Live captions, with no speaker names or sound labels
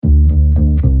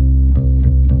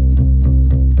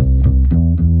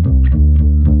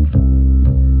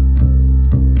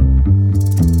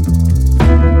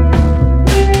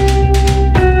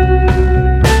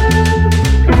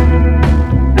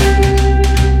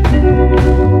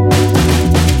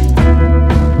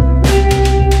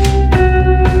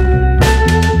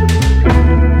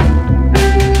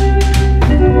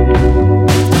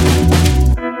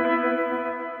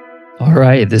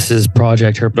right, this is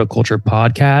Project Herpetoculture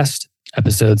Podcast,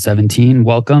 episode 17.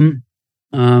 Welcome.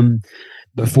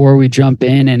 Before we jump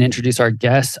in and introduce our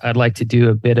guests, I'd like to do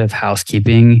a bit of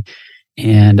housekeeping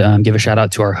and give a shout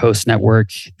out to our host network.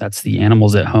 That's the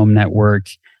Animals at Home Network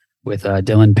with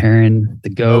Dylan Perrin, the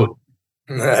GOAT.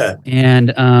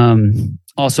 And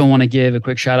also want to give a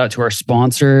quick shout out to our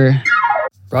sponsor.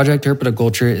 Project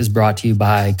Herpetoculture is brought to you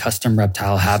by Custom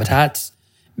Reptile Habitats,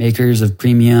 makers of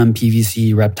premium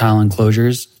PVC reptile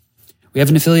enclosures. We have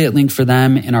an affiliate link for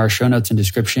them in our show notes and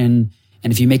description.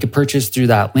 And if you make a purchase through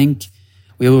that link,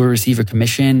 we will receive a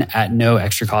commission at no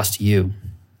extra cost to you.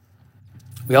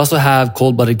 We also have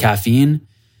Cold Blooded Caffeine,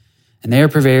 and they are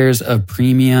purveyors of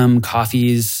premium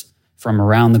coffees from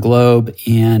around the globe.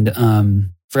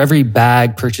 And for every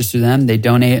bag purchased through them, they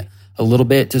donate a little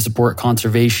bit to support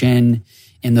conservation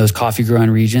in those coffee growing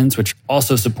regions, which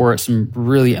also support some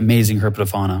really amazing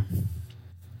herpetofauna.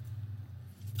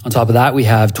 On top of that, we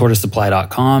have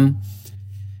tortoisesupply.com,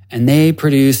 and they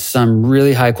produce some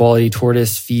really high quality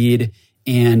tortoise feed,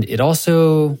 and it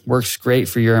also works great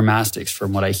for uromastics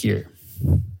from what I hear.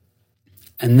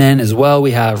 And then as well, we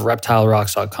have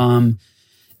reptilerocks.com.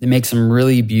 They make some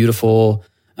really beautiful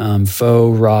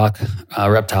faux rock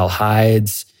reptile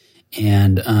hides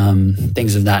and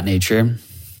things of that nature.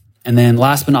 And then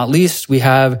last but not least, we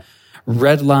have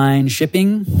Redline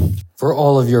Shipping for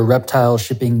all of your reptile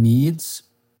shipping needs.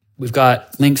 We've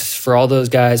got links for all those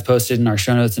guys posted in our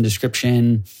show notes and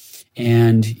description.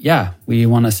 And yeah, we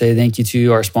want to say thank you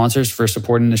to our sponsors for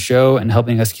supporting the show and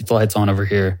helping us keep the lights on over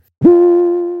here.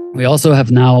 We also have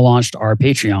now launched our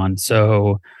Patreon.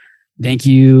 So thank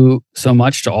you so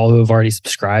much to all who have already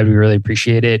subscribed. We really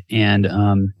appreciate it. And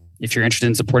if you're interested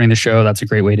in supporting the show, that's a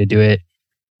great way to do it.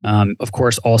 Of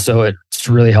course, also, it's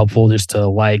really helpful just to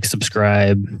like,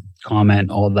 subscribe,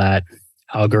 comment, all of that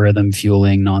algorithm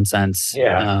fueling nonsense.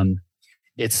 Yeah.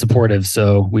 It's supportive,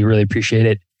 so we really appreciate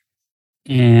it.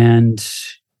 And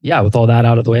yeah, with all that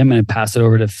out of the way, I'm going to pass it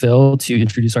over to Phil to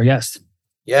introduce our guest.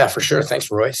 Yeah, for sure. Thanks,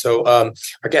 Roy. So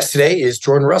our guest today is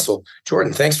Jordan Russell.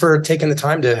 Jordan, thanks for taking the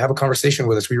time to have a conversation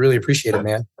with us. We really appreciate it,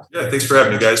 man. Yeah, thanks for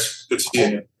having me, guys. Good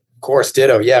seeing you. Of course,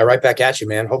 ditto. Yeah, right back at you,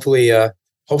 man. Hopefully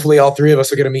all three of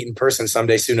us are going to meet in person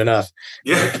someday soon enough.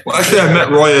 Yeah. Well, actually, I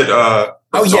met Roy at...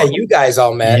 oh, yeah, you guys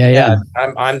all met. Yeah.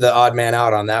 I'm the odd man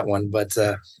out on that one, but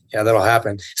yeah, that'll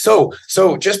happen. So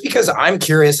just because I'm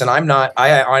curious and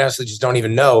I honestly just don't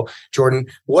even know, Jordan,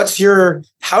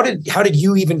 how did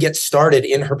you even get started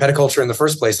in herpetoculture in the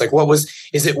first place? Like,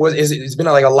 it's been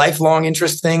like a lifelong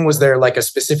interest thing? Was there like a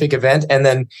specific event? And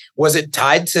then was it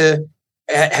tied to,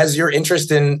 has your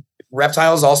interest in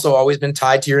reptiles also always been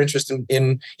tied to your interest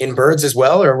in birds as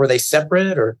well? Or were they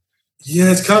separate or?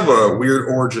 Yeah, it's kind of a weird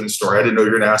origin story. I didn't know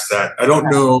you were going to ask that. I don't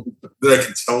know that I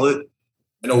can tell it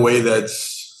in a way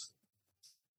that's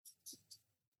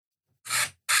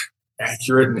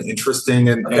accurate and interesting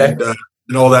and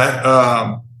all that.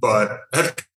 But I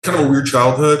had kind of a weird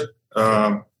childhood.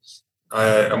 I'm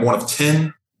one of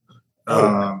 10.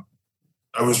 I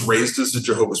was raised as a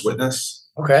Jehovah's Witness.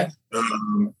 Okay.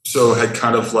 So had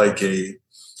kind of like a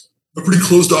pretty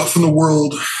closed off from the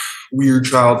world, weird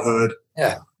childhood.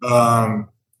 Yeah.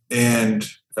 And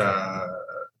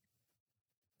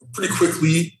pretty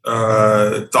quickly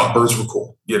thought birds were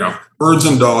cool. You know, birds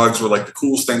and dogs were like the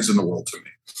coolest things in the world to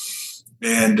me.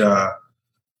 And I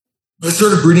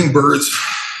started breeding birds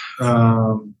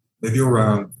maybe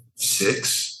around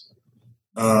 6.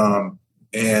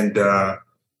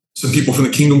 Some people from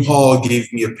the Kingdom Hall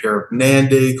gave me a pair of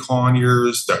Nande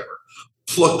conures that were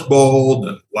plucked bald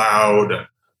and loud. And,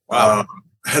 wow.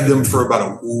 I had them for about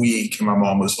a week, and my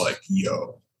mom was like,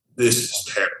 yo, this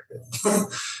is terrible.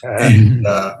 And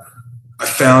I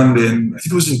found I think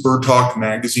it was in Bird Talk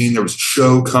magazine, there was a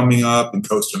show coming up in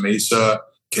Costa Mesa,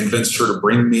 convinced her to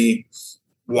bring me,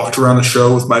 walked around the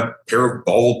show with my pair of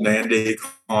bald Nande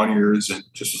conures and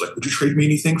just was like, would you trade me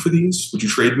anything for these? Would you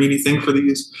trade me anything for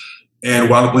these?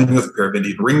 And wound up leaving with a pair of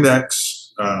Indian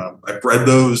ringnecks. I bred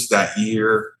those that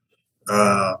year.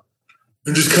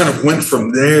 And just kind of went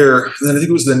from there. And then I think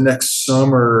it was the next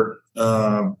summer,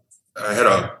 I had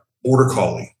a border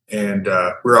collie, and we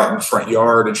were out in the front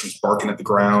yard, and she was barking at the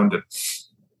ground. And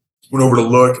went over to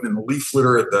look, and in the leaf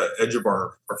litter at the edge of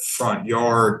our front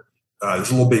yard, there's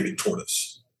a little baby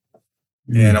tortoise.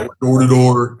 And I went door to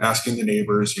door asking the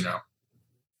neighbors, do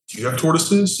you have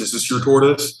tortoises? Is this your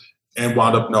tortoise? And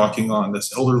wound up knocking on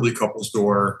this elderly couple's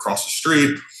door across the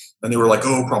street. And they were like,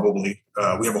 oh, probably.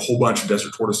 We have a whole bunch of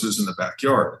desert tortoises in the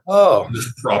backyard. Oh.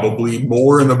 There's probably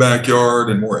more in the backyard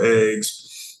and more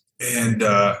eggs. And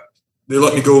they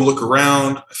let me go look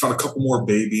around. I found a couple more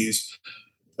babies.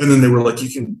 And then they were like, you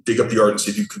can dig up the yard and see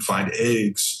if you can find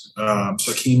eggs. So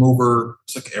I came over,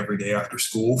 it's like every day after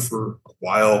school for a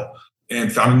while,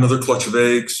 and found another clutch of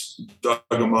eggs, dug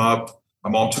them up.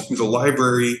 My mom took me to the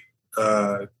library,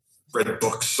 read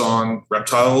books on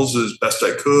reptiles as best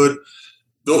I could,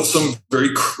 built some very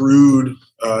crude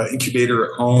incubator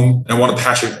at home, and I wound up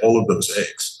hatching all of those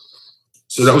eggs.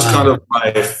 So that was kind of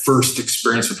my first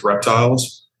experience with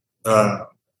reptiles. So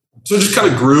it just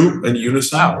kind of grew in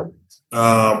unison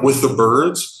with the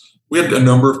birds. We had a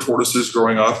number of tortoises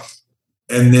growing up.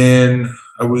 And then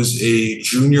I was a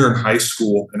junior in high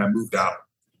school and I moved out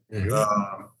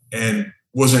and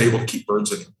wasn't able to keep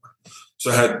birds anymore.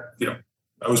 So I had,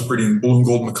 I was breeding blue and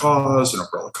gold macaws and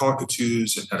umbrella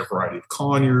cockatoos and had a variety of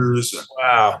conures.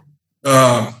 Wow.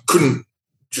 Couldn't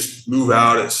just move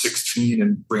out at 16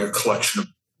 and bring a collection of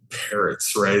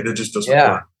parrots, right? It just doesn't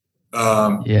work.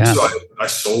 So I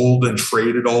sold and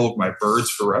traded all of my birds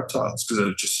for reptiles because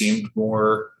it just seemed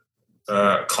more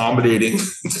accommodating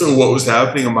to what was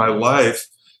happening in my life.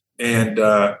 And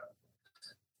I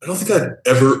don't think I'd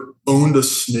ever owned a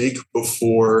snake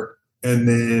before. And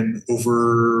then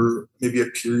over maybe a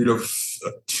period of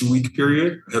a 2-week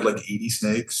period, I had like 80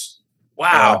 snakes.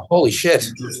 Wow. Holy shit.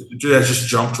 I just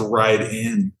jumped right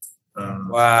in.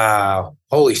 Wow.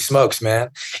 Holy smokes, man.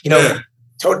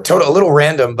 Total a little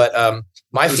random, but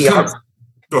my fiance.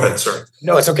 Go ahead, sorry.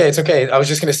 No, it's okay. It's okay. I was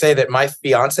just going to say that my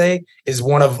fiance is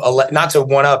one of, not to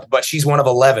one up, but she's one of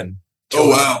 11. Oh,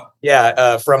 wow.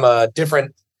 Yeah. From a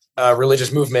different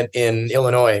religious movement in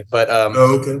Illinois. But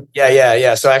okay.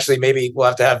 Yeah. So actually, maybe we'll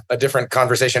have to have a different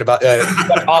conversation about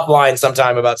offline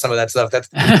sometime about some of that stuff. That's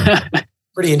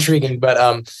pretty intriguing.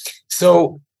 But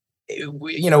so,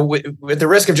 with the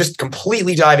risk of just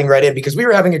completely diving right in, because we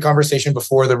were having a conversation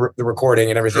before the recording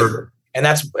and everything. Sure. And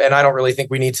I don't really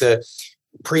think we need to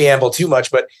preamble too much,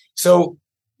 but so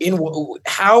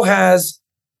how has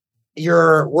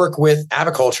your work with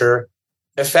aviculture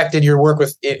affected your work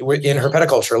in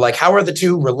herpetoculture? Like, how are the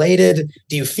two related?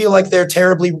 Do you feel like they're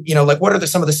terribly, what are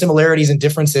some of the similarities and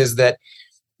differences that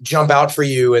jump out for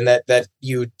you and that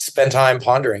you spend time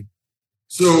pondering?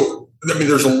 So,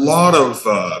 there's a lot of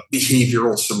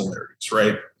behavioral similarities,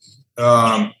 right?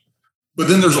 But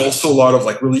then there's also a lot of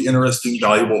like really interesting,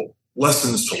 valuable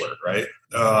lessons to learn, right?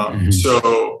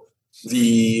 So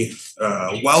the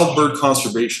Wild Bird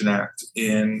Conservation Act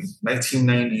in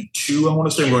 1992, I want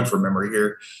to say, I'm going from memory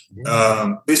here,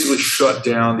 basically shut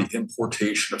down the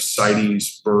importation of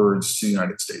CITES birds to the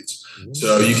United States.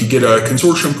 So you could get a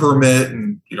consortium permit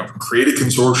and, create a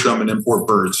consortium and import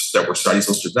birds that were CITES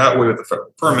listed that way with a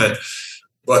federal permit,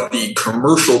 but the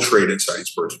commercial trade in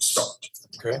CITES birds was stopped.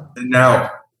 Okay. And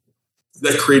now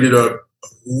that created a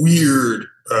weird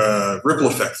ripple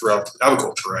effect throughout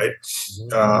aviculture, right?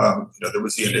 There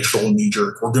was the initial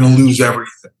knee-jerk, we're going to lose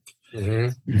everything.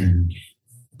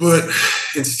 But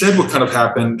instead what kind of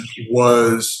happened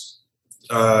was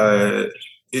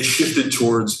it shifted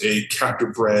towards a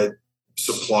captive bred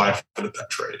supply for the pet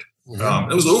trade.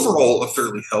 It was overall a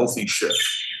fairly healthy shift.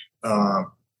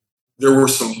 There were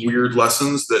some weird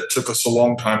lessons that took us a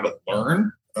long time to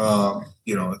learn. I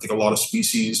think a lot of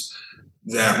species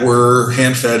that were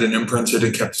hand-fed and imprinted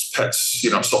and kept as pets,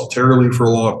 solitarily for a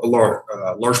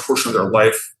large portion of their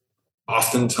life,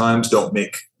 oftentimes don't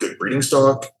make good breeding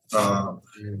stock.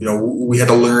 We had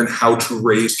to learn how to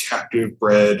raise captive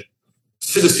bred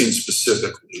citizens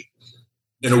specifically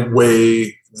in a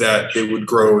way that they would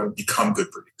grow and become good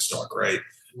breeding stock, right?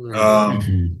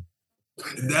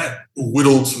 That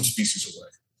whittled some species away.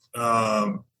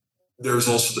 There's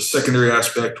also the secondary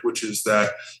aspect, which is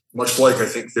that much like I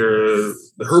think the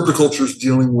herpetoculture is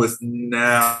dealing with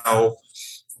now,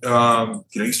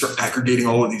 you start aggregating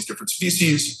all of these different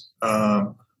species,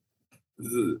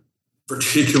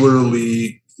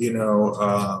 particularly,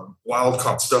 wild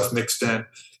caught stuff mixed in.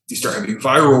 You start having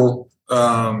viral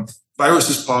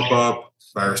viruses pop up,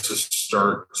 viruses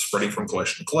start spreading from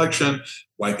collection to collection,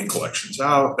 wiping collections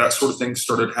out, that sort of thing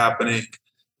started happening.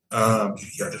 You got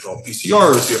to develop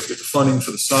PCRs, you have to get the funding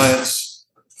for the science.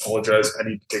 Apologize, I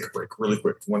need to take a break really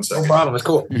quick for 1 second. No problem, it's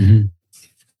cool.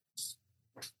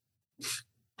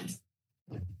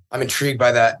 I'm intrigued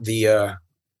by that, the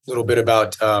little bit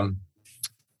about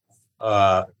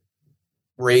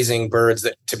raising birds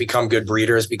to become good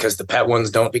breeders, because the pet ones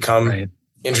don't become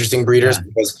interesting breeders.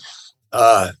 Because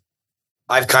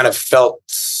I've kind of felt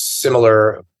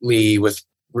similarly with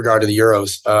regard to the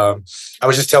Euros. I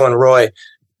was just telling Roy,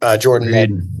 Jordan, that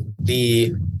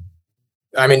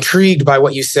I'm intrigued by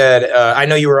what you said. I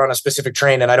know you were on a specific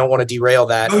train and I don't want to derail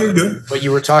that. Oh, you're good. But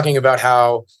you were talking about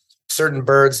how certain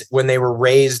birds, when they were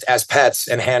raised as pets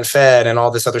and hand fed and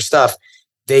all this other stuff,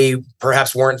 they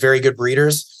perhaps weren't very good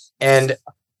breeders. And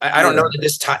I don't know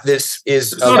that this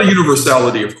is... It's not a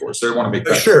universality, of course. I want to make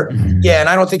that sure. Yeah, and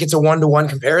I don't think it's a one-to-one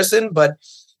comparison, but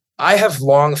I have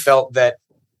long felt that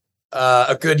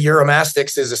a good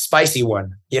Euromastix is a spicy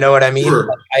one. You know what I mean? Sure.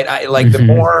 I like the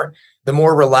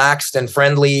more relaxed and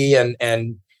friendly and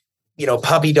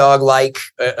puppy dog like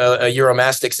a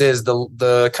Euromastix is,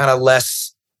 the kind of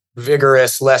less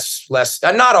vigorous, less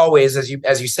not always as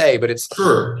you say, but it's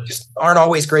just aren't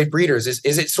always great breeders.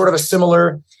 Is it sort of a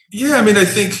similar? Yeah, I mean, I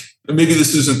think maybe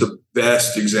this isn't the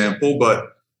best example, but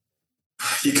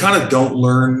you kind of don't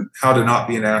learn how to not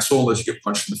be an asshole unless you get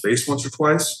punched in the face once or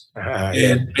twice.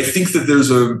 And I think that there's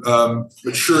a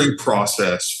maturing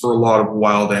process for a lot of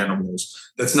wild animals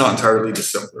that's not entirely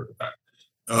dissimilar to that.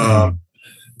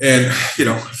 And,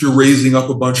 if you're raising up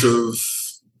a bunch of,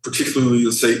 particularly,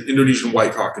 let's say, Indonesian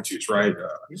white cockatoos, right?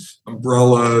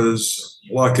 Umbrellas,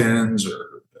 Luckens,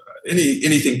 or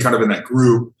anything kind of in that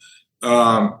group,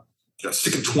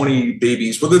 sticking 20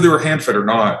 babies, whether they were hand-fed or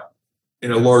not,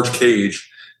 in a large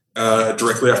cage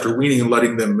directly after weaning and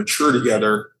letting them mature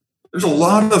together, there's a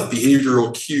lot of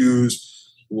behavioral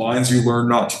cues, lines you learn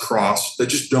not to cross that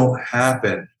just don't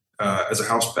happen as a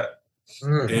house pet.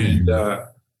 And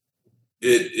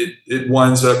it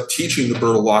winds up teaching the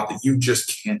bird a lot that you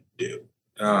just can't do.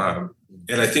 And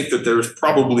I think that there's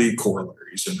probably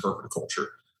corollaries in herpetoculture.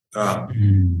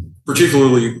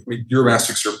 Particularly,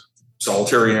 Euromastix are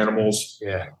solitary animals.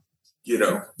 Yeah.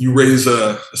 You raise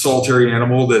a solitary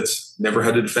animal that's never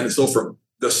had to defend itself from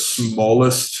the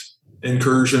smallest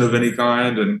incursion of any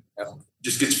kind and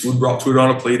just gets food brought to it on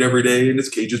a plate every day, and its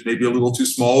cage is maybe a little too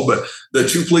small, but the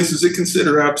two places it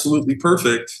consider absolutely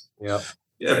perfect. Yeah,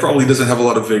 it probably doesn't have a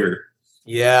lot of vigor.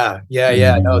 Yeah.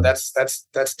 No,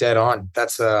 that's dead on.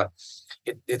 That's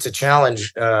it's a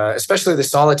challenge, especially the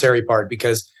solitary part,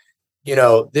 because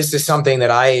this is something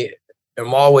that I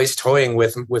am always toying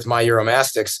with my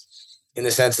Euromastix, in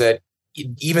the sense that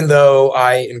even though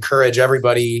I encourage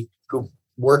everybody who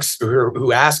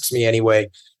asks me anyway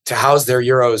to house their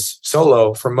Euros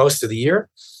solo for most of the year,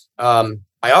 I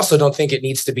also don't think it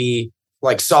needs to be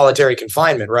like solitary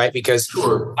confinement, right? Because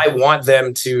I want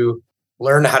them to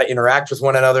learn how to interact with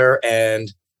one another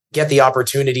and get the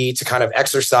opportunity to kind of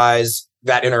exercise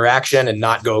that interaction and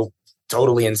not go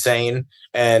totally insane,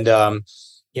 and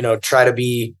try to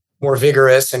be more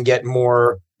vigorous and get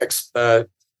more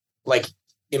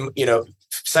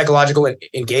psychological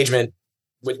engagement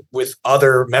with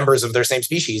other members of their same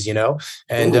species,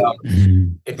 and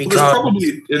it becomes... There's probably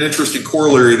an interesting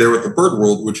corollary there with the bird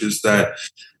world, which is that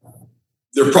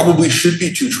there probably should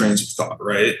be two trains of thought,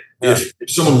 right? Yeah.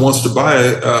 If someone wants to buy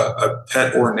a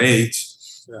pet ornate,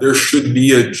 there should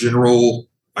be a general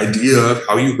idea of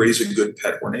how you raise a good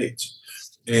pet ornate,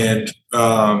 and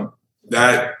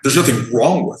that there's nothing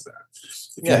wrong with that.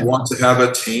 If you want to have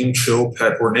a tame, chill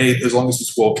pet ornate, as long as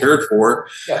it's well cared for,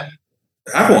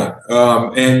 have one,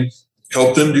 and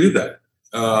help them do that.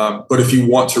 But if you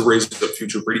want to raise a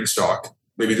future breeding stock,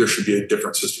 maybe there should be a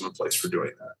different system in place for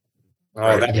doing that.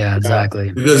 Right? Yeah, exactly.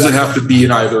 It doesn't have to be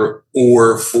an either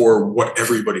or for what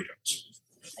everybody does.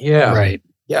 Yeah, right.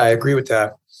 Yeah, I agree with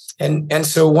that. And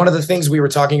so one of the things we were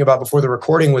talking about before the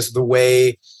recording was the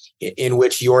way in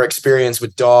which your experience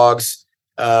with dogs,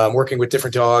 working with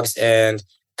different dogs, and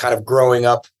kind of growing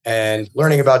up and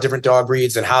learning about different dog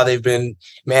breeds and how they've been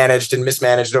managed and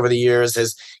mismanaged over the years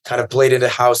has kind of played into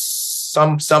how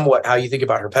somewhat how you think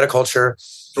about herpetoculture.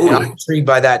 And I'm intrigued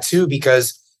by that too,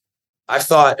 because I've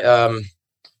thought, so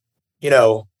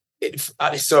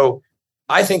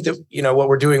I think that, what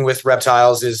we're doing with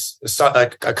reptiles is a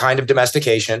kind of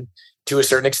domestication to a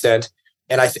certain extent.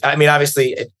 And I mean,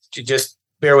 obviously, just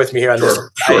bear with me here on this.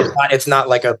 Sure. It's not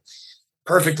like a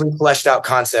perfectly fleshed out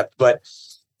concept, but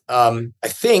I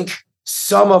think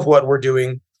some of what we're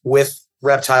doing with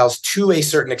reptiles to a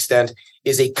certain extent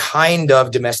is a kind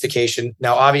of domestication.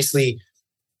 Now, obviously,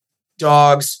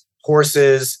 dogs,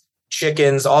 horses,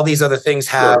 chickens, all these other things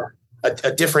have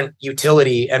a different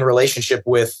utility and relationship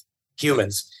with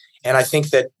humans. And I think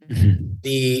that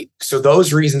so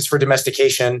those reasons for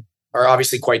domestication are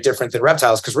obviously quite different than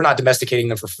reptiles, because we're not domesticating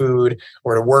them for food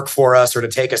or to work for us or to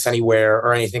take us anywhere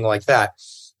or anything like that.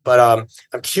 But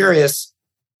I'm curious,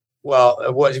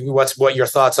 what your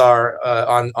thoughts are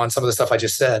on some of the stuff I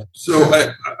just said. So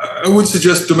I would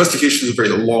suggest domestication is a very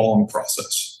long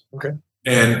process. Okay.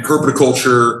 And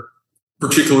herpetoculture,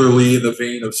 particularly in the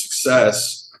vein of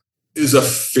success, is a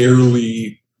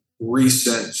fairly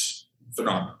recent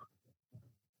phenomenon.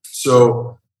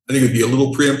 So I think it'd be a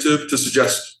little preemptive to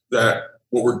suggest that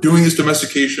what we're doing is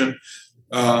domestication.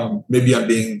 Maybe I'm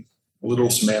being a little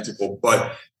semantical,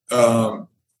 but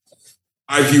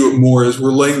I view it more as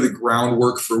we're laying the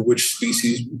groundwork for which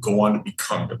species will go on to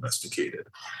become domesticated.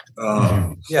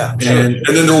 Yeah, and, sure. and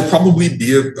then there will probably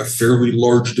be a fairly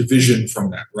large division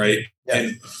from that, right?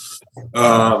 Yeah.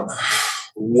 And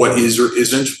what is or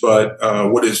isn't, but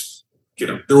what is,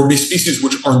 there will be species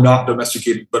which are not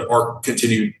domesticated but are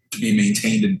continued to be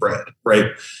maintained and bred,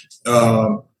 right?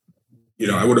 I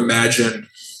would imagine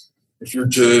if you're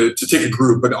to take a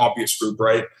group, an obvious group,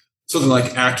 right? Something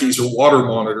like Ackies or water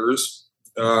monitors,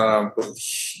 with,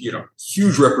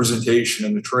 huge representation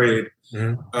in the trade,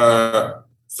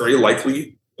 very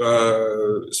likely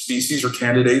species or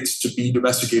candidates to be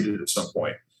domesticated at some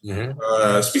point.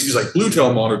 Species like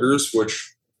blue-tail monitors,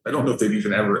 which I don't know if they've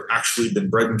even ever actually been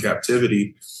bred in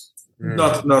captivity,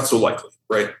 not so likely,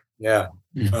 right? Yeah.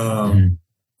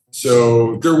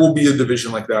 So there will be a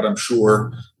division like that, I'm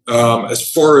sure.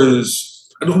 As far as,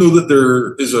 I don't know that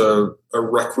there is a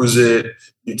requisite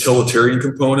utilitarian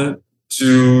component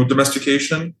to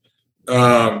domestication.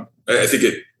 I think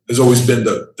it has always been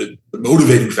the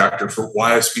motivating factor for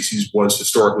why a species was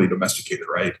historically domesticated,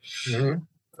 right?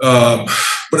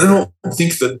 But I don't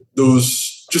think that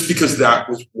those, just because that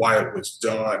was why it was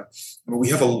done, we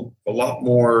have a lot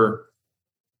more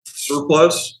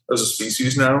surplus as a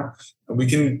species now, and we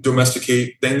can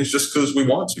domesticate things just because we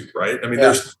want to, right? I mean,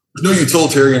 there's no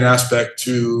utilitarian aspect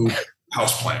to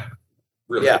houseplant,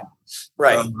 really. Yeah,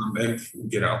 right. And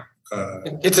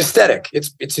it's aesthetic.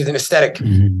 It's an aesthetic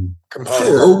component,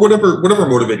 sure, or whatever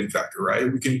motivating factor,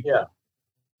 right? We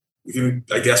can,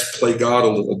 I guess, play God a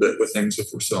little bit with things if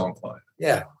we're so inclined.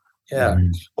 Yeah.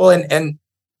 Well, and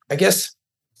I guess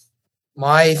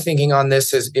my thinking on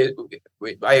this is,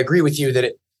 I agree with you that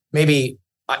it maybe,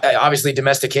 obviously,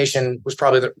 domestication was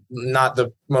probably not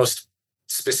the most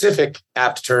specific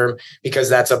apt term, because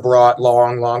that's a broad,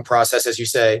 long process, as you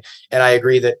say. And I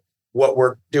agree that what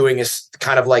we're doing is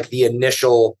kind of like the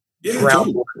initial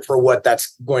groundwork for what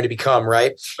that's going to become,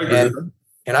 right? And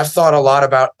I've thought a lot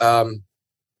about,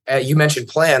 you mentioned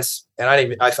plants, and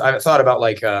I thought about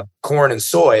like corn and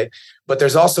soy, but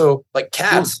there's also like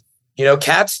cats.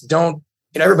 Cats don't,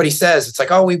 everybody says it's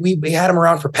like, oh, we had them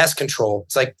around for pest control.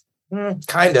 It's like,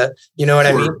 kind of, you know what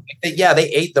I mean? Yeah, they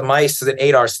ate the mice that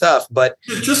ate our stuff, but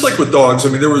just like with dogs, I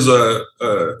mean, there was a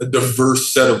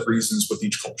diverse set of reasons with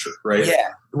each culture, right?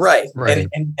 Yeah, right.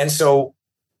 And so,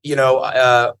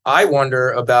 I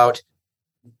wonder about,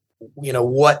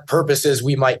 what purposes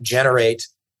we might generate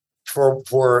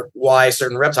for why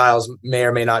certain reptiles may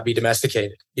or may not be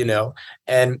domesticated,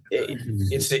 and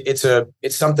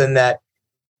it's something that,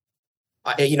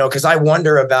 because I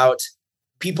wonder about.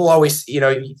 People always,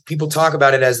 people talk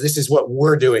about it as this is what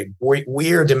we're doing.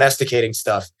 We're domesticating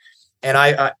stuff. And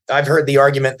I've heard the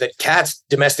argument that cats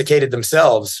domesticated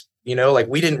themselves, like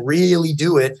we didn't really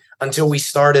do it until we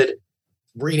started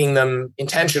breeding them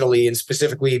intentionally and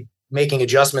specifically making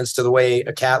adjustments to the way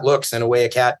a cat looks and the way a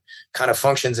cat kind of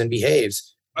functions and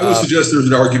behaves. I would suggest there's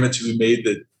an argument to be made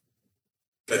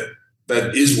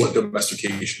that is what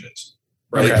domestication is,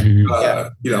 right?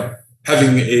 Okay.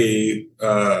 Having a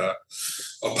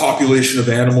population of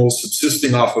animals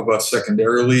subsisting off of us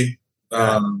secondarily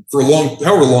for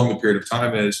however long the period of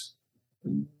time is,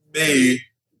 may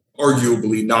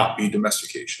arguably not be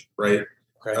domestication, right?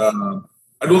 Okay.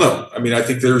 I don't know. I mean, I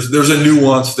think there's a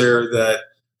nuance there that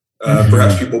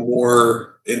perhaps people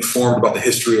more informed about the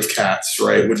history of cats,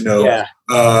 right, would know. Yeah.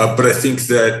 But I think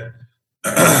that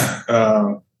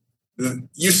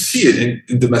you see it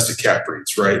in domestic cat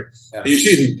breeds, right? Yeah. You see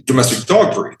it in domestic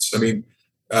dog breeds. I mean,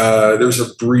 there's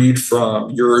a breed from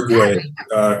Uruguay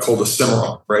called a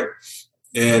Cimarron, right?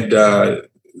 And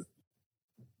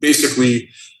basically,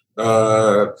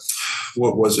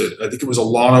 what was it? I think it was a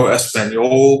Llano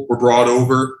Espanol were brought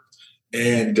over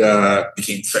and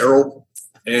became feral.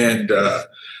 And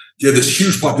you had this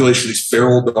huge population of these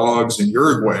feral dogs in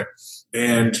Uruguay.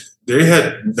 And they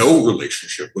had no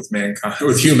relationship with mankind,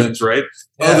 with humans, right?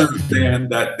 Yeah. Other than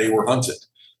that they were hunted.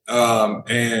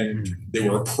 And they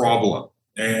were a problem.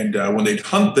 And when they'd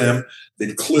hunt them,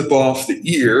 they'd clip off the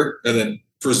ear and then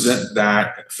present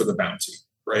that for the bounty,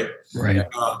 right? Right.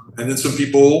 And then some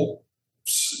people,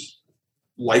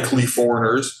 likely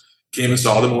foreigners, came and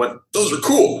saw them and went, those are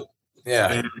cool.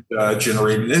 Yeah. And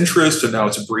generated interest. And now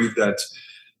it's a breed that's,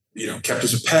 kept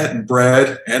as a pet and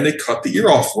bred. And they cut the ear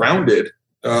off rounded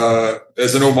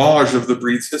as an homage of the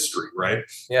breed's history, right?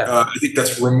 Yeah. I think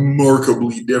that's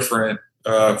remarkably different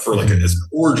for like as an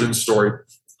origin story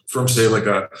from, say, like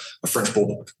a French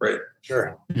bulldog, right?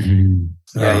 Sure.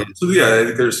 So I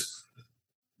think there's,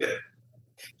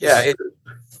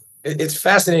 it's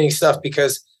fascinating stuff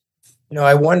because,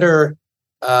 I wonder,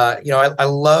 I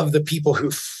love the people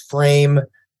who frame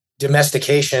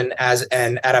domestication as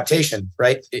an adaptation,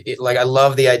 right? Like I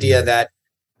love the idea that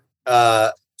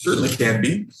certainly can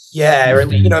be. Yeah, or,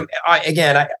 you know,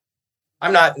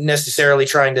 I'm not necessarily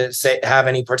trying to have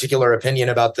any particular opinion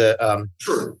about the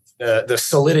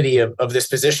solidity of this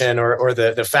position or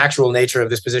the factual nature of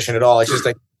this position at all. It's just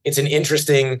like it's an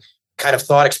interesting kind of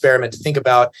thought experiment to think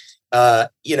about,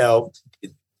 you know,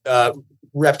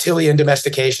 reptilian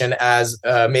domestication as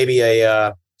maybe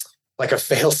a like a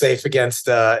failsafe against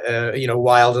you know,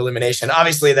 wild elimination.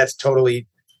 Obviously, that's a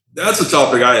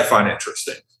topic I find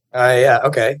interesting. Yeah.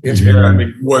 Okay. I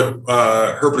mean, what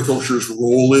herpetoculture's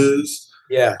role is.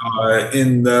 Yeah.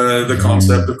 In the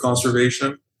concept of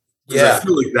conservation. Yeah. I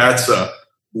feel like that's a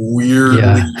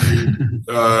weirdly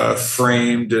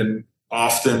framed and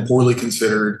often poorly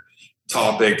considered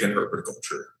topic in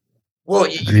herpetoculture. Well,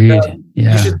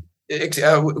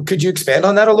 could you expand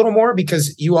on that a little more?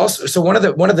 Because you also, so one of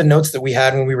the notes that we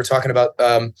had when we were talking about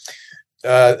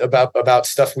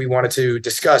stuff we wanted to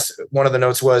discuss, one of the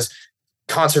notes was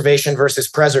conservation versus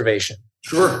preservation.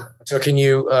 Sure. So can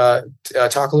you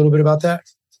talk a little bit about that?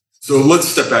 So let's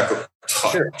step back a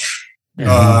touch. Sure.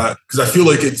 Because I feel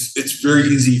like it's very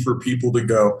easy for people to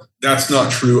go, that's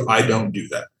not true, I don't do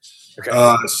that. Okay.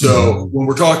 So when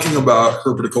we're talking about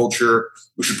herpetoculture,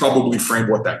 we should probably frame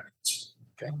what that means.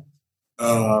 Okay.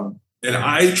 And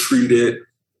I treat it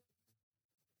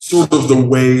sort of the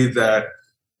way that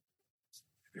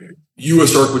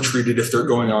USARK would treat it if they're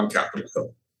going on Capitol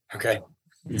Hill. Okay.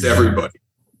 It's everybody.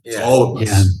 Yeah. It's all of us.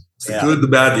 Yeah. It's the good, the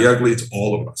bad, the ugly. It's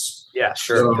all of us. Yeah,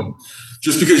 sure.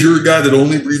 Just because you're a guy that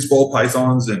only breeds ball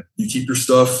pythons and you keep your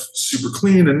stuff super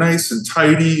clean and nice and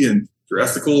tidy and you're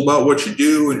ethical about what you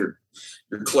do and your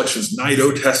collection's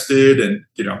NIDO tested and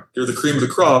you know you're the cream of the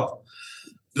crop,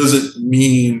 doesn't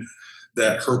mean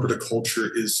that herpetoculture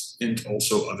is into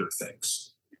also other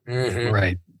things. Mm-hmm.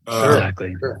 Right.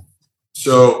 Exactly. Sure.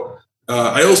 So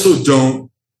I also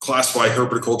don't classify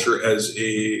herpetoculture as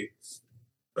a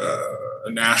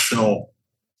national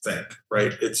thing,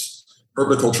 right?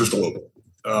 Herpetoculture is global.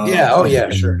 Yeah. Oh, yeah.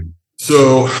 Sure.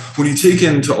 So when you take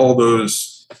into all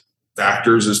those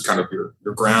factors as kind of your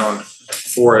ground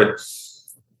for it,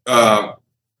 I've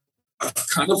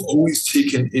kind of always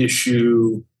taken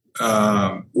issue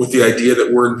with the idea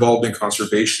that we're involved in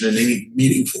conservation in any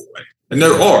meaningful way. And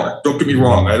there are. Don't get me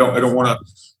wrong. I don't want to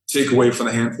take away from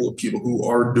the handful of people who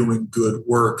are doing good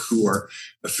work, who are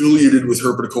affiliated with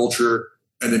herpetoculture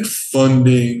and then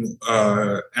funding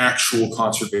actual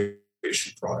conservation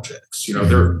projects. You know,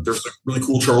 there's a really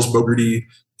cool Charles Bogarty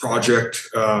project.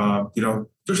 You know,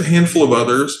 there's a handful of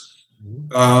others.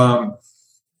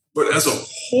 But as a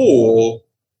whole,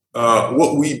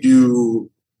 what we do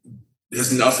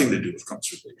has nothing to do with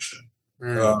conservation.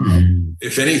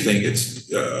 If anything, it's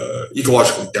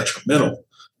ecologically detrimental.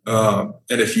 And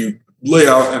if you lay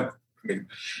out, and I mean,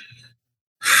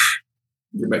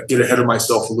 you might get ahead of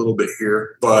myself a little bit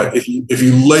here, but if you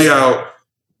lay out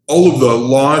all of the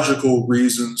logical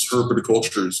reasons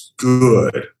herpetoculture is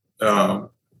good, and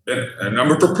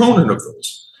I'm a proponent of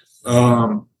those,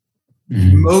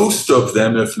 most of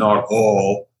them, if not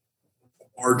all,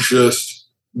 are just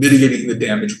mitigating the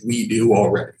damage we do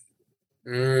already.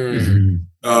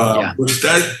 Which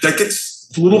that gets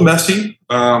a little messy,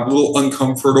 a little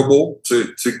uncomfortable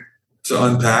to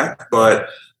unpack, but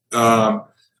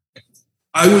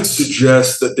I would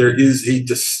suggest that there is a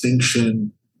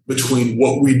distinction between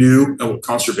what we do and what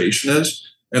conservation is.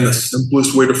 And the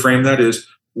simplest way to frame that is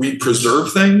we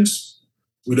preserve things,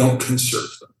 we don't conserve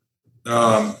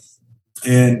them.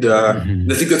 And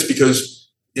I think that's because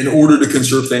in order to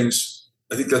conserve things,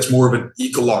 I think that's more of an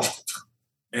ecological term.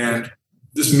 And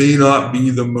this may not be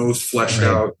the most fleshed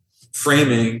out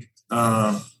framing,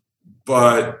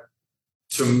 but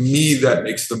to me, that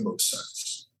makes the most sense.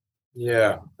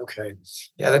 Yeah. Okay.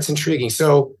 Yeah, that's intriguing.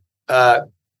 So,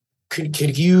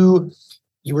 could you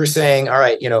were saying, all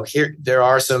right, you know, here there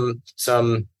are some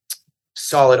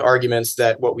solid arguments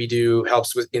that what we do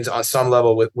helps on some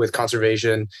level with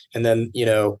conservation, and then, you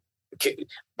know,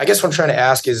 I guess what I'm trying to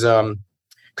ask is,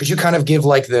 could you kind of give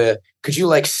could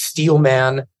you steel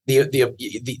man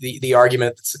the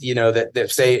argument, you know, that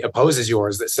say opposes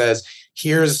yours, that says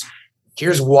here's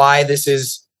why this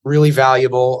is really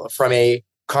valuable from a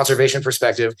conservation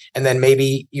perspective, and then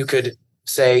maybe you could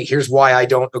say here's why I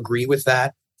don't agree with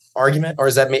that argument, or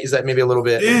is that maybe a little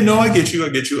bit? Yeah, no, I get you.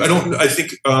 I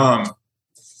think I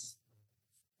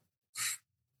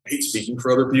hate speaking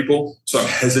for other people, so I'm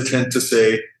hesitant to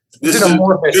say this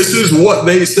is what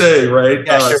they say, right?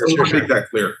 Yeah, so sure. make that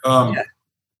clear.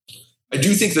 I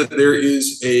do think that there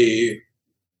is a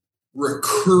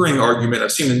recurring argument.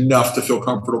 I've seen enough to feel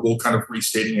comfortable kind of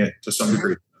restating it to some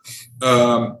degree.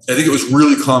 I think it was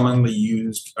really commonly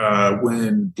used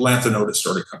when Lanthanotus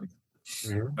started coming.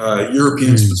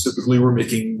 Europeans specifically were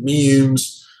making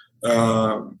memes.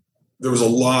 There was a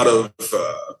lot of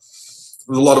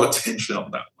attention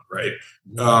on that one, right?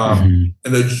 And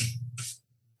then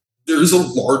there is a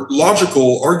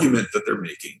logical argument that they're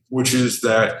making, which is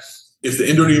that if the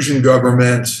Indonesian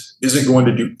government isn't going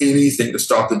to do anything to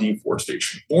stop the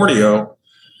deforestation of Borneo,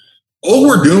 all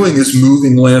we're doing is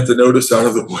moving Lanthanotus out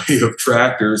of the way of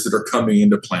tractors that are coming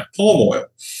in to plant palm oil.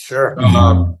 Sure.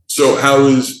 So how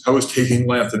is taking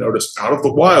Lanthanotus out of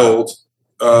the wild,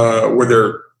 where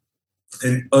they're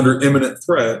under imminent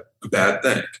threat, a bad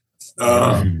thing?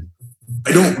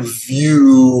 I don't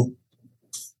view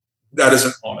that as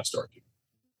an honest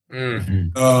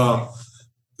argument.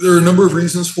 There are a number of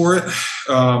reasons for it.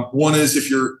 One is if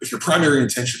your primary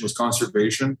intention was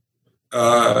conservation,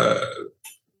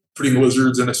 putting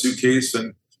lizards in a suitcase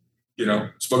and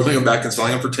smuggling them back and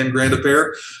selling them for 10 grand a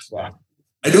pair. Wow.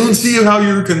 I don't see how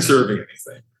you're conserving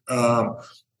anything.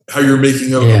 How you're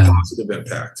making a positive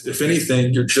impact. If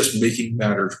anything, you're just making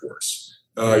matters worse.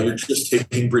 You're just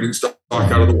taking breeding stock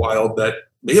out of the wild that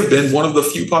may have been one of the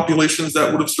few populations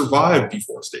that would have survived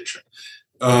deforestation.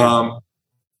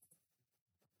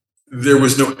 There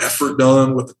was no effort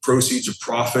done with the proceeds of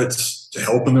profits to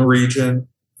help in the region.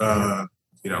 I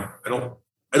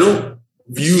don't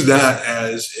view that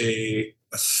as a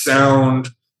sound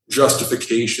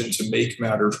justification to make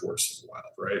matters worse in the wild,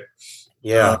 right?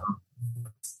 Yeah.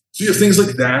 So you have things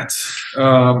like that.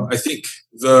 I think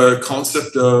the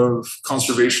concept of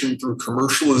conservation through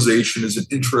commercialization is an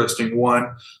interesting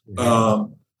one. I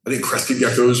think crested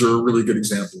geckos are a really good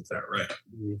example of that, right?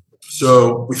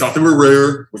 So we thought they were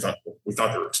rare. We thought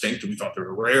they were extinct, and we thought they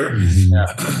were rare.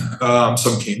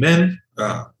 Some came in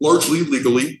largely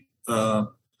legally, and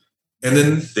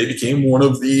then they became one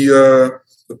of the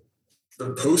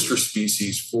poster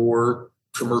species for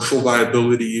commercial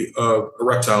viability of a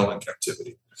reptile in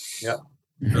captivity.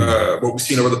 What we've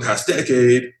seen over the past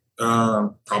decade,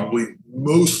 probably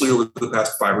mostly over the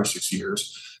past 5 or 6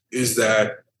 years, is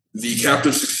that the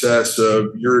captive success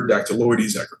of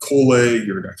Urodactyloides agricolae,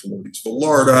 Urodactyloides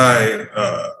velardi,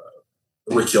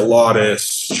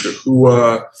 Auriculatus,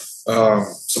 Chahua,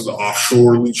 some of the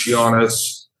offshore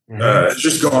Leachianus, has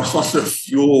just gone on to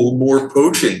fuel more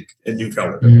poaching in New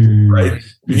Caledonia, right?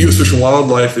 The U.S. Fish and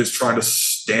Wildlife is trying to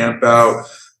stamp out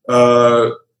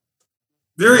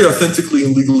very authentically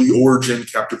and legally origin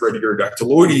captive-bred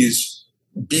Urodactyloides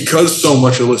because so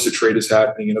much illicit trade is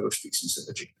happening in other species in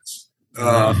the genus.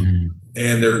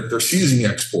 And they're seizing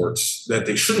exports that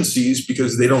they shouldn't seize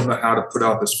because they don't know how to put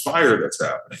out this fire that's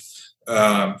happening.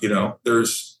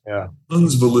 There's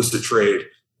tons of illicit trade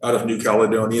out of New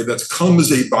Caledonia that's come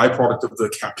as a byproduct of the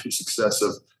captive success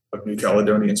of New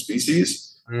Caledonian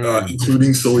species,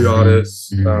 including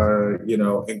Ciliatus,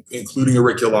 including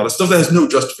Auriculatus, stuff that has no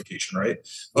justification, right?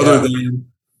 Other than,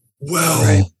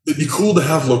 it'd be cool to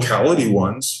have locality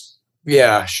ones.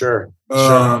 Yeah, sure.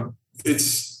 Even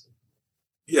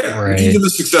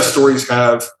the success stories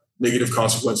have negative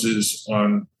consequences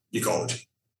on ecology.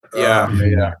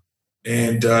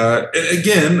 And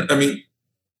again, I mean,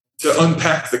 to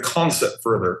unpack the concept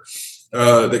further,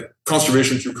 the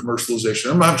conservation through commercialization.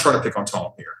 I'm not trying to pick on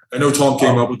Tom here. I know Tom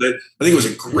came up with it. I think it was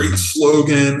a great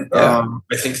slogan.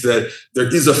 I think that there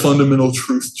is a fundamental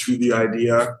truth to the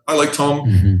idea. I like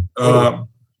Tom,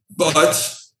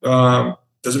 but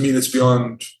doesn't mean it's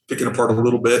beyond picking apart a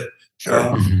little bit.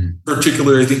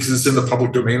 Particularly, I think, because it's in the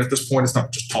public domain at this point. It's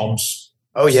not just Tom's.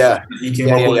 He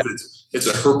came up with it. It's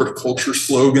a herpetoculture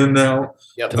slogan now.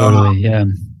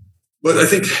 But I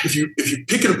think if you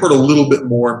pick it apart a little bit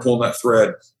more and pull on that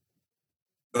thread,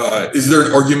 is there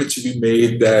an argument to be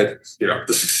made that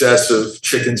the success of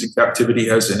chickens in captivity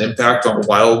has an impact on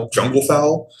wild jungle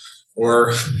fowl,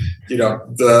 or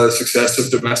the success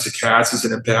of domestic cats has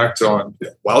an impact on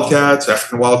wildcats,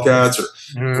 African wildcats, or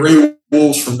gray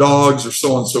wolves from dogs, or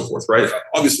so on and so forth? Right?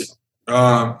 Obviously,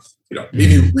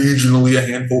 maybe regionally a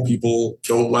handful of people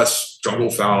kill less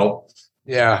jungle fowl.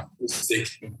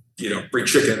 They breed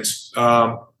chickens,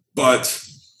 but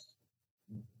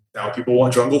now people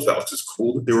want jungle fowl. It's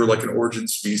cool that they were like an origin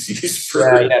species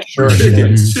for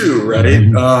chickens too,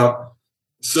 right?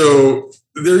 So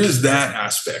there is that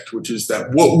aspect, which is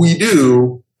that what we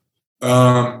do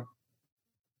doesn't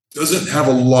have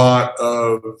a lot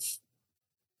of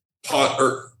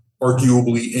or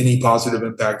arguably any positive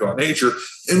impact on nature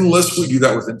unless we do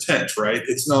that with intent, right?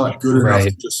 It's not good enough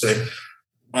to just say,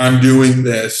 I'm doing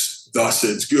this, thus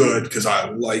it's good because I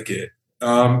like it. We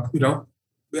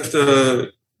have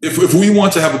to, if we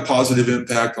want to have a positive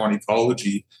impact on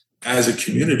ecology, as a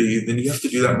community, then you have to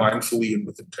do that mindfully and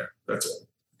with intent. That's all.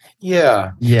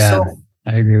 Yeah. Yeah, So,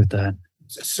 I agree with that.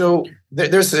 so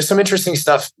there's some interesting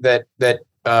stuff that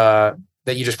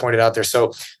you just pointed out there.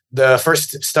 So the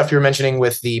first stuff you were mentioning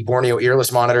with the Borneo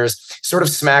earless monitors sort of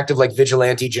smacked of like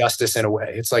vigilante justice in a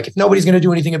way. It's like, if nobody's going to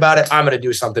do anything about it, I'm going to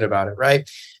do something about it. Right.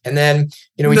 And then,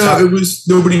 it was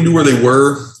nobody knew where they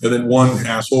were. And then one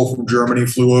asshole from Germany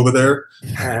flew over there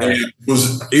and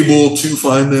was able to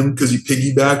find them because he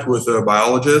piggybacked with a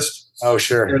biologist. Oh,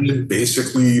 sure. And then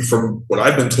basically, from what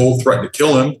I've been told, threatened to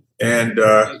kill him. And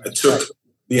it took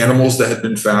the animals that had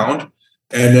been found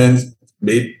and then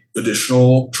made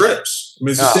additional trips. I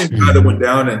mean, it's the same guy that went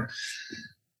down and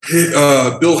hit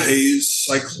Bill Hayes'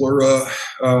 Cyclura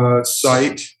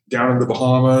site down in the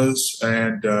Bahamas.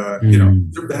 And,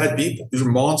 they're bad people. These are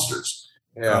monsters.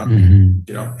 Yeah. Hitting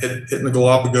the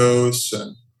Galapagos.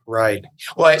 And right.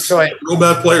 Well, real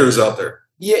bad players out there.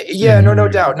 Yeah. No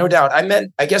doubt.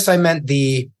 I guess I meant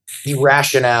the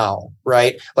rationale,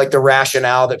 right? Like the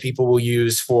rationale that people will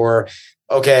use for,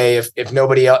 okay, if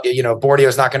nobody else, Borneo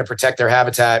is not going to protect their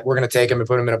habitat, we're going to take them and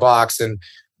put them in a box and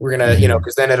we're going to,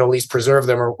 because then it'll at least preserve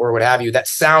them or what have you. That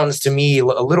sounds to me a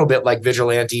little bit like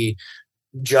vigilante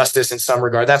justice in some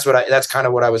regard. That's kind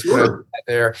of what I was putting at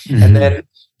there. And then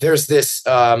there's this.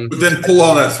 But then pull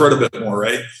on that thread a bit more,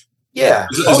 right? Yeah.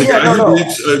 As a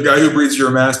guy who breeds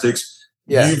Uromastyx,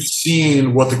 you've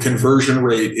seen what the conversion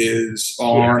rate is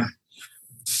on.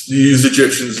 Use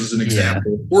Egyptians as an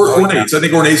example, or ornates. I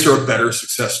think ornates are a better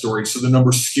success story, so the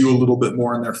numbers skew a little bit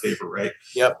more in their favor, right?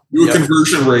 Do a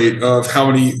conversion rate of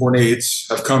how many ornates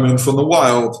have come in from the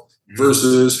wild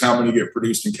versus how many get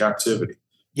produced in captivity,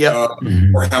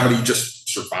 or how many just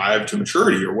survive to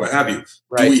maturity, or what have you.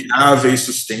 Right. Do we have a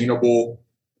sustainable,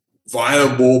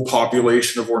 viable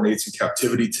population of ornates in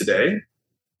captivity today?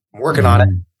 I'm working on it.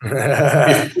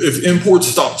 if imports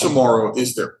stop tomorrow,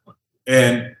 is there one?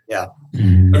 And I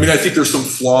mean, I think there's some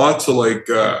flaw to like,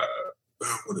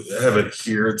 what do they have it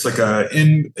here? It's like a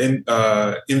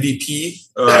MVP.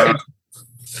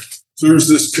 So there's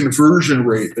this conversion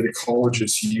rate that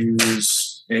ecologists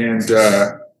use. And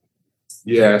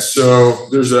so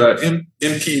there's a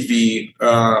MPV.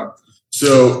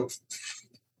 So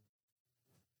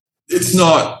it's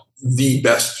not the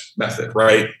best method,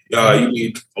 right? You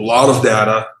need a lot of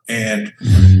data and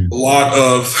a lot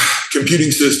of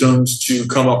computing systems to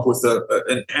come up with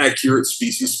an accurate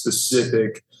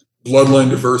species-specific bloodline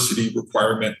diversity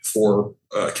requirement for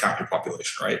a captive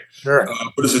population, right? Sure.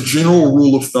 But as a general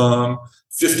rule of thumb,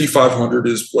 5,500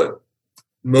 is what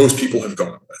most people have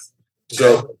gone with.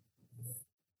 So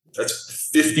that's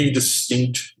 50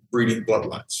 distinct breeding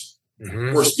bloodlines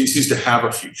for a species to have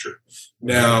a future.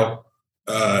 Now,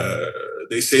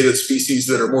 they say that species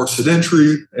that are more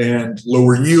sedentary and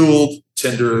lower yield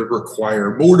tend to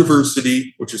require more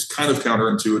diversity, which is kind of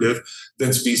counterintuitive,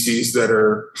 than species that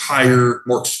are higher,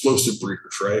 more explosive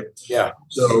breeders, right? Yeah.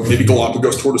 So maybe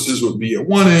Galapagos tortoises would be at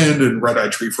one end and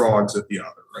red-eyed tree frogs at the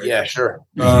other, right? Yeah, sure.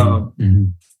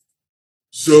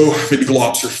 So maybe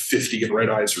Galops are 50 and red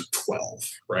eyes are 12,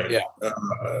 right? Yeah.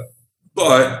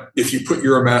 But if you put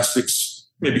Uromastyx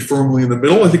maybe firmly in the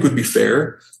middle, I think would be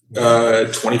fair.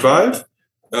 25?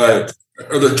 Are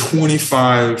there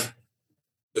 25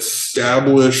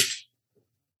 established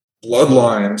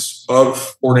bloodlines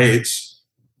of ornates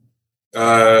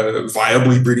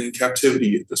viably breeding in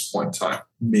captivity at this point in time?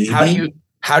 Maybe.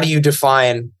 How do you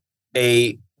define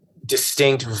a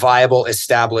distinct, viable,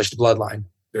 established bloodline?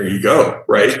 There you go,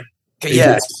 right?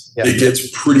 It gets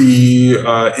pretty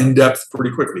in-depth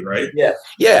pretty quickly, right?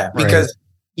 Yeah, because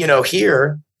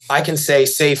here I can say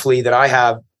safely that I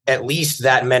have at least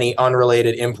that many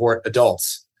unrelated import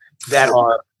adults that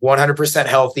are 100%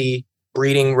 healthy,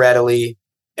 breeding readily,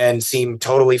 and seem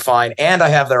totally fine. And I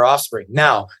have their offspring.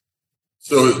 Now,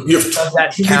 so you have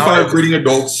 25 breeding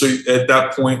adults. So at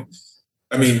that point,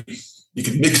 I mean, you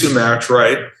can mix and match,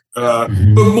 right? But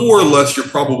more or less, you're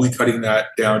probably cutting that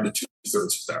down to 2/3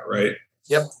 of that, right?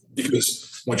 Yep.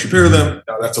 Because once you pair them,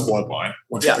 now that's a bloodline.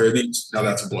 Once you pair these, now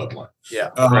that's a bloodline.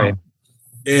 Yeah. Right.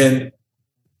 And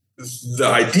the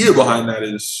idea behind that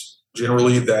is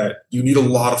generally that you need a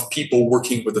lot of people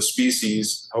working with a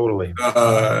species at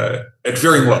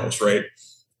varying levels, right?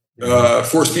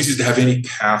 For a species to have any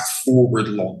path forward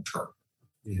long term.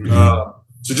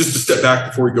 So just to step back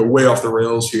before we go way off the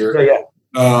rails here.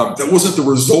 That wasn't the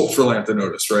result for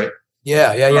Lanthanotus, right?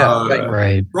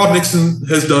 Right. Rob Nixon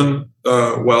has done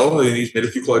well, and he's made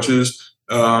a few clutches.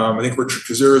 I think Richard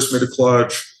Kazaris made a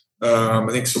clutch. I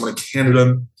think someone in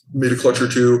Canada made a clutch or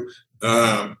two.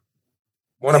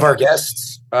 One of of our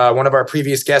guests, one of our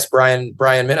previous guests, Brian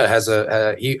Minna, has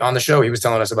on the show. He was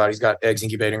telling us about he's got eggs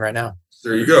incubating right now.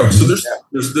 There you go. So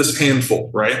there's this handful,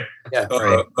 right? Yeah,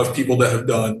 right. Of people that have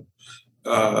done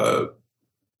have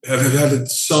had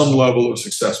some level of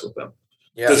success with them.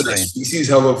 Yeah, does that species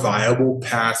have a viable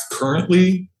path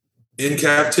currently in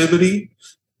captivity?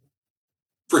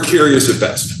 Precarious at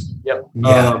best. Yep.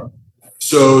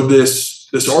 So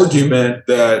this argument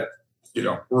that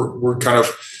we're kind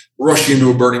of rushing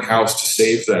into a burning house to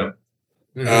save them,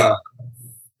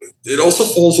 it also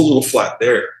falls a little flat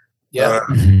there. Yeah.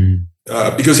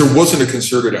 Because there wasn't a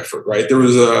concerted effort, right? There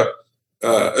was a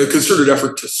concerted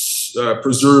effort to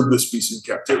preserve the species in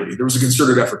captivity. There was a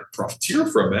concerted effort to profiteer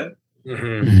from it.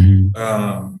 And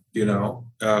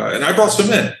I brought some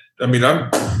in. I mean,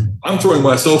 I'm throwing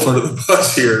myself under the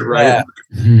bus here, right?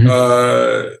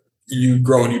 Yeah. You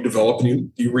grow and you develop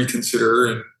and you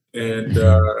reconsider and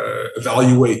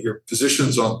evaluate your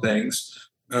positions on things.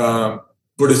 But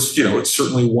it's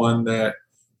certainly one that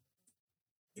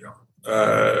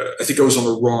I think I was on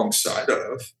the wrong side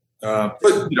of.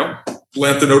 But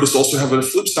Lanthanotus also have a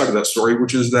flip side of that story,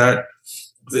 which is that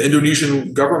the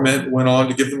Indonesian government went on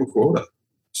to give them a quota.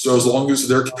 So as long as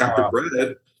they're captive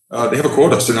bred, they have a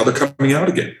quota. So now they're coming out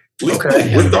again with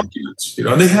documents.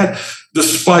 And they had,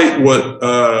 despite what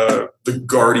the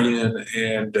Guardian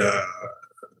and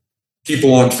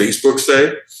people on Facebook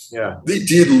say, they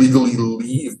did legally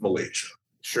leave Malaysia.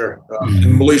 Sure.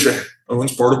 And Malaysia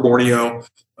owns part of Borneo.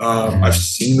 I've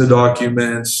seen the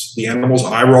documents. The animals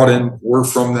I brought in were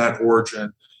from that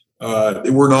origin. They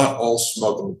were not all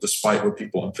smuggled, despite what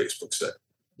people on Facebook said.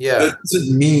 Yeah. That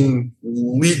doesn't mean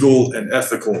legal and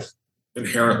ethical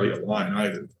inherently align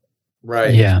either.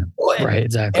 Right. Yeah. Right.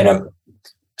 Exactly. And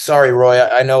sorry, Roy.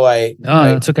 I know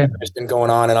it's okay. It's been going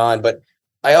on, but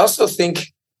I also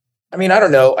think, I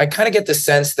don't know. I kind of get the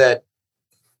sense that,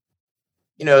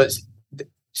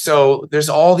 so there's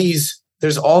all these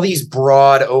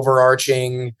broad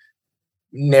overarching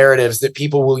narratives that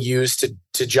people will use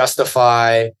to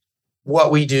justify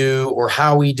what we do or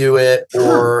how we do it,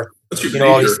 or all these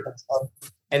things.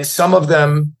 And some of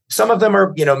them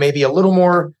are maybe a little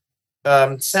more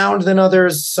sound than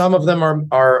others. Some of them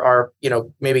are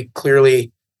maybe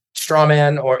clearly straw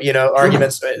man or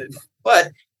arguments.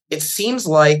 But it seems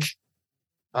like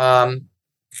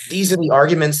these are the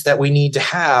arguments that we need to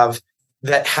have.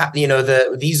 That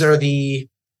these are the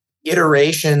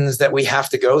iterations that we have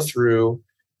to go through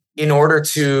in order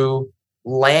to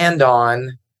land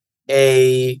on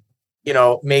a,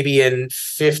 maybe in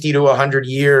 50 to 100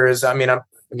 years. I'm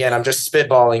just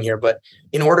spitballing here, but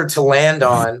in order to land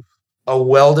on a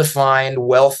well-defined,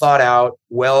 well thought out,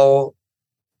 well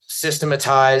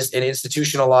systematized and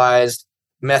institutionalized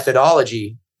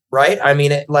methodology, right? I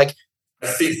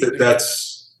think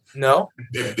that's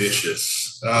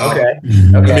ambitious. Okay.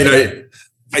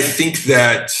 I think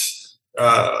that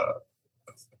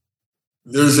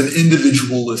there's an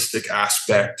individualistic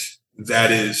aspect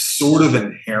that is sort of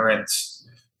inherent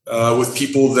with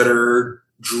people that are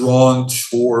drawn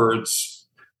towards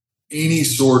any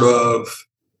sort of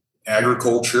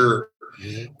agriculture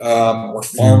or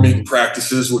farming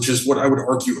practices, which is what I would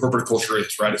argue herpetoculture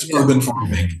is, right? It's urban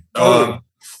farming.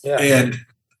 And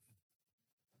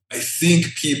I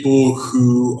think people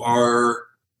who are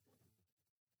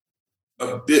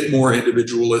a bit more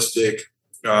individualistic,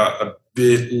 a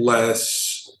bit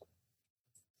less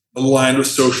aligned with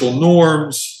social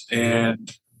norms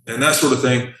and that sort of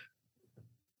thing,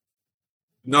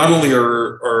 not only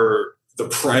are the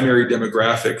primary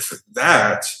demographic for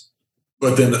that,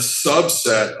 but then the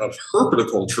subset of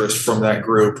herpetoculturists from that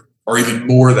group are even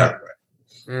more that way.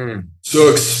 So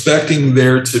expecting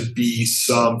there to be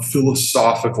some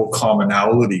philosophical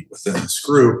commonality within this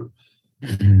group,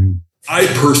 I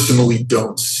personally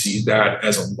don't see that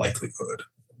as a likelihood.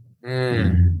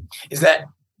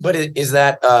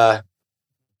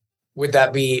 Would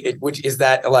that be, is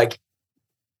that like,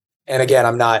 and again,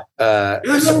 I'm not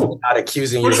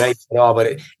accusing you of anything at all,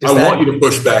 but I want you to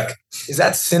push back. Is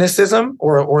that cynicism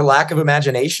or lack of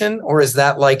imagination? Or is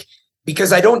that like,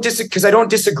 because I don't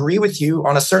disagree with you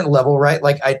on a certain level, right?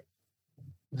 Like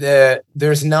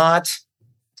there's not,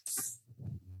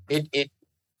 it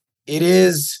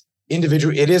is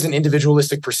individual. It is an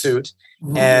individualistic pursuit,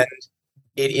 and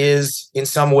it is in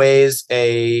some ways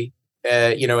an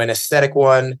aesthetic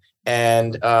one,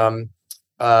 and all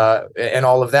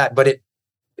of that. But it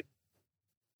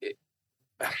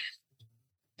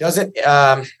doesn't.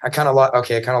 I kind of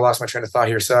lost my train of thought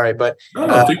here. Sorry, but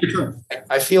take your time.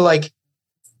 I feel like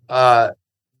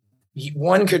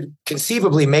one could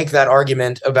conceivably make that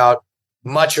argument about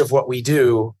much of what we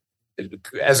do,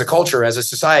 as a culture, as a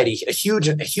society, a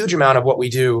huge amount of what we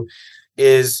do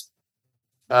is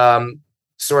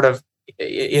sort of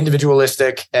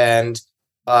individualistic and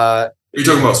are you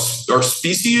talking about our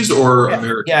species or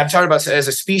America? Yeah, I'm talking about as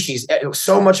a species.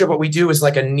 So much of what we do is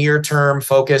like a near-term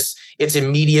focus. It's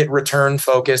immediate return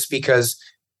focus because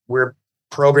we're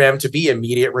programmed to be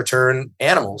immediate return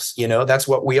animals. That's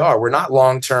what we are. We're not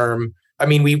long-term. I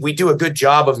mean, we do a good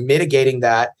job of mitigating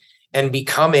that and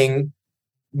becoming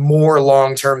more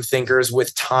long-term thinkers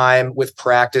with time, with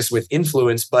practice, with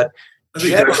influence. But I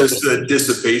think that's just the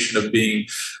dissipation of being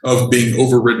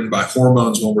overridden by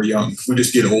hormones when we're young. We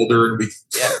just get older and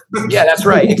yeah, that's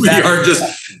right. Exactly. We aren't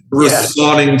just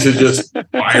responding to just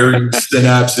firing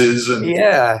synapses and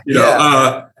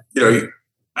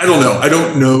I don't know. I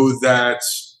don't know that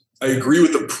I agree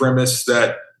with the premise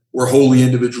that we're wholly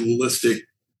individualistic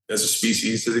as a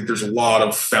species. I think there's a lot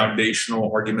of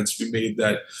foundational arguments to be made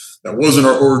that wasn't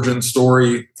our origin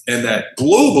story, and that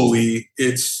globally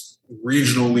it's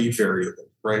regionally variable,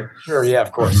 right? Sure. Yeah,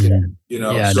 of course.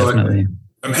 Yeah. So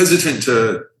I'm hesitant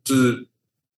to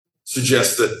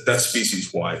suggest that that's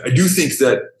species wide. I do think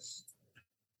that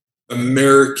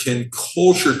American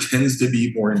culture tends to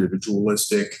be more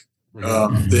individualistic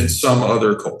than some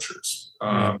other cultures.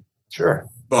 Sure.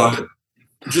 But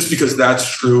just because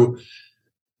that's true,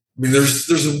 I mean,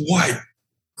 there's a wide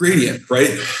gradient, right?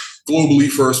 Globally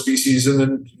for our species, and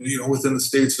then within the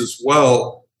States as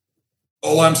well.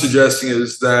 All I'm suggesting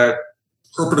is that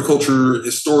herpetoculture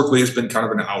historically has been kind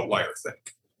of an outlier thing.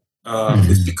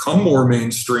 It's become more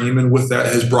mainstream, and with that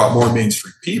has brought more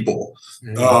mainstream people.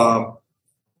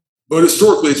 But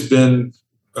historically, it's been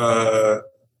kind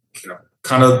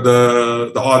of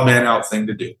the odd man out thing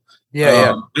to do.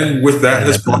 And with that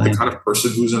has brought the kind of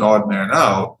person who's an odd man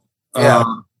out.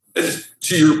 And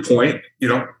to your point,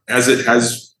 as it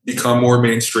has become more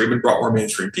mainstream and brought more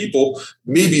mainstream people,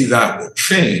 maybe that will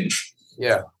change.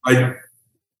 Yeah, I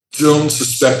don't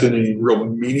suspect in any real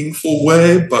meaningful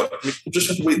way, but we'll just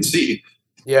have to wait and see.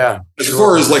 Yeah. As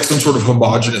far as like some sort of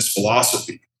homogenous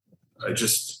philosophy, there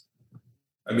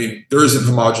isn't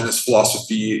homogenous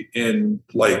philosophy in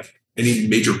like any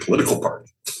major political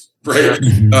party, right?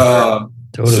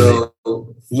 Totally. So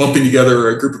lumping together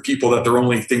a group of people that their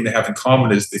only thing they have in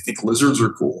common is they think lizards are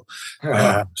cool,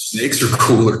 snakes are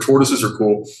cool, or tortoises are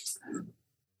cool.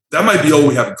 That might be all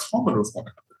we have in common with one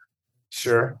another.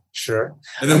 Sure.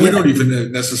 And then we don't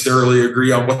even necessarily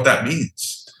agree on what that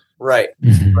means. Right.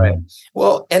 Right.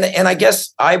 Well, and I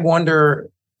guess I wonder,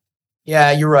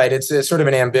 yeah, you're right. It's a sort of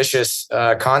an ambitious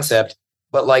concept,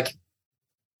 but like,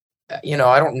 I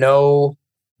don't know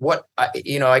what, I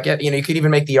get, you could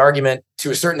even make the argument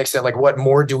to a certain extent, like what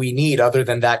more do we need other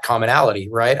than that commonality,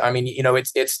 right? I mean,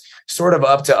 it's sort of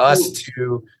up to us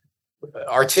to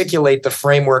articulate the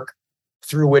framework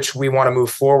through which we want to move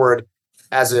forward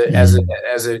as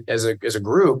a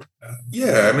group.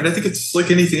 Yeah, I mean, I think it's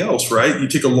like anything else, right? You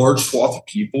take a large swath of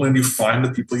people and you find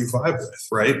the people you vibe with,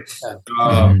 right?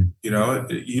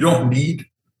 You don't need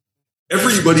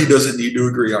everybody doesn't need to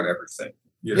agree on everything.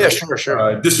 Yeah,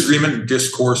 sure. Disagreement and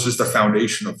discourse is the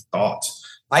foundation of thought.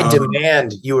 I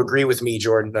demand you agree with me,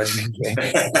 Jordan. Yeah,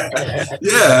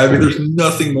 I mean, there's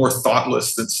nothing more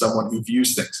thoughtless than someone who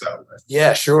views things that way.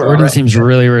 Yeah, sure. Jordan seems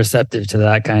really receptive to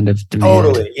that kind of demand.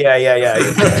 Totally. Yeah.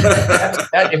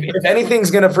 If anything's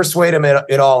going to persuade him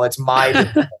at all, it's my.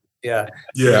 Yeah.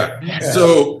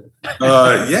 So,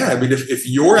 I mean, if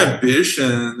your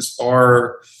ambitions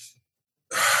are,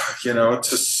 to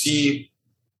see,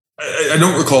 I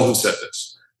don't recall who said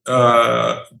this,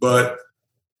 but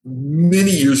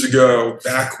many years ago,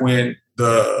 back when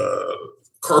the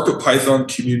carpet python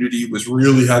community was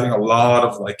really having a lot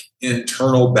of like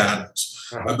internal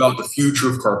battles about the future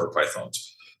of carpet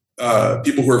pythons.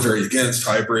 People who are very against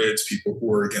hybrids, people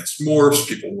who are against morphs,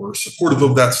 people who were supportive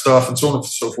of that stuff, and so on and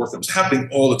so forth. It was happening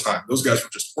all the time. Those guys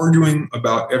were just arguing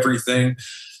about everything.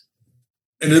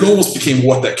 And it almost became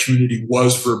what that community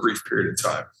was for a brief period of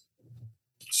time.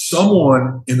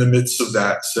 Someone in the midst of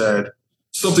that said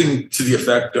something to the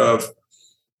effect of,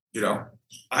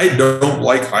 I don't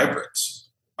like hybrids.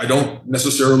 I don't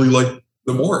necessarily like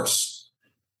the morphs.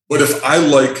 But if I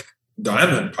like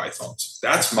diamond pythons,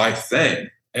 that's my thing.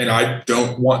 And I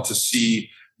don't want to see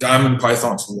diamond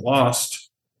pythons lost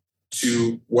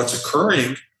to what's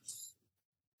occurring,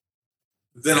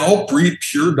 then I'll breed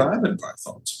pure diamond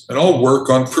pythons and I'll work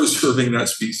on preserving that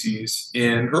species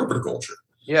in herpetoculture.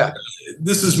 Yeah.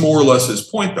 This is more or less his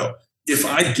point, though. If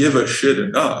I give a shit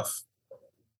enough,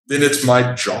 then it's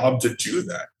my job to do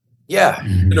that. Yeah.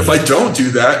 And if I don't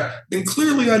do that, then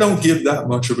clearly I don't give that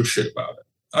much of a shit about it.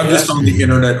 I'm just on the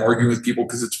internet arguing with people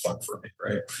because it's fun for me,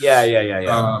 right? Yeah.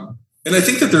 And I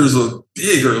think that there's a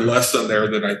bigger lesson there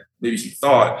than I maybe he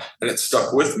thought, and it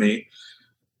stuck with me,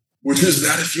 which is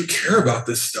that if you care about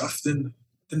this stuff, then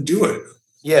do it.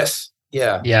 Yes.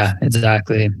 Yeah. Yeah,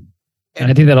 exactly. And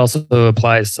I think that also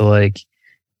applies to like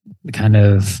the kind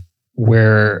of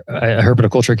where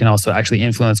herpetoculture can also actually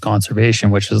influence conservation,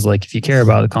 which is like if you care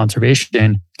about the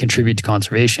conservation, contribute to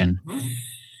conservation.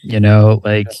 You know,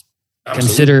 like Absolutely.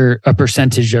 consider a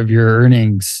percentage of your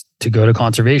earnings to go to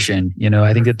conservation. You know,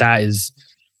 I think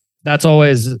that's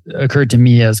always occurred to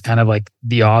me as kind of like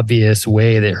the obvious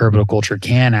way that herpetoculture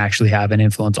can actually have an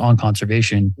influence on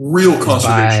conservation. Real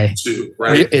conservation too,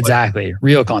 right? Exactly.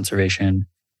 Real conservation.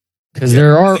 Because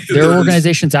there are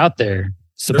organizations out there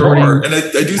supporting and I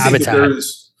do habitat. think that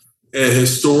there's a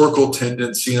historical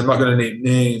tendency, I'm not going to name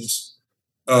names,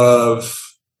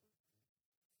 of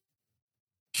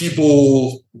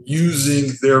people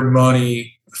using their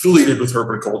money affiliated with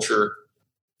herpetoculture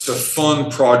to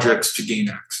fund projects to gain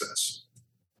access.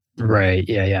 Right.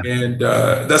 Yeah. And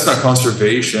that's not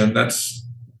conservation. That's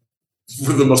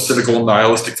one of the most cynical and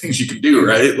nihilistic things you can do,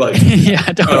 right? Like, yeah,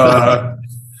 totally.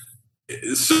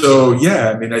 So yeah,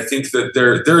 I mean, I think that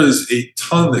there is a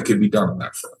ton that can be done on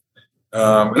that front.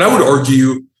 And I would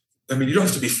argue, I mean, you don't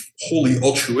have to be wholly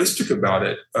altruistic about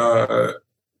it.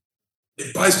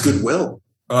 It buys goodwill.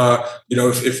 You know,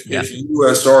 if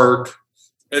USARK,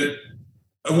 and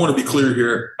I want to be clear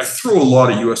here, I throw a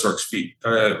lot at USARK's feet.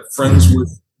 Friends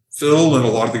with Phil and a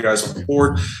lot of the guys on the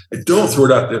board. I don't throw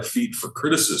it at their feet for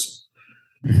criticism.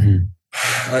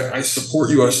 I support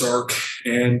USARK,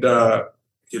 and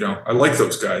you know, I like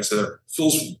those guys.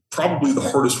 Phil's probably the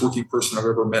hardest working person I've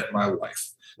ever met in my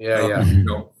life. Yeah. You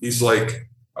know, he's like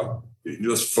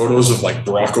just photos of like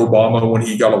Barack Obama when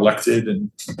he got elected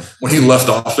and when he left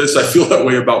office. I feel that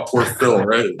way about poor Phil,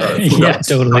 right? Yeah,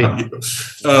 totally.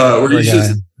 Where he's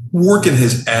just working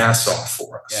his ass off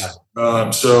for us.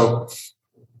 Yeah. So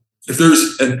if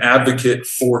there's an advocate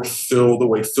for Phil, the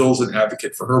way Phil's an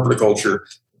advocate for herpetoculture,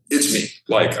 it's me.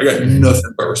 Like, I got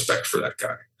nothing but respect for that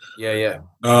guy. Yeah.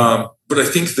 But I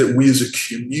think that we as a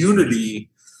community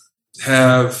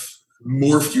have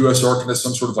morphed USARK into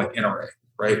some sort of like NRA,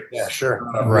 right? Yeah, sure.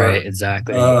 Right,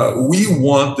 exactly. We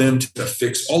want them to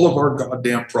fix all of our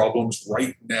goddamn problems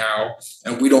right now,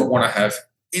 and we don't want to have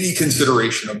any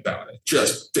consideration about it.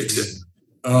 Just fix it.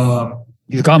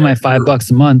 You've got my $5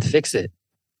 a month, fix it.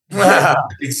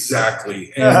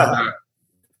 Exactly. And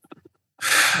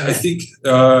I think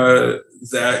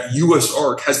that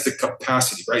USARK has the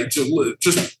capacity, right? So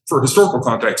just for historical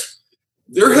context,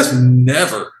 there has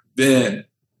never been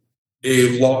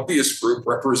a lobbyist group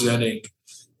representing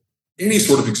any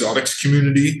sort of exotics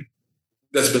community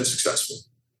that's been successful.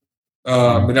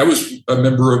 And I was a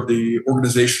member of the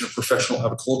Organization of Professional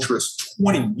Aviculturists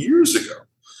 20 years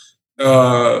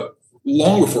ago,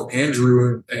 long before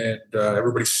Andrew and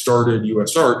everybody started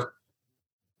USARK.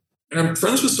 And I'm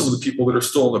friends with some of the people that are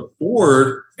still on the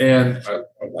board, and I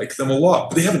like them a lot,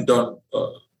 but they haven't done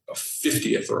a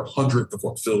 50th or 100th of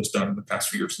what Phil's done in the past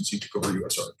few years since he took over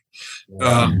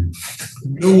USARK.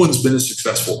 No one's been as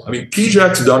successful. I mean,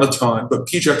 PJAC's done a ton, but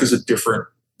PJAC is a different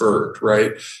bird,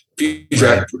 right?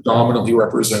 PJAC predominantly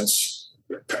represents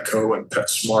Petco and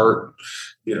PetSmart,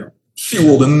 you know,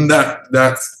 SeaWorld, and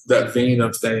that vein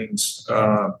of things.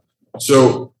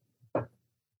 So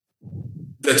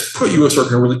that's put USARK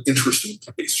in a really interesting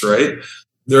place, right?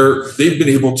 They've been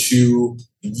able to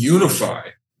unify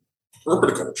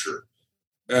herpetoculture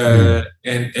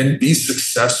and be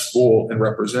successful in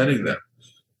representing them.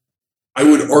 I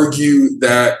would argue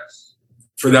that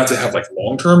for that to have like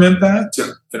long-term impact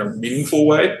in a meaningful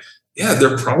way, yeah,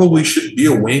 there probably should be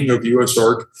a wing of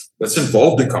USARK that's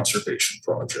involved in conservation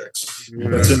projects,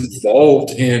 that's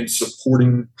involved in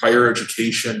supporting higher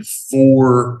education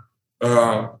for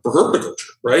herpetoculture,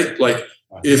 right? Like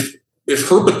if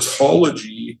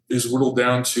herpetology is whittled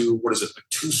down to, what is it, like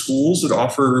 2 schools that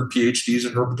offer PhDs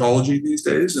in herpetology these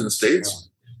days in the States,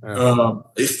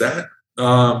 if that,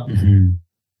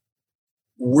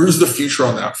 where's the future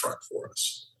on that front for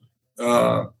us?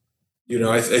 You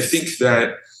know, I think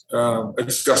that I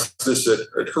discussed this at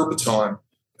Herpeton,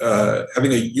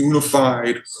 having a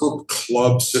unified herp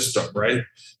club system, right?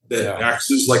 That acts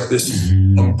as like this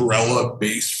umbrella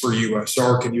base for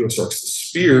USARK, and USARK's the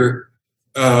spear,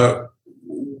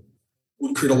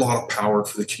 would create a lot of power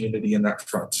for the community in that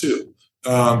front too.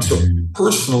 So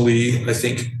personally, I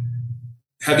think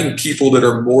having people that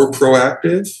are more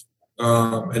proactive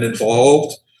and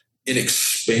involved in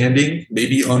expanding,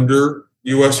 maybe under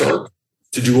USARK,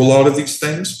 to do a lot of these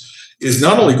things is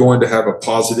not only going to have a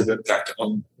positive impact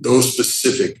on those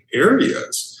specific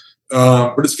areas,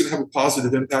 but it's going to have a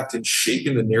positive impact in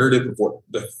shaping the narrative of what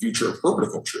the future of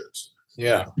herpetoculture is.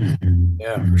 Yeah.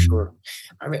 Yeah, for sure.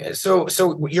 I mean, so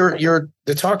your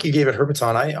the talk you gave at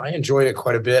Herpeton, I enjoyed it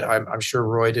quite a bit. I'm sure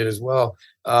Roy did as well.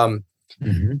 What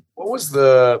was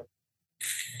the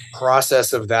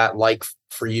process of that like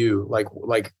for you?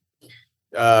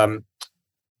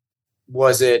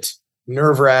 Was it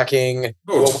nerve-wracking?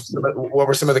 What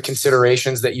were some of the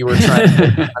considerations that you were trying to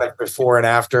think about it before and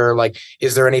after? Like,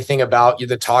 is there anything about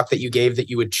the talk that you gave that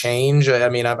you would change? I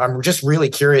mean, I'm just really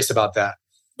curious about that.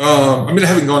 I mean, I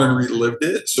haven't gone and relived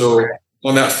it. So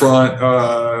on that front,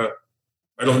 I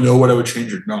don't know what I would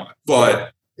change or not.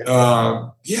 But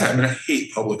yeah, I mean, I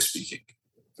hate public speaking.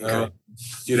 I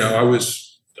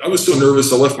was so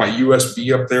nervous. I left my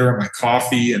USB up there and my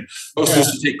coffee, and I was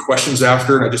supposed to take questions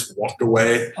after, and I just walked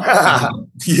away. I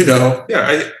hate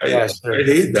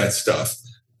that stuff.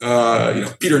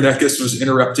 Peter Neckis was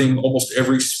interrupting almost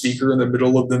every speaker in the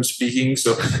middle of them speaking.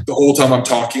 So the whole time I'm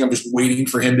talking, I'm just waiting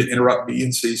for him to interrupt me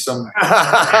and say some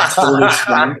foolish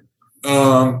thing.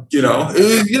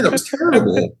 It was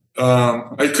terrible.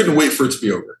 I couldn't wait for it to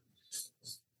be over.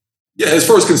 Yeah, as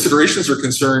far as considerations are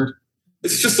concerned,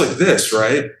 it's just like this,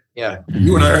 right? Yeah.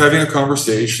 You and I are having a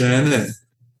conversation, and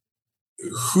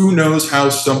who knows how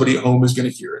somebody at home is going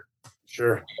to hear it.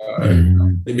 Sure.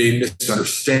 They may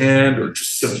misunderstand or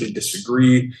just simply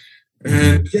disagree.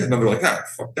 And then they're like,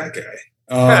 fuck that guy.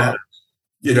 I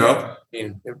don't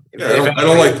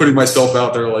like putting myself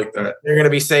out there like that. You're going to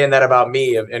be saying that about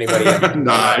me, if anybody. Don't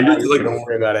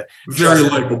worry about it. Very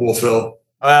likable, Phil.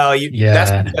 Well,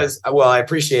 that's because, I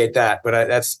appreciate that, but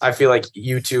I feel like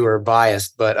you two are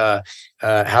biased, but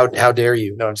how dare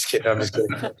you? No, I'm just kidding.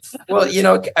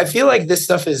 Well, I feel like this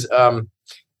stuff is,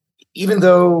 even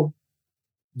though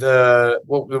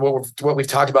what we've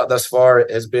talked about thus far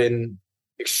has been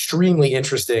extremely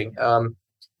interesting,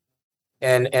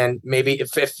 and maybe if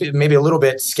maybe a little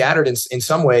bit scattered in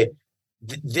some way,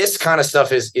 this kind of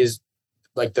stuff is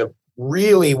like the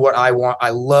really what I want.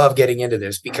 I love getting into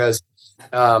this because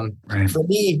for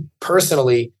me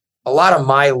personally, a lot of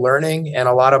my learning and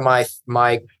a lot of my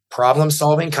problem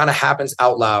solving kind of happens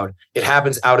out loud. It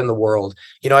happens out in the world.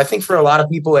 I think for a lot of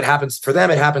people, it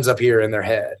happens up here in their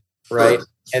head, right?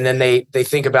 And then they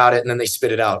think about it and then they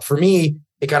spit it out. For me,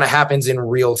 it kind of happens in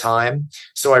real time.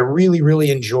 So I really,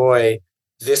 really enjoy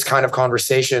this kind of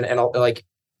conversation and like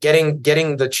getting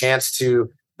the chance to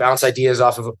bounce ideas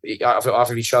off of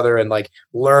each other and like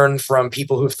learn from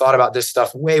people who've thought about this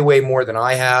stuff way, way more than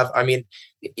I have. I mean,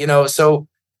 so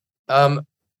what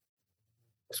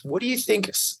do you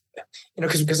think?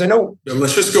 Because I know.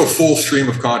 Let's just go full stream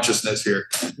of consciousness here.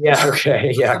 Yeah.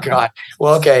 Okay. Yeah. God.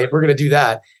 Well, okay. We're going to do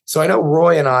that. So I know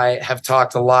Roy and I have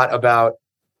talked a lot about,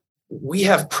 we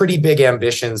have pretty big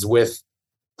ambitions with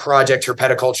Project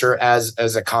Herpetoculture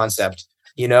as a concept,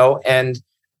 and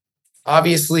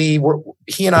obviously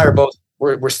he and I are both,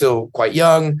 we're still quite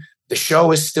young. The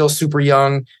show is still super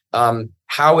young.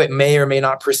 How it may or may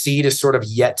not proceed is sort of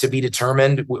yet to be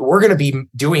determined. We're going to be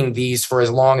doing these for as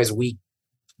long as we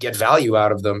get value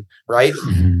out of them. Right.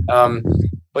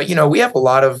 But we have a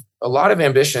lot of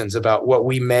ambitions about what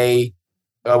we may,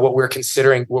 what we're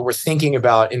considering, what we're thinking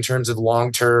about in terms of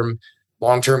long-term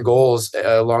goals,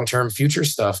 long-term future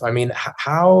stuff. I mean,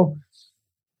 how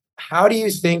do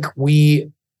you think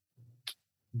we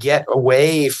get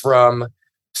away from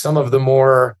some of the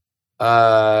more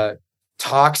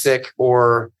toxic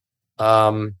or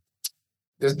the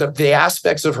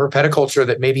aspects of herpetoculture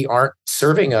that maybe aren't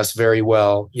serving us very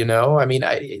well? I mean,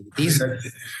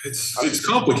 it's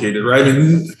complicated, right? I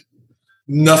mean,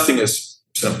 nothing is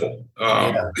simple.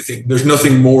 I think there's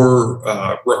nothing more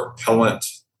repellent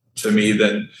to me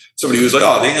than somebody who's like,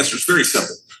 the answer is very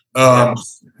simple. I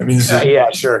mean, sure.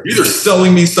 You're either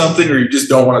selling me something or you just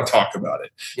don't want to talk about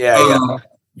it.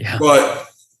 But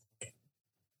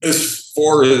as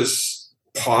far as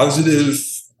positive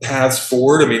paths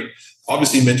forward, I mean,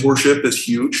 obviously mentorship is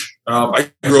huge.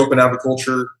 I grew up in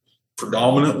aviculture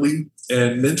predominantly,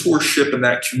 and mentorship in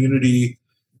that community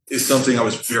is something I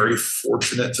was very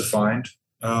fortunate to find.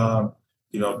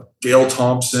 Gail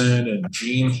Thompson and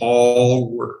Gene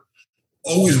Hall were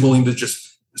always willing to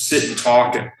just sit and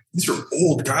talk. And these are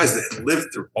old guys that had lived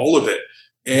through all of it.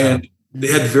 And they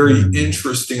had very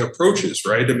interesting approaches,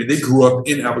 right? I mean, they grew up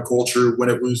in aviculture when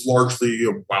it was largely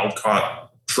a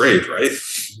wild-caught trade, right?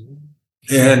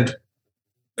 And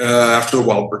after the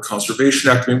Wild Bird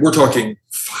Conservation Act, I mean, we're talking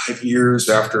 5 years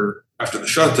after the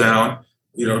shutdown,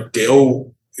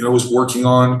 Gail, was working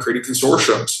on creating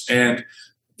consortiums and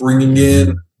bringing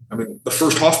in, the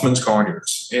first Hoffman's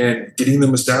conures and getting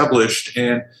them established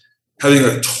and having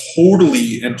a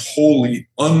totally and wholly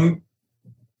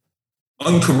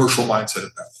uncommercial mindset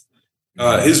of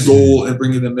that. His goal in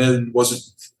bringing them in wasn't,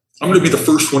 I'm going to be the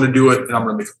first one to do it and I'm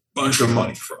going to make a bunch of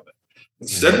money from it.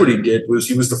 Instead, what he did was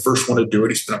he was the first one to do it.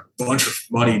 He spent a bunch of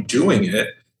money doing it,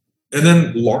 and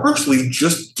then largely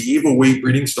just gave away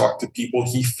breeding stock to people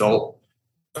he felt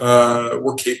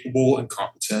were capable and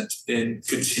competent in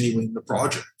continuing the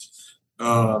project.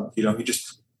 He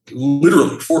just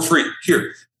literally for free,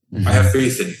 here, I have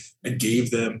faith in you, and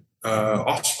gave them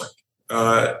offspring.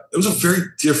 It was a very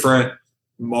different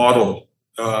model.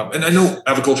 And I know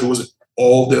aviculture wasn't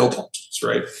all Dale Thompson's,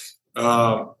 right?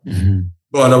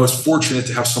 But I was fortunate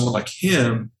to have someone like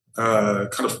him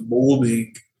kind of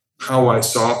molding how I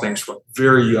saw things from a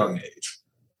very young age.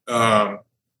 I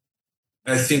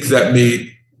think that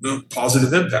made a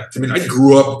positive impact. I mean, I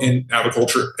grew up in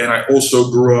aviculture and I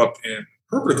also grew up in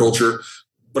herpetoculture,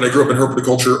 but I grew up in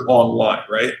herpetoculture online,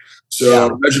 right?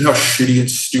 So imagine how shitty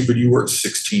and stupid you were at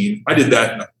 16. I did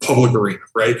that in a public arena,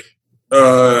 right?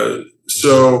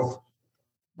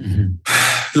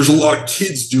 There's a lot of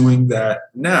kids doing that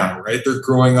now, right? They're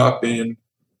growing up in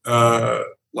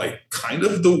kind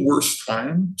of the worst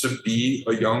time to be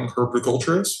a young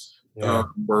herpetoculturist,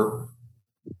 where,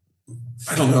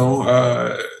 I don't know,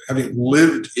 having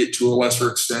lived it to a lesser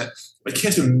extent, I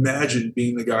can't imagine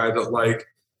being the guy that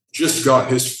just got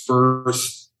his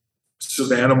first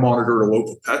Savannah monitor at a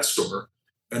local pet store,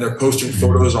 and they're posting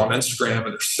photos on Instagram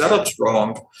and their setup's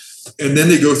wrong. And then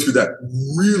they go through that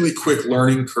really quick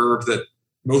learning curve that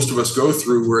most of us go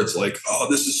through, where it's like, oh,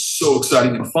 this is so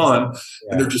exciting and fun.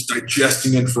 And they're just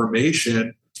digesting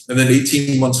information. And then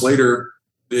 18 months later,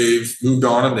 they've moved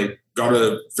on and they got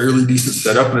a fairly decent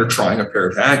setup and they're trying a pair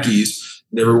of Ackies.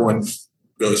 And everyone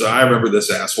goes, I remember this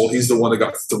asshole. He's the one that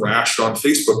got thrashed on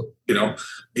Facebook,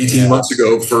 18 months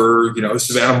ago for, the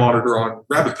Savannah monitor on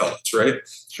rabbit pellets, right?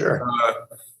 Sure.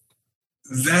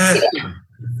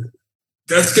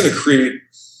 That's going to create,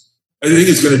 I think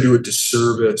it's going to do a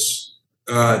disservice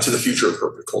to the future of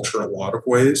herpetoculture in a lot of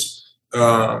ways.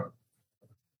 I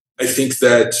think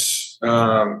that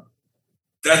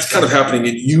that's kind of happening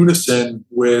in unison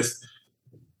with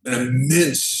an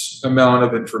immense amount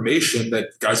of information that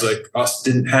guys like us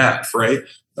didn't have, right?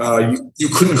 You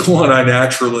couldn't go on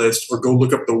iNaturalist or go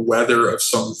look up the weather of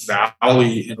some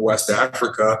valley in West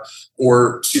Africa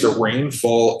or see the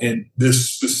rainfall in this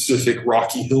specific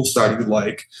rocky hillside you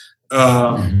like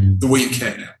the way you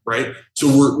can now, right?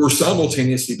 So we're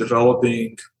simultaneously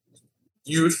developing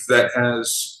youth that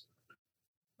has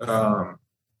a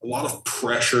lot of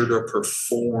pressure to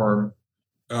perform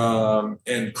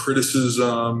and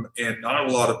criticism and not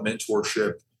a lot of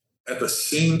mentorship, at the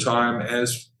same time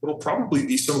as what'll probably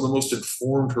be some of the most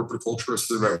informed herpetoculturists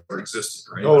that have ever existed,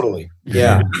 right? Totally.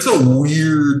 Yeah. It's a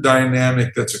weird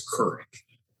dynamic that's occurring.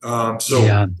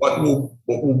 What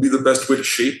will be the best way to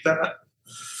shape that?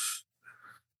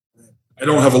 I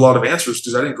don't have a lot of answers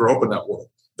because I didn't grow up in that world.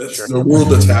 That's the world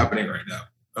that's happening right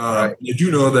now. You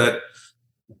do know that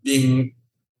being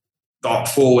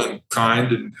thoughtful and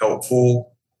kind and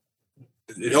helpful,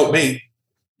 it helped me.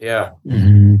 Yeah.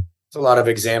 It's a lot of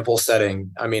example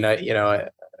setting. I mean, I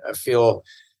feel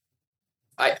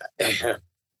I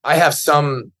have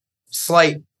some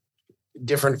slight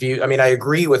different view. I mean, I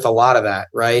agree with a lot of that,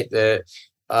 right? That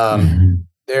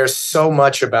there's so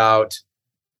much about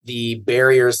the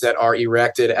barriers that are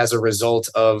erected as a result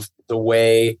of the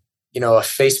way, a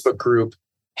Facebook group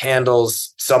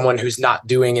handles someone who's not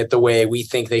doing it the way we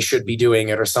think they should be doing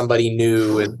it, or somebody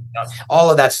new, and all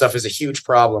of that stuff is a huge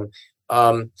problem.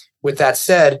 With that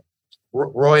said,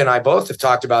 Roy and I both have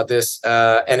talked about this,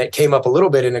 and it came up a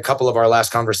little bit in a couple of our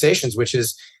last conversations, which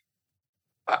is,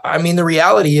 I mean, the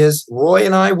reality is Roy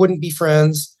and I wouldn't be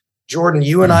friends. Jordan,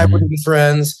 you and I wouldn't be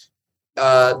friends.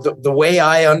 The way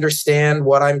I understand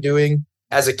what I'm doing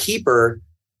as a keeper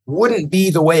wouldn't be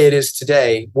the way it is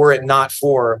today were it not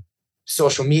for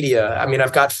social media. I mean,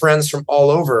 I've got friends from all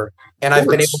over, and I've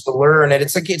been able to learn. And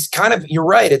it's kind of, you're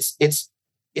right. It's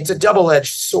a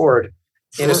double-edged sword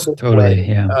in a certain way.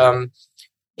 Yeah.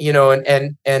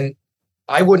 And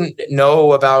I wouldn't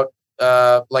know about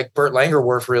Bert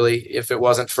Langerwerf really if it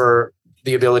wasn't for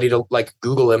the ability to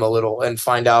Google him a little and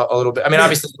find out a little bit. I mean,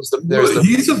 obviously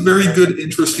he's a very good,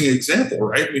 interesting example,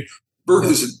 right? I mean, Bert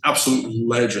is an absolute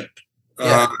legend.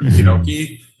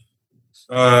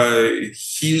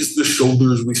 He's the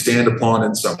shoulders we stand upon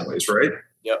in some ways, right?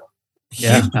 Yep.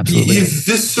 Yeah, absolutely. He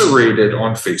eviscerated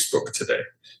on Facebook today.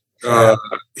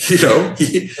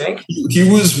 He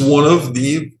was one of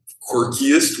the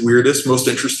quirkiest, weirdest, most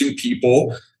interesting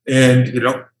people. And,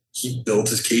 he built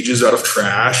his cages out of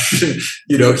trash. And,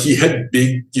 he had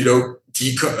big,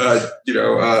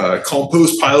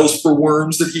 compost piles for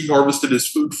worms that he harvested his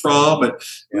food from, and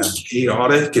it was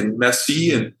chaotic and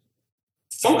messy and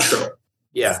functional.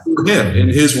 Yeah, for him in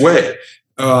his way.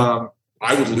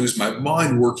 I would lose my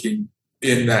mind working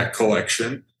in that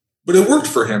collection, but it worked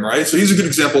for him, right? So he's a good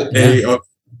example, of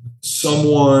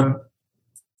someone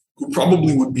who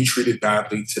probably would be treated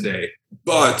badly today,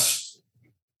 but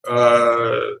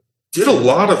did a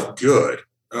lot of good.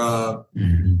 I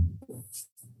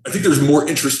think there's a more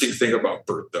interesting thing about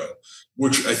Bert, though,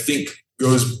 which I think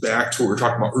goes back to what we were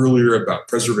talking about earlier about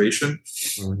preservation.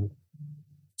 Mm-hmm.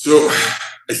 So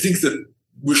I think that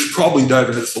we should probably dive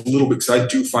into this a little bit, because I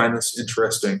do find this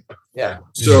interesting. Yeah.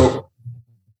 So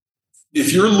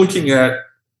if you're looking at,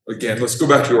 again, let's go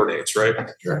back to ornates, right?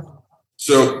 Sure.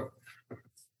 So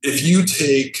if you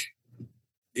take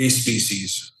a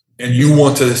species and you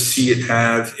want to see it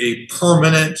have a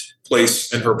permanent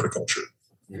place in herpetoculture,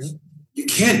 you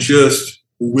can't just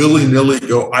willy-nilly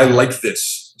go, I like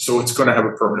this, so it's going to have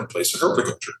a permanent place in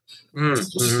herpetoculture.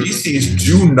 Species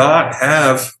do not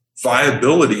have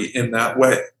viability in that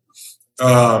way.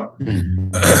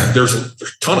 There's a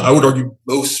ton, I would argue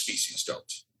most species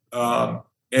don't.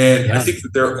 And I think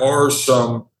that there are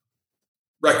some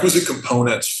requisite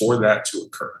components for that to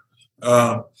occur.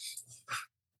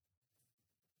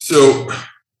 So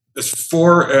as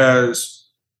far as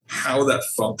how that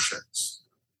functions,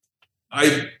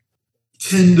 I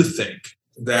tend to think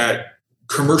that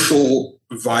commercial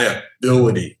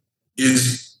viability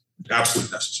is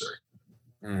absolutely necessary.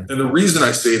 And the reason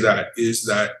I say that is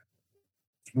that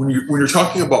when you're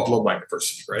talking about bovine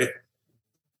diversity, right?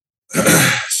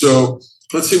 So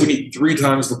let's say we need 3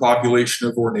 times the population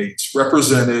of ornates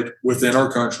represented within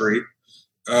our country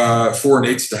for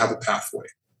ornates to have a pathway,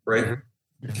 right?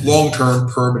 Long-term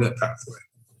permanent pathway.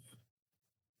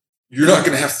 You're not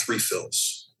going to have 3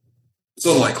 fills. It's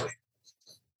unlikely.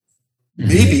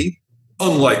 Maybe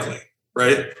unlikely,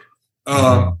 right?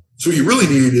 So what you really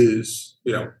need is,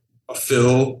 a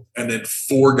fill, and then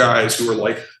 4 guys who are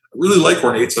like, I really like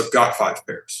ornates, I've got 5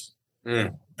 pairs.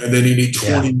 And then you need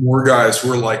 20 more guys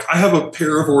who are like, I have a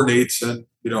pair of ornates and,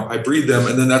 I breed them.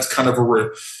 And then that's kind of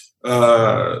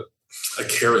a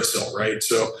carousel, right?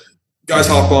 So guys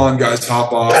hop on, guys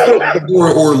hop off,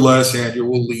 or less, and you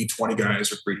will lead 20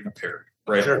 guys are breeding a pair,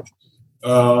 right? Sure.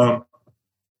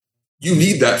 You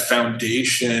need that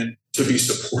foundation to be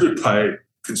supported by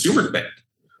consumer demand.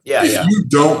 If you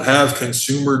don't have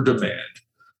consumer demand,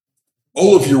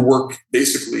 all of your work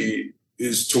basically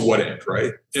is to what end,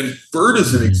 right? And Bert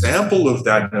is an example of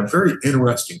that in a very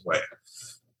interesting way,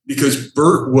 because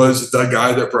Bert was the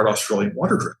guy that bred Australian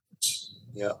water dragons.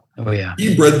 Yeah. Oh, yeah.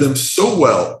 He bred them so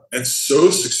well and so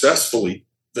successfully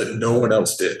that no one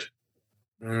else did.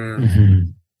 They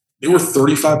were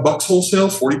 $35 wholesale,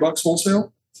 $40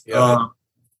 wholesale.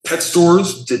 Pet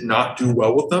stores did not do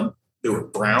well with them. They were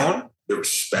brown. They were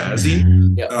spazzy.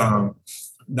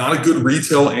 Not a good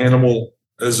retail animal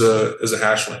as a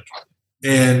hatchling.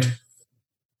 And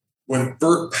when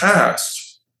Bert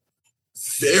passed,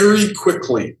 very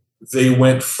quickly they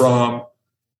went from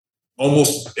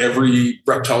almost every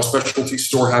reptile specialty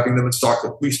store having them in stock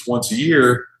at least once a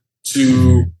year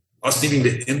to us needing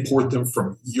to import them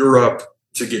from Europe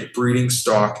to get breeding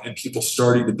stock, and people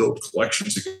starting to build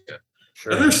collections again.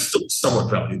 Sure. And they're still somewhat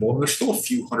valuable, and there's still a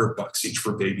few $100 each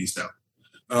for babies now.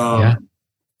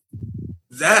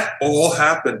 That all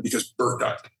happened because Bert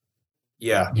died.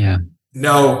 Yeah.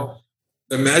 Now,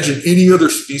 imagine any other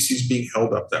species being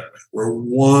held up that way, where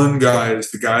one guy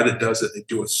is the guy that does it. They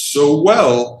do it so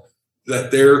well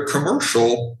that they're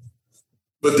commercial,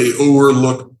 but they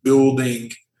overlook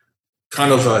building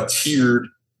kind of a tiered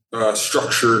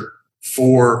structure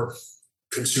for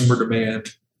consumer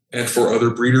demand and for other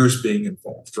breeders being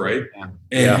involved, right?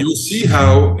 And you'll see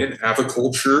how in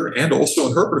aviculture and also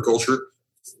in herpetoculture,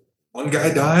 one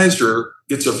guy dies or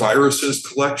gets a virus in his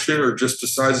collection or just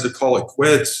decides to call it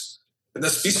quits, and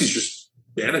that species just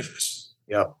vanishes.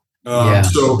 So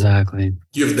exactly.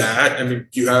 You have that. I mean,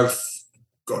 you have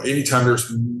anytime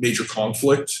there's major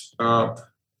conflict,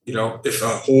 if a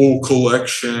whole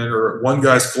collection or one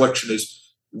guy's collection is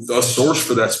the source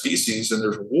for that species and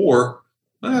there's a war,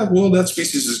 that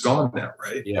species is gone now,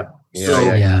 right?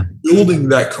 Building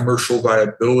that commercial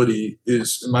viability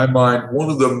is, in my mind, one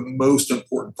of the most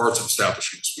important parts of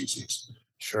establishing a species.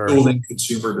 Sure. Building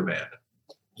consumer demand.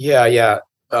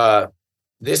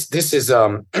 This is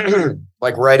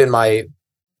like right in my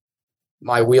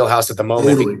wheelhouse at the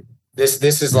moment. Totally.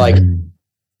 This is like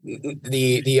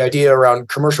the idea around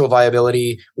commercial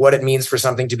viability, what it means for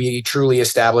something to be truly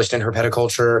established in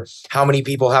herpetoculture, how many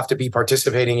people have to be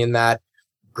participating in that.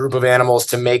 group of animals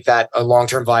to make that a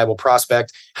long-term viable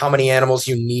prospect, how many animals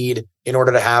you need in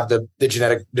order to have the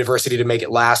genetic diversity to make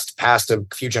it last past a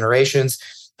few generations.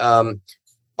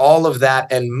 All of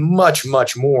that and much,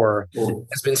 much more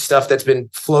has been stuff that's been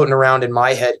floating around in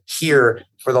my head here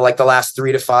for the last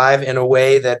 3 to 5 in a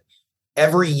way that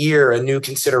every year a new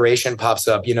consideration pops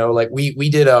up. Like we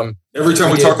did every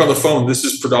time we talk on the phone, this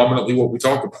is predominantly what we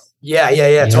talk about. Yeah.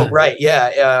 Right.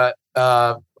 Yeah.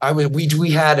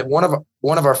 We had one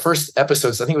of our first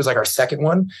episodes, I think it was like our second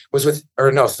one, was with,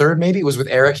 or no, third maybe, was with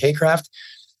Eric Haycraft.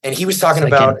 And he was talking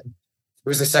about, it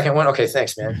was the second one. Okay,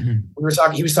 thanks, man.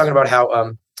 Mm-hmm. He was talking about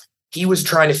how he was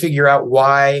trying to figure out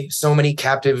why so many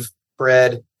captive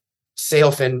bred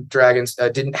sailfin dragons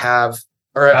didn't have,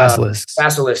 or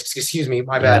basilisks, excuse me,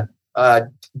 my bad.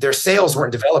 Their sails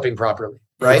weren't developing properly,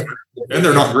 right? And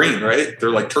they're not green, right?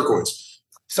 They're like turquoise.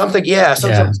 Something,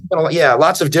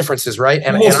 lots of differences, right?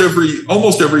 And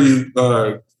almost every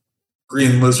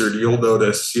green lizard, you'll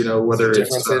notice, whether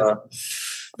it's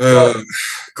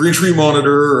green tree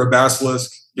monitor or a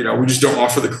basilisk, we just don't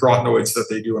offer the carotenoids that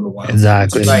they do in the wild.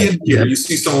 Exactly. Right. You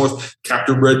see someone with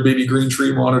captive bred baby green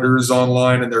tree monitors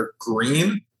online, and they're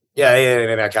green.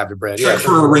 Yeah, not captive bred. Check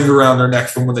for a ring around their neck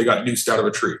from when they got noosed out of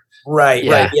a tree. Right.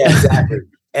 Yeah, exactly.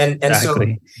 And so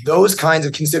those kinds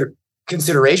of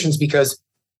considerations, because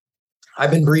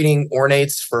I've been breeding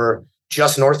ornates for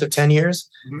just north of 10 years.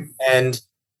 Mm-hmm. And,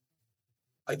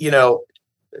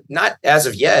 not as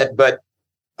of yet, but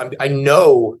I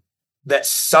know that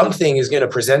something is going to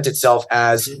present itself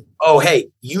as, oh, hey,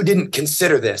 you didn't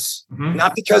consider this. Mm-hmm.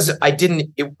 Not because I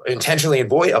didn't intentionally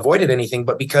avoided anything,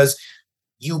 but because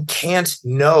you can't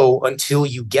know until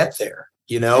you get there.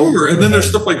 Sure. And then there's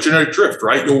stuff like genetic drift,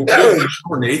 right? You'll get an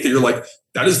ornate that you're like,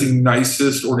 that is the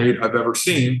nicest ornate I've ever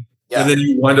seen. Yeah. And then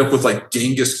you wind up with like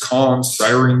Genghis Khan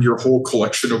siring your whole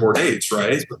collection of ornates,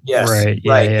 right? Yes. Right.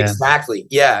 Yeah. Exactly.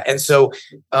 Yeah. And so,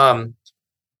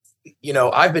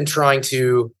 I've been trying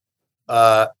to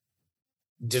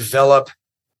develop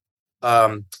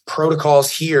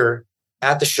protocols here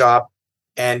at the shop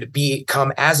and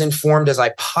become as informed as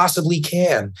I possibly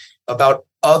can about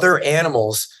other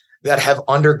animals that have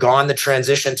undergone the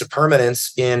transition to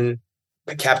permanence in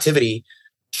captivity,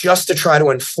 just to try to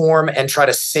inform and try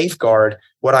to safeguard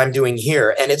what I'm doing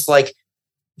here. And it's like,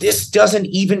 this doesn't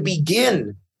even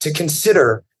begin to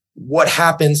consider what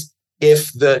happens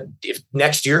if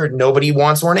next year nobody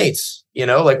wants ornates,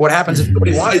 what happens if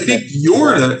nobody wants it? I think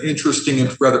you're in an interesting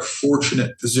and rather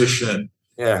fortunate position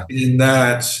in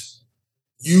that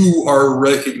you are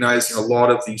recognizing a lot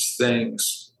of these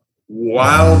things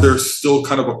while there's still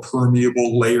kind of a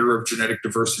permeable layer of genetic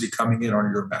diversity coming in on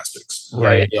Uromastyx.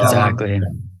 Right, exactly.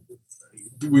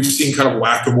 We've seen kind of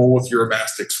whack-a-mole with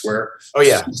Uromastyx where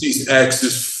species X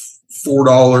is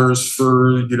 $4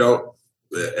 for,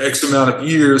 X amount of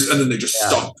years, and then they just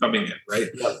stop coming in, right?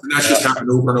 And that's just happened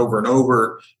over and over and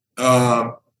over.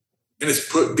 And it's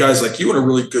put guys like you in a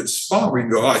really good spot where you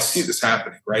can go, oh, I see this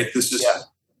happening, right? This is,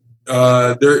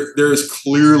 there is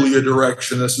clearly a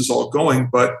direction this is all going,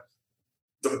 but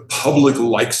the public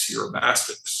likes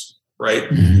Uromastyx, right?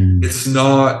 Mm-hmm. It's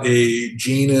not a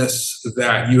genus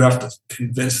that you have to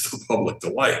convince the public to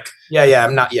like.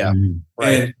 I'm not.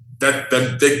 Right. And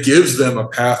that gives them a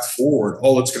path forward.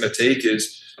 All it's going to take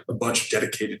is a bunch of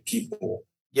dedicated people.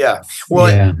 Yeah.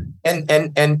 Well,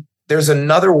 and there's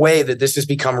another way that this has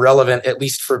become relevant, at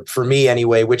least for me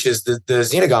anyway, which is the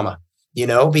Xenogama,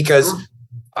 because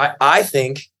I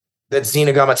think that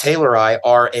Xenogama taylori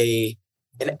are an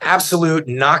absolute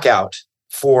knockout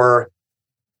for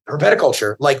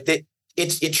herpetoculture. Like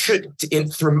it should,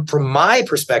 from my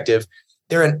perspective,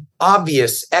 they're an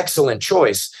obvious, excellent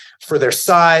choice for their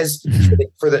size,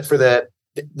 for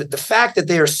the fact that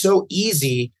they are so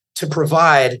easy to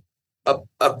provide a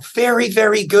very,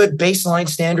 very good baseline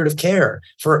standard of care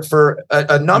for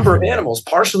a number of animals,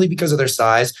 partially because of their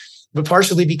size, but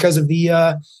partially because of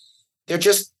they're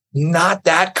just not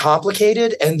that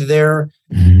complicated, and their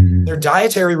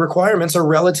dietary requirements are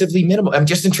relatively minimal.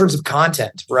 Just in terms of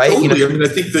content, right? Totally. I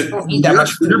think that when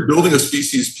you're building a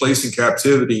species place in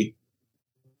captivity,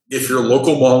 if your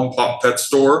local mom and pop pet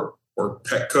store or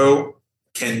Petco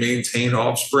can maintain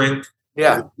offspring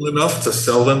enough to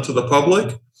sell them to the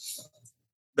public,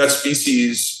 that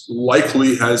species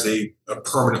likely has a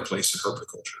permanent place in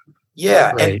herpetoculture.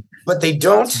 Yeah, right. But they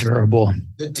don't. It's durable.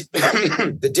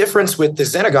 The difference with the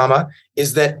Xenogama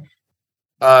is that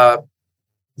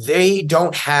they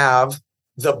don't have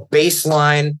the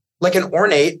baseline. Like an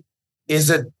ornate is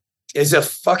a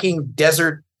fucking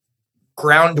desert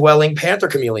ground-dwelling panther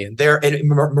chameleon. They're a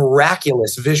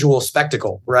miraculous visual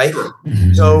spectacle, right?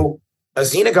 Mm-hmm. So A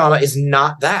Xenogama is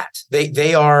not that.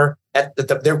 They are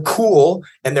they're cool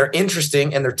and they're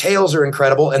interesting and their tails are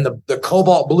incredible. And the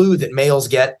cobalt blue that males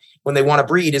get when they want to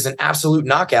breed is an absolute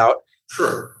knockout.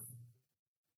 Sure.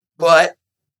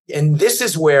 And this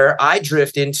is where I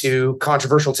drift into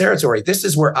controversial territory. This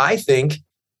is where I think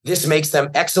this makes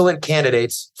them excellent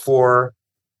candidates for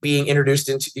being introduced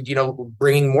into,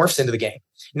 bringing morphs into the game.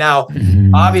 Now,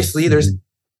 obviously, there's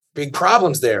big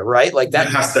problems there, right? Like that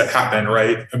has to happen,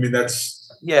 right? I mean, that's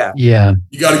yeah.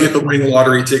 You got to get the ring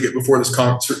lottery ticket before this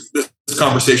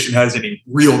conversation has any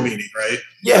real meaning, right?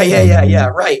 Yeah.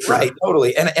 Right,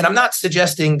 totally. And I'm not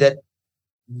suggesting that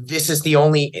this is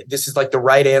like the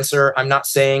right answer. I'm not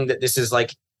saying that this is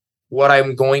like what I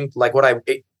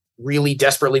really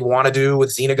desperately want to do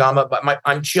with Xenogama, but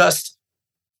I'm just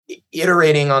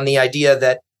iterating on the idea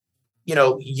that,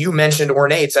 you mentioned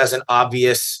ornates as an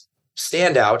obvious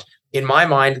standout. In my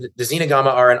mind, the Xenogama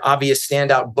are an obvious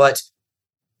standout, but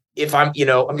if I'm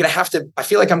going to have to, I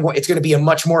feel like it's going to be a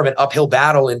much more of an uphill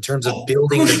battle in terms of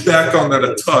building. Push back on that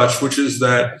a touch, which is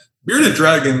that bearded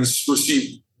dragons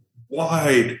receive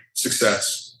wide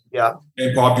success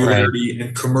and popularity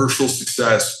and commercial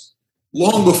success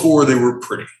long before they were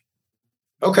pretty.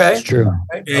 Okay. It's true.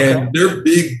 And their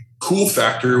big cool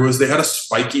factor was they had a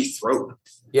spiky throat.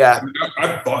 Yeah.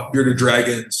 I bought bearded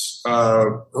dragons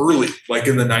early, like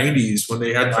in the 90s when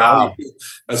they had value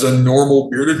as a normal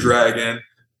bearded dragon.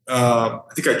 I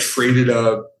think I traded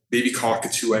a baby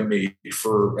cockatoo I made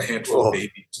for a handful of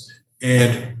babies.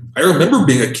 And I remember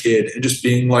being a kid and just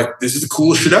being like, this is the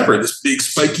coolest shit ever, this big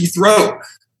spiky throat.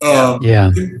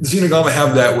 Xenogama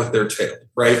have that with their tail,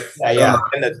 right? Yeah.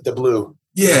 And the blue.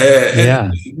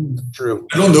 Yeah. True.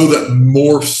 I don't know that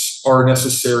morphs are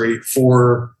necessary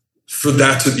for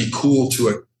that to be cool to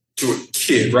a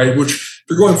kid, right? Which if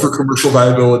you're going for commercial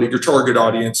viability, your target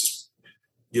audience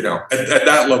is, at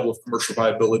that level of commercial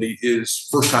viability is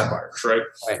first-time buyers, right?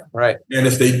 Right. And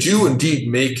if they do indeed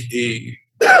make a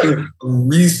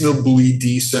reasonably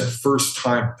decent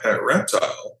first-time pet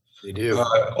reptile, they do.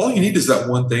 All you need is that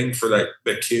one thing for that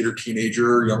kid or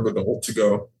teenager or young adult to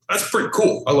go, that's pretty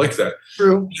cool. I like that.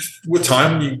 True. With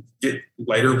time, you get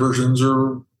lighter versions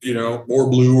or, more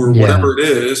blue or whatever it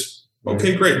is.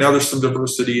 Okay, great. Now there's some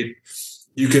diversity and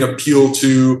you can appeal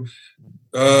to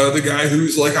the guy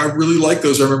who's like, I really like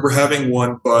those. I remember having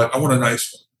one, but I want a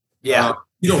nice one. Yeah.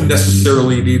 You don't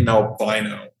necessarily need an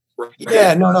albino. Right?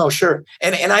 Yeah, no, sure.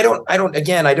 And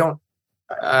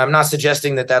I'm not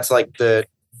suggesting that that's like the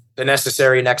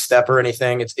necessary next step or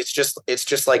anything. It's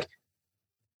just like,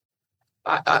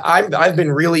 I've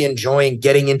been really enjoying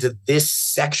getting into this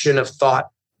section of thought,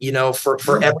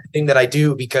 for everything that I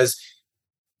do, because,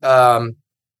 one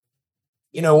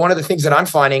of the things that I'm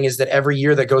finding is that every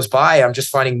year that goes by, I'm just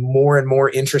finding more and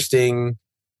more interesting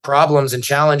problems and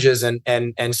challenges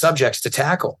and subjects to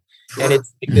tackle. Sure. And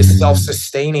it's this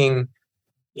self-sustaining,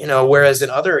 whereas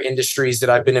in other industries that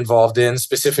I've been involved in,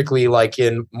 specifically like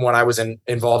when I was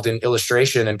involved in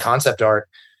illustration and concept art,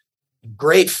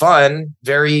 great fun,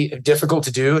 very difficult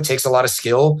to do. It takes a lot of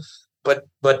skill, but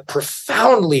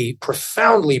profoundly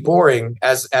boring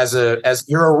as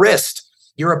you're a wrist,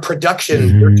 you're a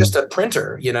production, you're just a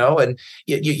printer, and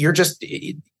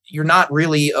you're not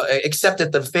really, except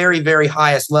at the very, very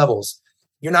highest levels,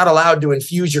 you're not allowed to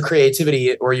infuse your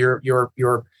creativity or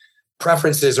your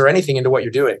preferences or anything into what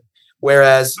you're doing.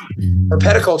 Whereas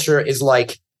herpetoculture is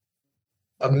like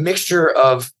a mixture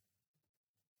of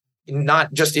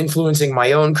not just influencing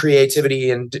my own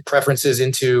creativity and preferences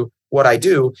into what I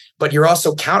do, but you're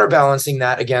also counterbalancing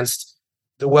that against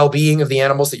the well-being of the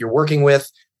animals that you're working with,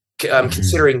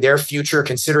 considering their future,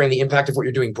 considering the impact of what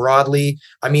you're doing broadly.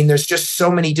 I mean, there's just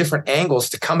so many different angles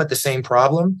to come at the same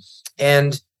problem.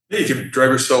 And you can drive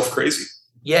yourself crazy.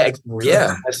 Yeah,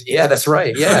 that's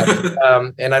right. Yeah.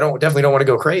 And I definitely don't want to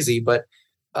go crazy, but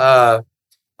I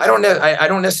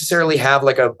don't necessarily have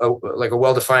like a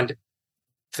well-defined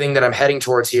thing that I'm heading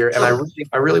towards here. And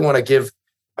I really want to give,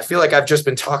 I feel like I've just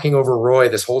been talking over Roy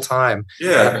this whole time.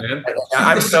 Yeah, man.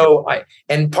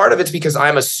 And part of it's because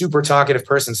I'm a super talkative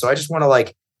person. So I just want to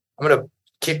I'm going to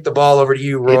kick the ball over to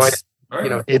you, Roy.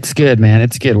 It's good, man.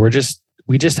 It's good. We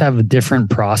just have different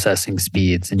processing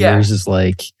speeds, and yours is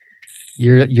like,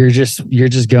 you're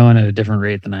just going at a different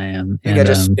rate than I am. I think I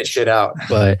just spit shit out.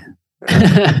 But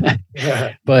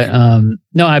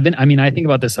no, I think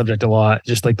about this subject a lot,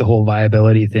 just like the whole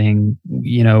viability thing,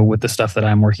 with the stuff that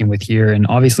I'm working with here. And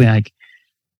obviously I'm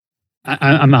a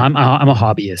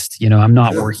hobbyist, I'm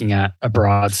not working at a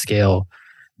broad scale,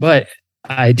 but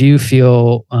I do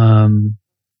feel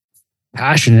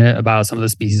passionate about some of the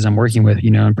species I'm working with,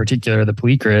 in particular the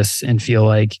Polychrus, and feel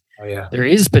like Oh yeah. there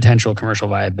is potential commercial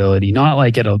viability, not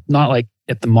like at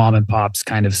the mom and pops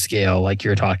kind of scale like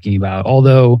you're talking about.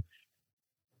 Although,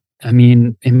 I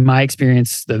mean, in my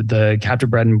experience, the captive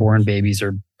bred and born babies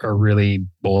are really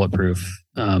bulletproof.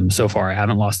 So far, I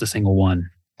haven't lost a single one.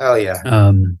 Hell yeah.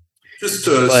 Just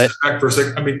to step back for a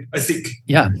second, I mean, I think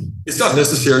it's not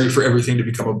necessary for everything to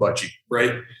become a budgie,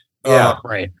 right? Yeah,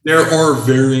 right. There are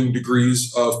varying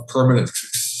degrees of permanent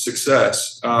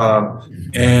success,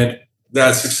 and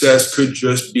that success could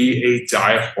just be a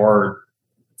diehard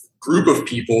group of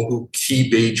people who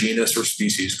keep a genus or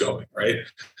species going, right?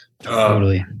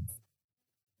 Totally.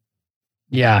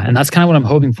 Yeah, and that's kind of what I'm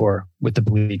hoping for with the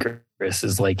Bleakerus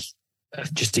is like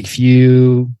just a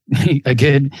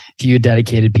good few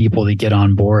dedicated people to get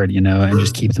on board, and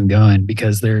just keep them going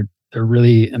because they're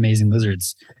really amazing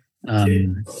lizards. I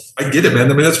get it,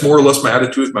 man. I mean, that's more or less my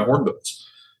attitude with my hornbills.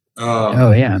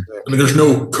 Oh yeah. I mean, there's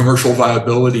no commercial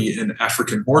viability in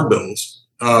African hornbills.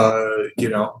 I'm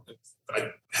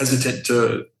hesitant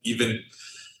to even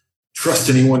trust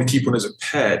anyone to keep one as a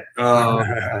pet.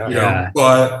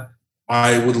 But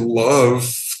I would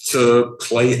love to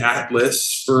play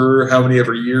Atlas for how many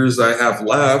ever years I have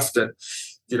left and,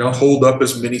 hold up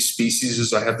as many species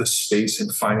as I have the space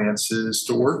and finances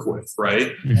to work with.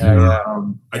 Right.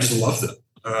 Mm-hmm. I just love them.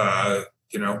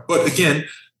 But again,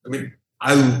 I mean,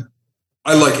 I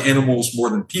like animals more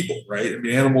than people, right? I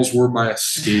mean, animals were my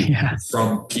escape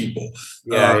from people.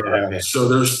 So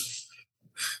there's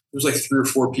like 3 or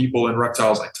 4 people in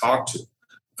reptiles I talk to.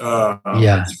 I'm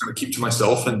just going to keep to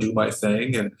myself and do my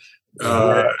thing. And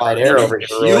rarefied air over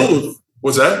here.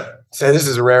 What's that? So this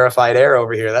is rarefied air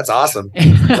over here. That's awesome.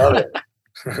 Love it.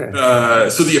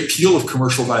 So the appeal of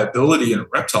commercial viability in a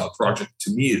reptile project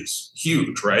to me is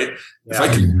huge, right? Yeah. If I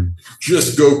can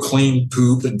just go clean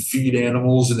poop and feed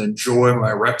animals and enjoy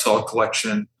my reptile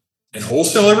collection and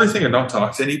wholesale everything and not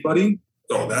talk to anybody,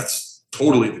 that's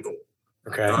totally the goal.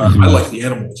 Okay. I like the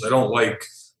animals. I don't like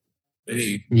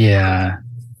the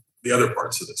other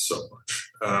parts of this so much.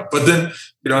 But then,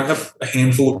 I have a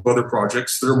handful of other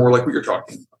projects that are more like what you're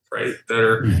talking about, right? That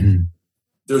are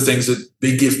there are things that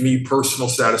they give me personal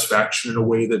satisfaction in a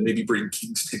way that maybe breeding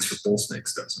king snakes or bull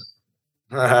snakes doesn't.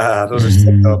 Those are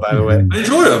sick though, by the way. I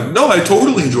enjoy them. No, I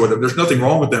totally enjoy them. There's nothing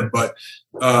wrong with them, but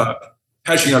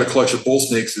hatching out a collection of bull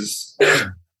snakes is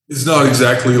not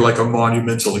exactly like a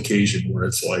monumental occasion where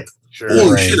it's like,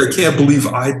 holy shit, I can't believe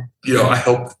I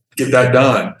helped get that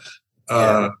done.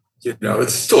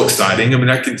 It's still exciting. I mean,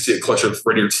 I can see a collection of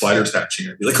red-eared sliders hatching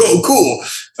and be like, oh, cool.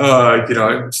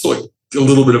 I'm still like a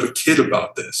little bit of a kid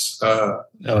about this. Stuff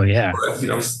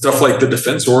like the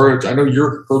Defensor. I know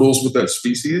you're hurdles with that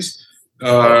species.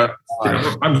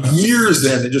 I'm years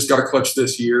in and just got a clutch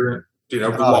this year.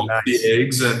 Lost the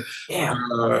eggs and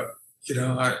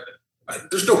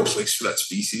there's no place for that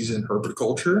species in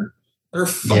herpetoculture. They're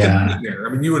fucking nightmare.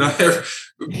 I mean, you and I are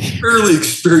fairly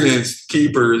experienced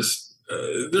keepers.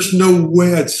 There's no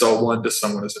way I'd sell one to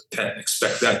someone as a pet and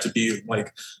expect that to be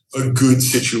like a good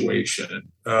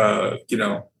situation. But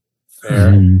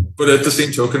at the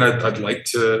same token, I'd like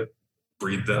to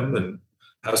breed them and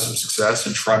have some success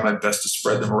and try my best to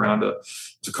spread them around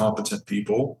to competent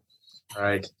people.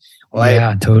 Right.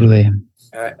 Well, totally.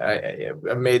 I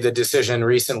made the decision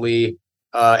recently,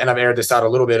 and I've aired this out a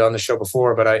little bit on the show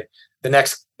before, but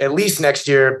at least next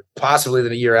year, possibly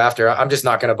the year after, I'm just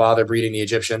not going to bother breeding the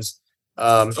Egyptians.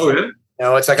 It's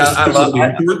like I love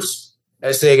the imports.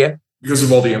 I say again, because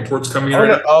of all the imports coming in.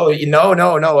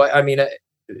 No. I mean,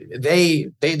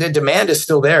 the demand is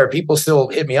still there. People still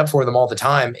hit me up for them all the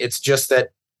time. It's just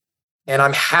that, and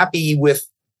I'm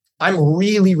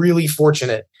really, really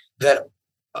fortunate that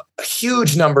a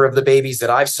huge number of the babies that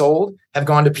I've sold have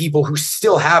gone to people who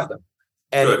still have them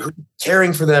and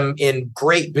caring for them in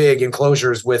great big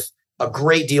enclosures with a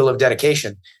great deal of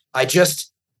dedication. I just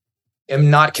am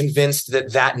not convinced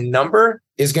that number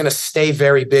is going to stay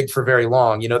very big for very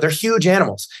long. They're huge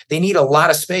animals. They need a lot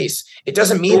of space. It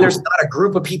doesn't mean there's not a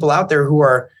group of people out there who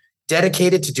are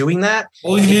dedicated to doing that.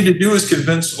 All you need to do is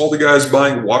convince all the guys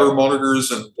buying water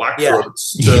monitors and black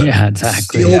throats to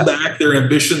scale back their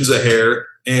ambitions a hair.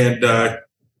 And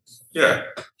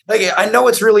like, I know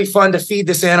it's really fun to feed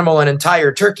this animal an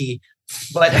entire turkey,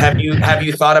 but have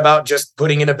you thought about just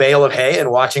putting in a bale of hay and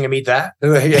watching him eat that?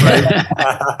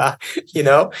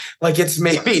 Like it's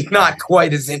maybe not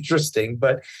quite as interesting,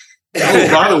 but.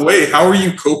 By the way, how are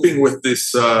you coping with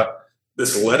this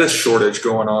lettuce shortage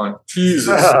going on?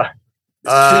 Jesus,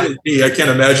 it's me. I can't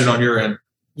imagine on your end.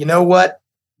 You know what?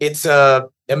 It's a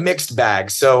mixed bag.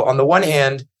 So on the one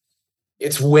hand,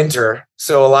 it's winter,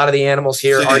 so a lot of the animals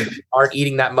here aren't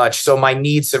eating that much. So my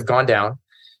needs have gone down.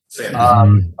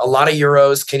 A lot of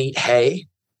Euros can eat hay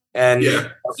and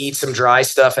eat some dry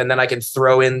stuff, and then I can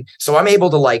throw in. So I'm able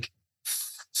to like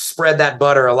spread that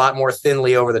butter a lot more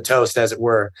thinly over the toast, as it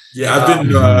were. Yeah,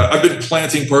 I've been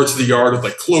planting parts of the yard with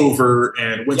like clover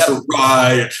and winter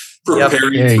rye,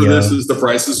 preparing for this as the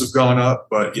prices have gone up.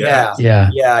 But yeah.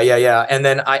 And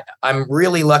then I'm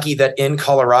really lucky that in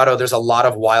Colorado there's a lot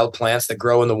of wild plants that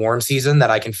grow in the warm season that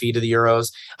I can feed to the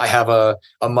Euros. I have a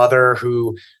mother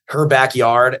who her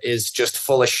backyard is just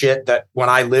full of shit that when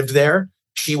I lived there,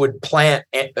 she would plant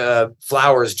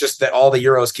flowers just that all the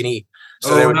Euros can eat.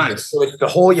 So nice. So the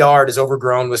whole yard is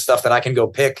overgrown with stuff that I can go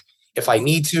pick if I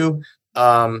need to.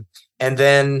 And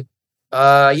then,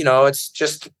 it's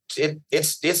just,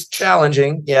 it's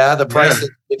challenging. Yeah. The price,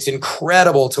 it's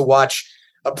incredible to watch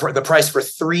the price for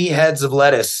 3 heads of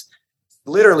lettuce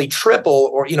literally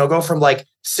triple or, go from like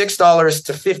 $6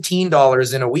 to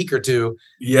 $15 in a week or two.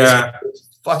 Yeah. It's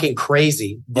fucking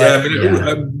crazy. But,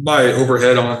 my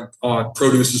overhead on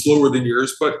produce is lower than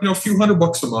yours, but a few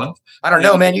 $100 a month. I don't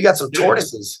know, man. You got some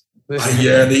tortoises.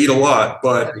 Yeah, they eat a lot,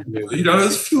 but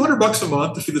it's a few $100 a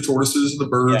month to feed the tortoises and the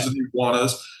birds and the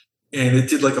iguanas. And it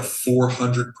did like a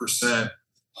 400%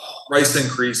 price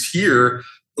increase here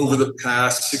over the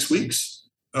past 6 weeks.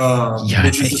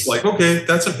 Which is just like, okay,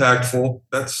 that's impactful.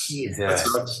 That's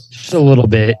just a little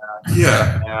bit.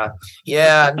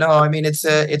 Yeah. No, I mean, it's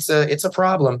a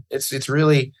problem. It's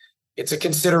really a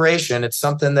consideration. It's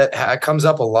something that comes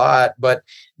up a lot, but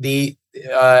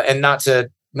and not to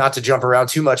jump around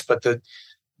too much, but the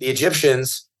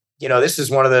Egyptians, this is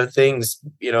one of the things,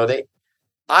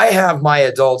 I have my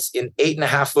adults in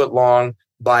 8.5 foot long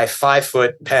by 5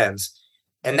 foot pens,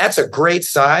 and that's a great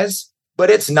size, but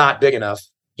it's not big enough.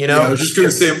 I was just going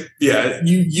to say,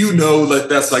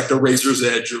 that's like the razor's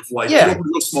edge of like, you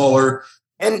go smaller.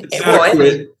 And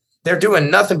they're doing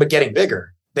nothing but getting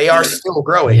bigger. They are still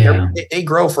growing. Yeah. They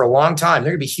grow for a long time.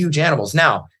 They're going to be huge animals.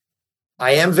 Now,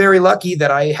 I am very lucky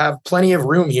that I have plenty of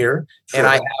room here, and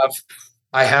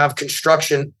I have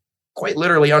construction quite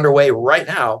literally underway right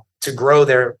now to grow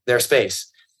their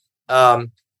space.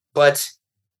 But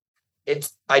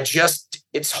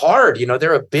it's hard.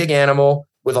 They're a big animal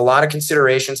with a lot of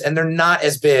considerations, and they're not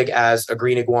as big as a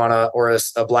green iguana or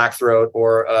a black throat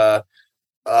or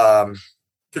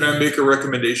Can I make a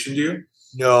recommendation to you?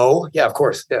 No. Yeah, of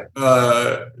course. Yeah.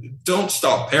 Don't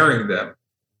stop pairing them.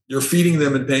 You're feeding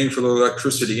them and paying for the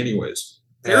electricity anyways.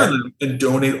 Pair them and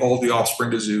donate all the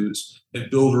offspring to zoos and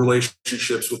build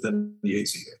relationships within the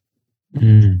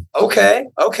AZA. Okay.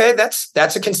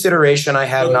 That's a consideration I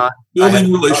have not.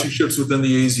 Building relationships within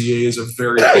the AZA is a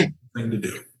very important thing to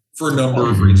do for a number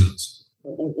of reasons.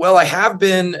 Well, I have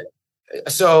been.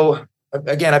 So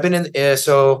again, I've been in.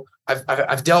 So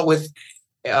I've dealt with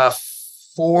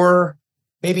 4,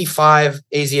 maybe 5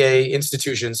 AZA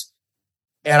institutions,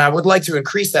 and I would like to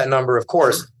increase that number. Of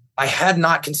course, I had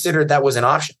not considered that was an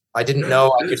option. I didn't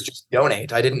know I could just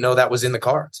donate. I didn't know that was in the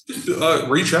cards.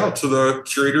 Reach out to the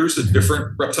curators at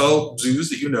different reptile zoos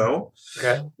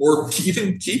that or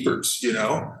even keepers, and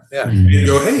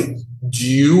go, hey, do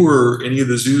you or any of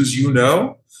the zoos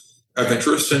have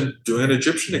interest in doing an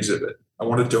Egyptian exhibit? I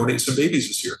want to donate some babies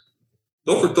this year.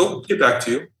 They'll get back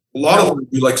to you. A lot of them would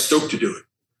be like stoked to do it.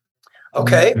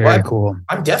 Okay. Very cool.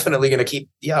 I'm definitely going to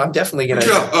I'm definitely going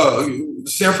to.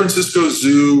 San Francisco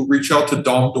Zoo, reach out to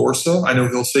Dom Dorsa. I know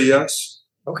he'll say yes.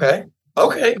 Okay. I'm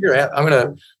going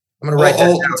to write that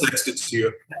down. I'll text it to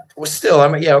you. Well, still,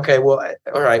 okay. Well,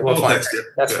 all right. Well, fine. Text it.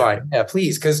 That's fine. Yeah,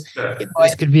 please. Because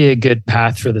this could be a good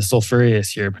path for the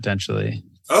sulphureus here, potentially.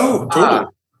 Oh, totally.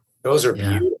 Those are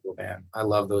beautiful, man. I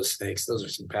love those snakes. Those are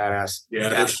some badass. Yeah,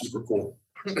 they're super cool.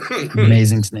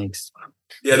 Amazing snakes.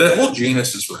 Yeah, that whole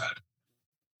genus is rad.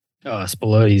 Oh,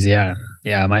 Spilotes,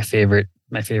 yeah, my favorite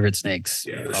snakes,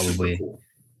 probably. Cool.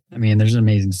 I mean, there's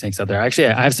amazing snakes out there. Actually,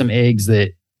 I have some eggs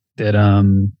that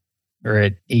are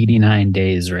at 89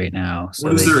 days right now. So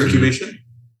what is their incubation?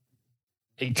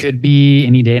 It could be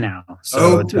any day now.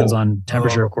 So it depends on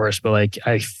temperature, of course. But like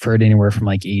I've heard anywhere from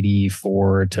like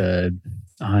 84 to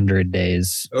 100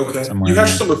 days. Okay, you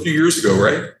hatched some a few years ago,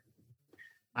 right?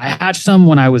 I hatched some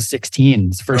when I was 16.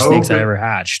 It's the first snakes I ever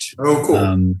hatched. Oh,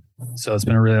 cool. So it's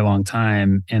been a really long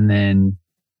time. And then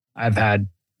I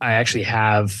actually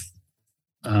have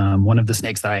one of the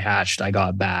snakes that I hatched, I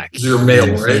got back. Is your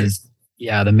male, right?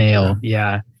 The male.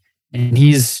 Yeah. And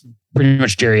he's pretty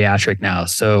much geriatric now.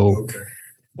 So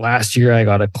last year I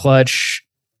got a clutch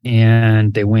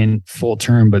and they went full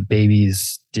term, but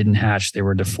babies didn't hatch. They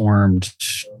were deformed,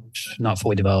 not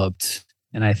fully developed.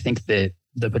 And I think that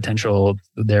the potential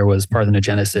there was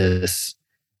parthenogenesis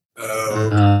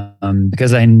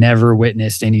because I never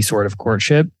witnessed any sort of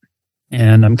courtship.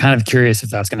 And I'm kind of curious if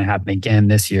that's going to happen again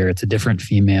this year. It's a different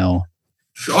female.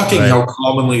 Shocking how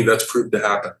commonly that's proved to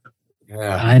happen.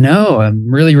 Yeah. I know.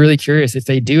 I'm really, really curious if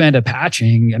they do end up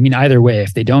hatching. I mean, either way,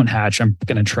 if they don't hatch, I'm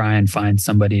going to try and find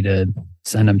somebody to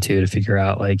send them to figure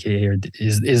out like, hey,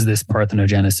 is this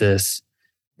parthenogenesis?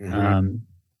 Mhm.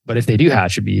 But if they do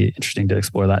hatch, it'd be interesting to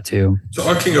explore that too.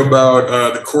 Talking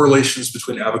about the correlations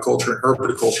between aviculture and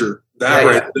herpetoculture,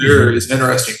 that there is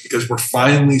interesting because we're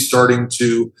finally starting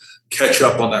to catch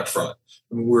up on that front.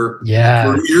 We're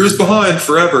years behind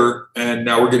forever, and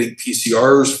now we're getting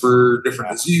PCRs for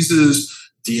different diseases,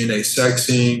 DNA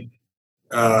sexing.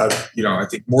 I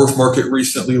think Morph Market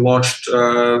recently launched,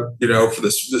 for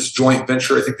this joint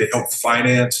venture. I think they helped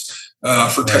finance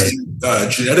for testing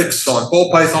genetics on ball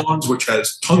pythons, which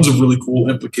has tons of really cool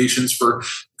implications for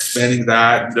expanding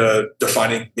that and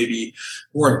defining maybe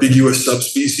more ambiguous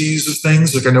subspecies of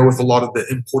things. Like I know with a lot of the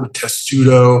imported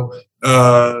testudo,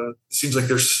 it seems like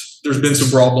there's been some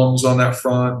problems on that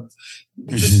front.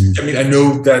 I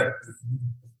know that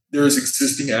there is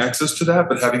existing access to that,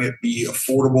 but having it be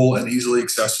affordable and easily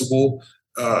accessible,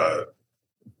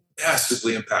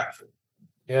 massively impactful.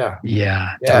 Yeah.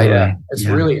 Totally. It's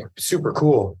really super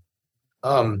cool.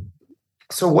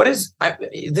 So what is,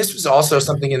 this was also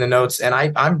something in the notes, and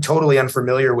I'm totally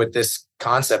unfamiliar with this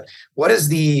concept. What is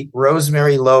the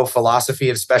Rosemary Lowe philosophy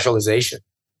of specialization?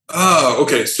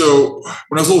 Okay. So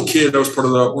when I was a little kid, I was part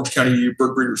of the Orange County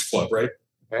Bird Breeders Club, right?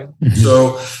 Okay.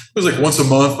 So it was like once a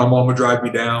month, my mom would drive me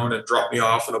down and drop me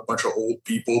off, and a bunch of old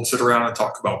people would sit around and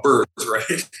talk about birds,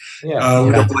 right? We'd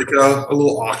have like a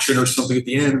little auction or something at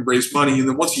the end and raise money. And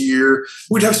then once a year,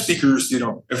 we'd have speakers,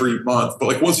 every month. But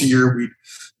like once a year, we'd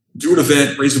do an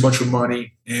event, raise a bunch of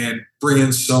money, and bring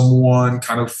in someone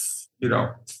kind of,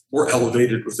 more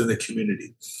elevated within the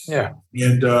community. Yeah.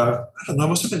 And I don't know, it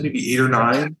must have been maybe 8 or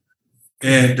 9.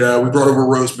 And we brought over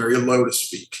Rosemary Lowe to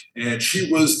speak. And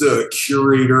she was the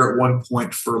curator at one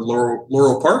point for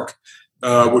Laurel Park,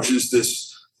 which is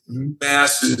this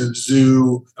massive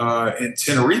zoo in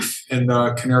Tenerife in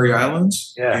the Canary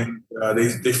Islands. Yeah. And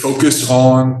they focus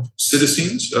on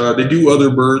citizens. They do other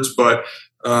birds, but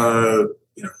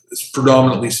it's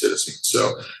predominantly citizens.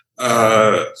 So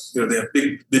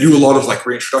they do a lot of like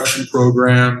reintroduction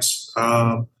programs.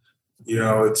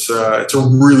 It's a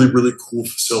really, really cool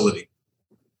facility.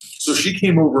 So she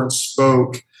came over and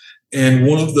spoke, and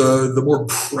one of the more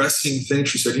pressing things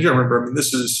she said, you gotta remember,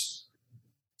 this is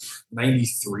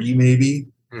 93 maybe,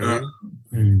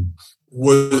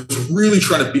 was really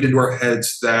trying to beat into our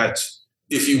heads that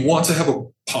if you want to have a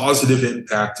positive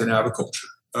impact in aviculture,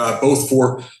 both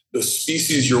for the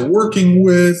species you're working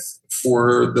with,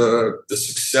 for the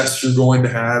success you're going to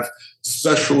have,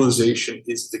 specialization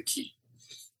is the key,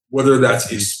 whether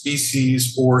that's a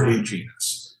species or a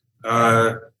genus.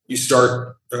 You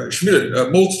start, she made a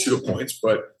multitude of points,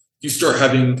 but you start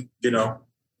having, a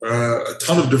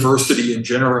ton of diversity in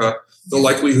genera, the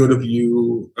likelihood of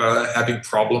you having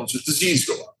problems with disease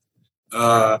go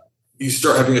up. You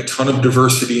start having a ton of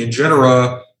diversity in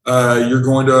genera, you're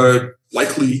going to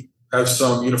likely have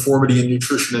some uniformity in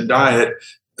nutrition and diet,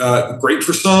 great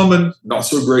for some and not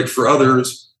so great for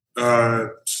others,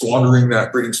 squandering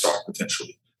that breeding stock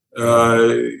potentially.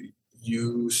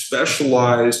 You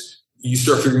specialize, you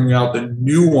start figuring out the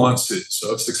nuances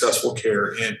of successful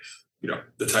care and,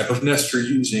 the type of nest you're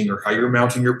using or how you're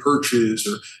mounting your perches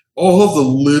or all of the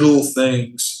little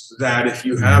things that if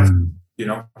you have,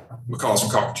 macaws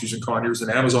and cockatoos and conures and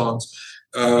Amazons,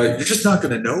 you're just not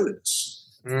going to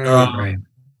notice. Right.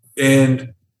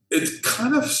 And it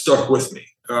kind of stuck with me.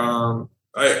 I'm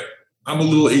a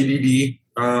little ADD.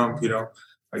 I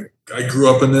grew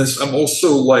up in this. I'm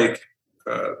also like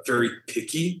very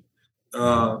picky.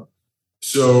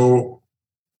 So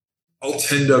I'll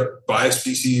tend to buy a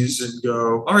species and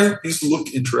go, all right, these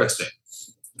look interesting.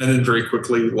 And then very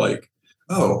quickly like,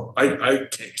 oh, I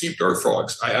can't keep dart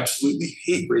frogs. I absolutely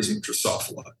hate raising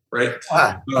Drosophila, right?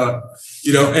 Wow.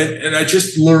 And I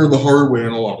just learned the hard way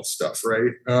on a lot of stuff,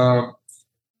 right? I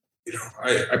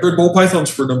bred ball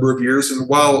pythons for a number of years, and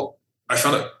while I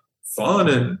found it fun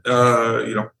and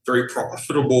very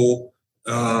profitable,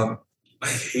 I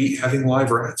hate having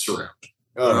live rats around.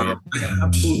 I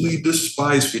absolutely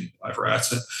despise feeding live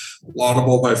rats, and a lot of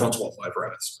ball pythons want live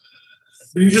rats.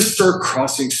 And you just start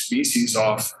crossing species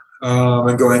off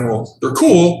and going, well, they're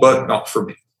cool, but not for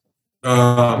me.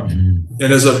 And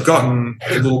as I've gotten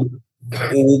a little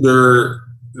bit older,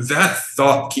 that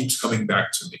thought keeps coming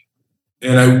back to me.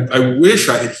 And I wish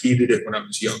I had heeded it when I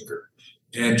was younger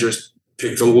and just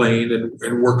picked a lane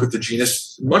and worked with the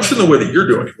genus, much in the way that you're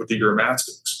doing it with the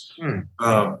Uromastyx. and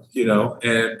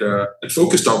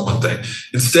focused on one thing.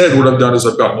 Instead, what I've done is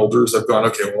I've gotten older is I've gone,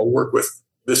 okay, well, I'll work with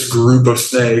this group of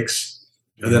snakes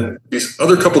and then these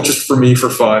other couple just for me for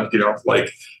fun,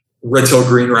 like red-tailed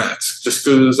green rats, just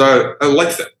because I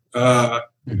like them.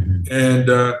 And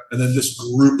then this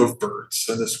group of birds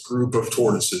and this group of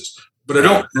tortoises. But I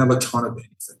don't have a ton of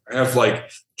anything. I have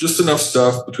like just enough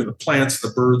stuff between the plants, the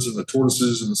birds, and the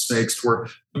tortoises and the snakes to where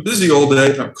I'm busy all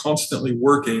day. I'm constantly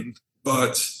working,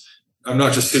 but I'm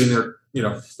not just sitting there,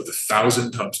 with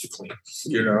 1,000 tubs to clean,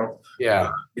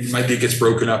 Yeah. My day gets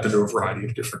broken up into a variety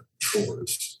of different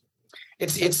chores.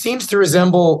 It seems to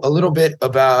resemble a little bit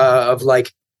of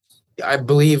like, I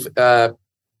believe, I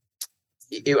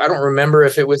don't remember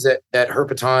if it was at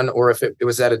Herpeton or if it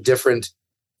was at a different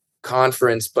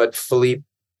conference, but Philippe,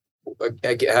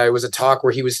 it was a talk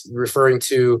where he was referring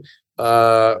to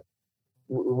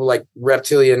like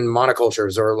reptilian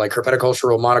monocultures or like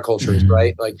herpetocultural monocultures,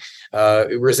 right? Like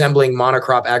resembling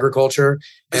monocrop agriculture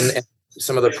and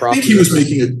some of the problems. I think he was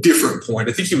making a different point.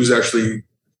 I think he was actually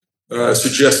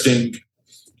suggesting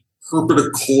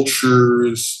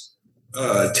herpetoculture's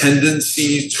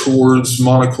tendency towards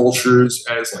monocultures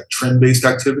as like trend-based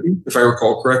activity, if I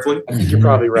recall correctly. I think you're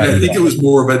probably right. And I think it was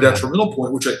more of a detrimental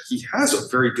point, which he has a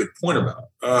very good point about.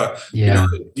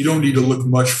 You don't need to look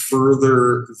much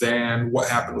further than what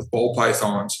happened with ball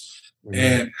pythons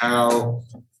and how,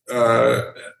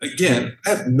 again, I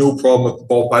have no problem with the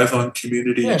ball python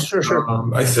community. Yeah, sure.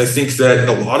 I think that in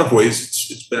a lot of ways,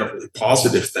 it's been a really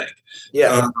positive thing.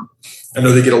 Yeah. I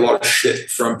know they get a lot of shit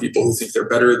from people who think they're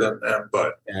better than them,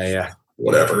 but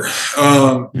whatever.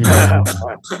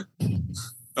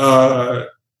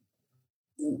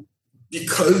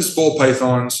 Because ball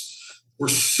pythons were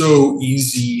so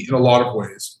easy in a lot of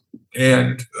ways,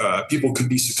 and people could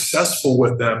be successful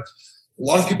with them, a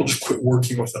lot of people just quit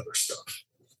working with other stuff.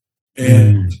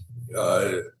 And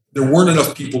there weren't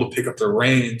enough people to pick up their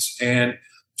reins, and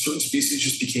certain species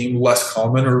just became less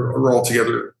common or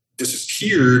altogether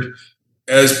disappeared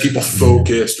as people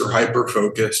focused or hyper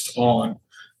focused on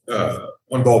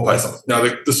ball python. Now,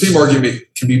 the same argument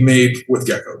can be made with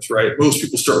geckos, right? Most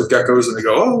people start with geckos and they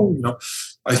go,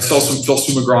 I saw some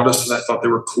Phelsuma grandis and I thought they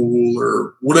were cool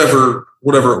or whatever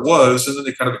it was. And then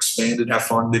they kind of expand and have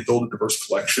fun. They build a diverse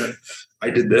collection. I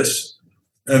did this.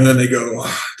 And then they go,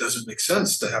 it doesn't make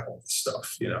sense to have all this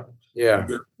stuff, Yeah. I'm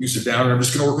going to use it down and I'm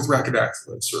just going to work with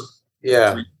rhacodactylids or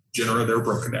three genera they're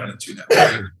broken down into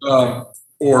now.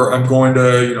 Or I'm going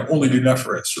to, only do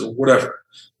Nephris or whatever.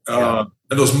 And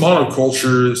those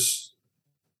monocultures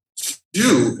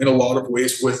do, in a lot of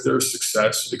ways, with their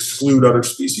success, exclude other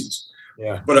species.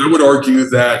 Yeah. But I would argue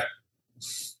that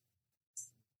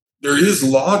there is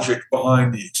logic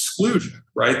behind the exclusion,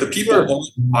 right? The people aren't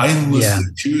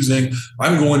mindlessly choosing,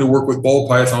 I'm going to work with ball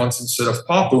pythons instead of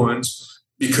Papuans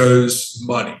because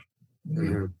money.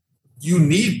 Mm-hmm. You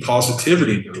need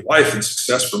positivity in your life and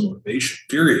success for motivation,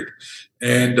 period.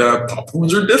 And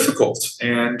Papuans are difficult,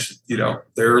 and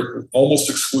they're almost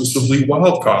exclusively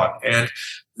wild caught, and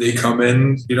they come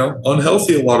in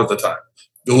unhealthy a lot of the time.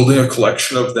 Building a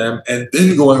collection of them and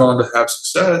then going on to have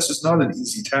success is not an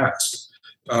easy task.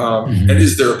 And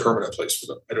is there a permanent place for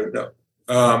them? I don't know.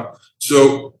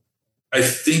 So I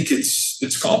think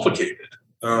it's complicated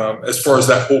as far as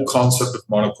that whole concept of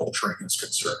monoculturing is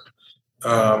concerned.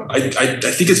 I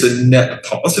think it's a net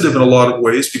positive in a lot of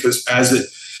ways because as it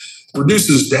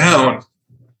reduces down,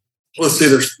 let's say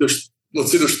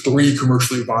there's 3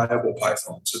 commercially viable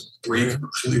pythons and 3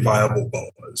 commercially viable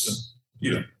boas,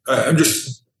 and I'm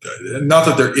just not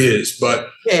that there is, but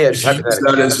if you use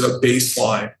that as a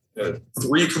baseline,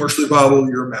 3 commercially viable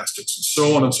uromastics and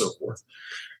so on and so forth.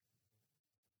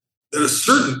 At a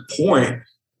certain point,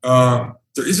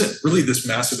 there isn't really this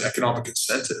massive economic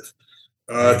incentive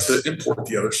to import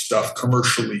the other stuff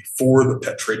commercially for the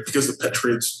pet trade because the pet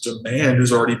trade's demand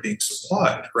is already being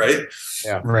supplied, right?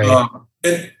 Yeah, right.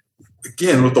 And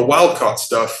again, with the wild caught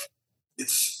stuff,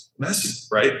 it's messy,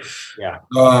 right? Yeah.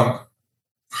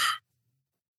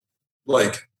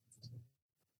 Like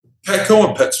Petco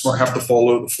and PetSmart have to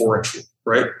follow the 4-inch rule,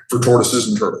 right? For tortoises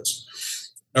and turtles.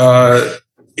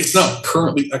 It's not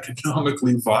currently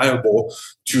economically viable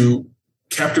to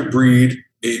captive breed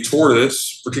a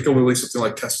tortoise, particularly something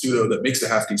like Testudo that makes a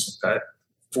half decent pet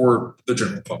for the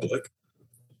general public,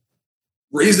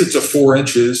 raise it to 4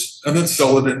 inches, and then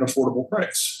sell it at an affordable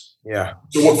price. Yeah.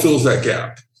 So what fills that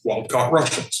gap? Wild-caught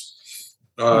Russians.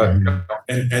 And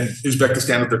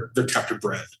Uzbekistan, they're captive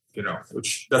bred,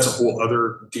 which that's a whole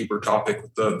other deeper topic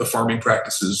with the farming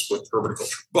practices with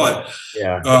herpetoculture. But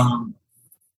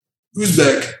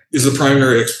Uzbek is the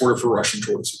primary exporter for Russian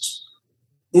tortoises.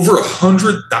 over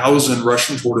 100,000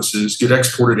 Russian tortoises get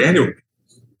exported annually.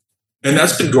 And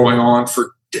that's been going on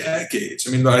for decades.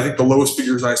 I mean, I think the lowest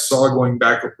figures I saw going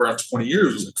back around 20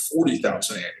 years was like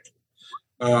 40,000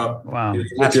 annually. Wow.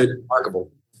 That's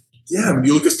remarkable. Yeah, I mean,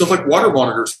 you look at stuff like water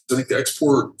monitors. I think the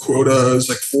export quota is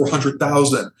like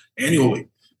 400,000 annually.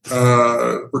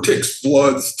 Retics,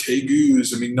 bloods,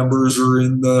 tegus. I mean, numbers are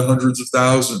in the hundreds of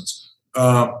thousands.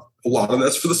 A lot of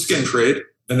that's for the skin trade,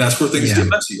 and that's where things get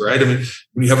messy, right? I mean,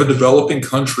 when you have a developing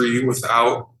country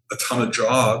without a ton of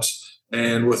jobs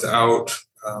and without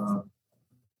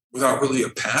really a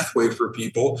pathway for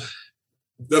people,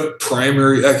 the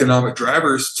primary economic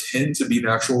drivers tend to be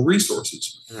natural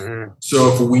resources. Mm-hmm.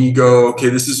 So if we go, okay,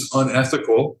 this is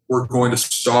unethical, we're going to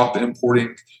stop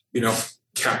importing,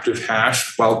 captive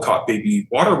hash, wild-caught baby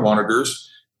water monitors,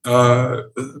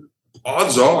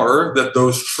 odds are that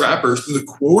those trappers, the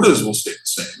quotas will stay the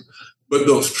same, but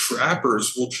those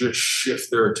trappers will just shift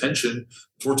their attention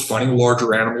towards finding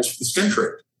larger animals for the skin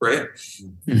trade, right?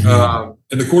 Mm-hmm.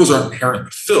 And the quotas aren't inherently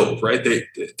filled, right?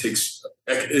 It takes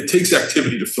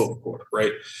activity to fill the quota,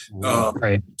 right?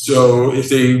 Right. So if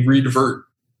they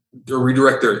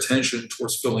redirect their attention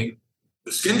towards filling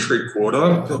the skin trade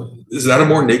quota, is that a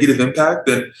more negative impact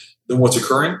than what's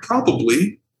occurring?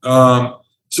 Probably. So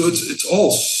it's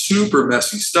all super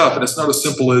messy stuff, and it's not as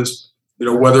simple as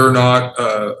whether or not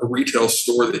a retail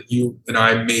store that you and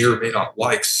I may or may not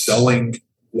like selling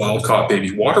wild-caught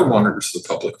baby water monitors to the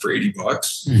public for $80.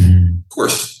 Mm-hmm. Of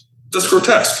course, that's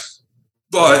grotesque,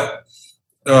 but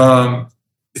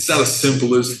it's not as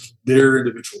simple as their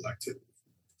individual activity.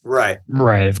 Right.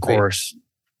 Of course.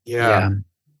 Yeah.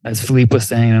 As Philippe was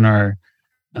saying in our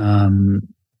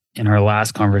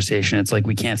last conversation, it's like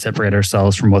we can't separate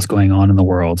ourselves from what's going on in the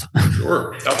world.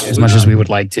 Sure, absolutely. As much as we would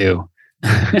like to.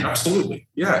 Absolutely.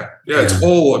 Yeah. It's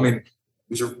all. I mean,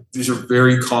 these are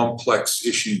very complex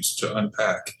issues to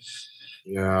unpack.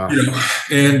 Yeah.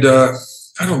 And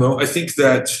I don't know. I think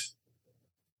that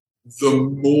the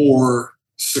more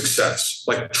success,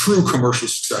 like true commercial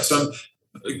success,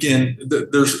 again,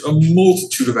 there's a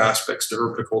multitude of aspects to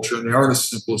herpetoculture, and they aren't as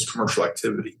simple as commercial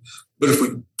activity. But if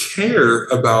we care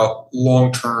about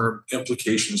long-term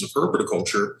implications of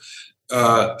herpetoculture,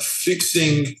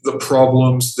 fixing the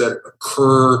problems that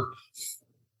occur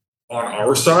on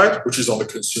our side, which is on the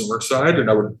consumer side, and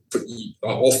I would put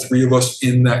all three of us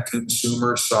in that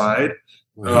consumer side.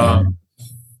 Mm-hmm.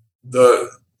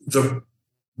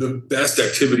 The best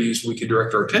activities we can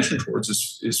direct our attention towards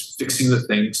is fixing the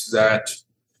things that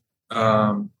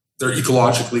they're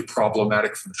ecologically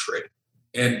problematic for the trade.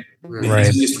 And the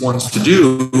easiest ones to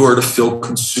do are to fill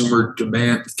consumer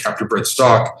demand with captive bred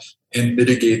stock and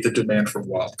mitigate the demand from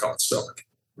wild caught stock.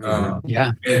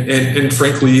 And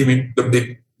frankly, I mean,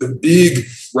 the big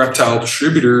reptile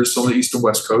distributors on the East and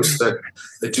West Coast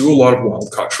that do a lot of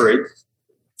wild caught trade,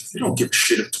 they don't give a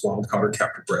shit if it's wild caught or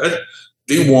captive bred.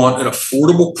 They want an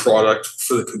affordable product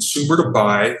for the consumer to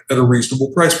buy at a reasonable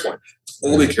price point. That's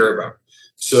all they care about.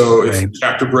 So if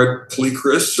captive bred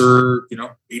Polychris are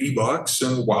 $80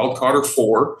 and wild caught are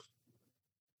 $4,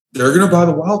 they're going to buy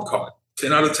the wild caught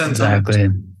 10 out of 10 times.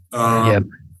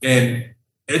 And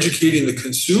educating the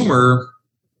consumer,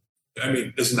 I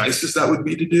mean, as nice as that would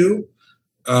be to do,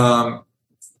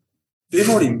 they've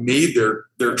already made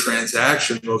their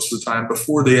transaction most of the time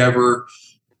before they ever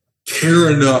care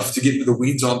enough to get into the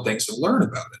weeds on things and learn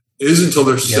about it. It isn't until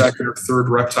their second or third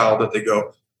reptile that they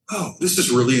go, oh, this is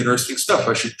really interesting stuff.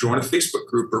 I should join a Facebook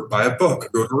group or buy a book or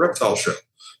go to a reptile show.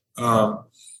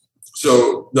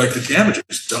 So like the damage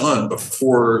is done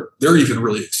before they're even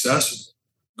really accessible.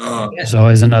 There's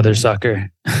always another sucker.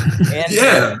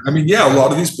 I mean, a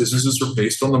lot of these businesses are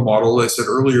based on the model I said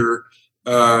earlier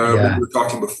when we were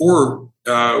talking before,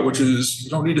 which is you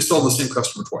don't need to sell the same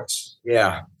customer twice.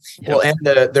 Yeah. Well, and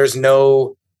there's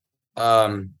no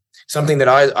something that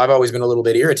I've always been a little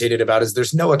bit irritated about is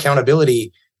there's no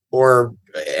accountability or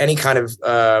any kind of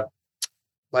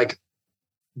like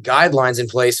guidelines in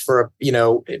place for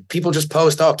people just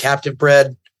post captive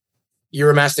bred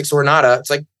Uromastyx ornata. It's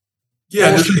like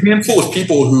there's a handful of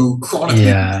people who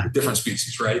chronically different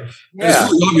species, right? And it's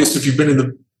really obvious if you've been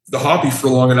in the hobby for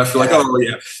long enough. You're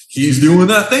like, he's doing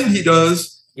that thing he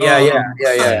does.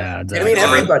 I mean,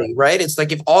 everybody, right? It's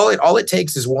like if all it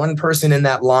takes is one person in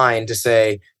that line to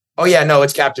say, "Oh yeah, no,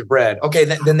 it's captive bred." Okay,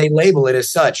 then they label it as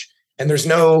such, and there's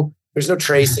no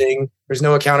tracing, there's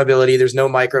no accountability, there's no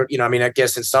micro. I mean, I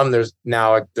guess in some there's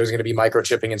going to be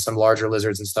microchipping in some larger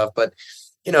lizards and stuff, but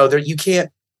you can't.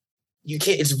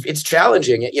 It's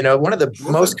challenging. One of the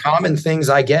most common things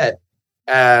I get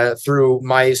through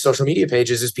my social media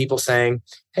pages is people saying,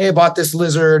 hey, I bought this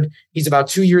lizard. He's about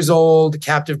 2 years old,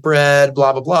 captive bred,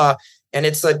 blah, blah, blah. And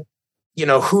it's like,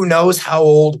 who knows how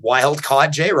old wild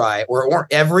caught J-Rye or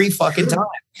every fucking time.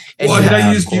 And well,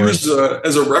 I used you as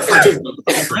a reference with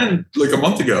a friend like a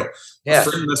month ago. Yeah. A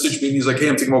friend messaged me and he's like, hey,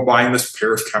 I'm thinking about buying this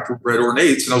pair of captive bred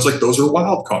ornates. And I was like, those are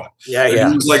wild caught. Yeah, and yeah.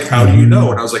 he was like, how do you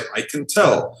know? And I was like, I can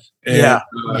tell. And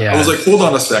I was like, hold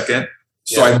on a second.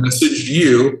 So I messaged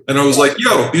you and I was like,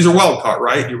 yo, these are wild caught,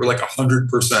 right? You were like 100%.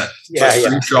 So I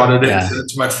screenshotted it and sent it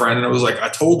to my friend. And I was like, I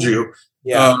told you.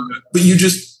 Yeah. But you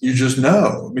just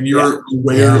know. I mean, you're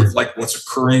aware of like what's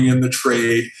occurring in the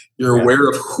trade. You're aware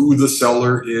of who the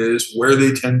seller is, where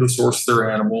they tend to source their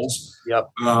animals. Yep.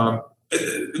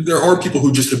 There are people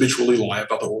who just habitually lie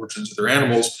about the origins of their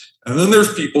animals. And then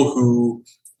there's people who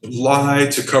lie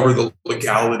to cover the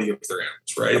legality of their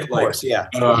animals, right? Of course, a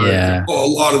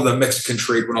lot of the Mexican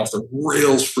trade went off the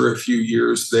rails for a few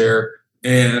years there.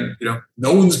 And,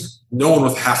 no one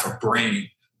with half a brain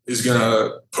is going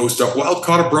to post up wild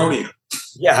caught abronia.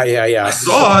 Yeah. I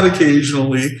saw it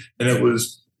occasionally and it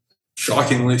was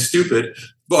shockingly stupid,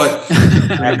 but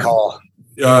bad call.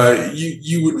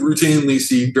 You would routinely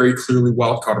see very clearly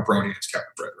wild caught abronia as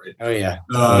captive bred, right? Oh yeah.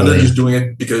 They're just doing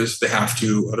it because they have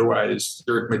to, otherwise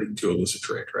they're admitting to illicit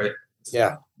trade, right?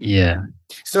 Yeah. Yeah.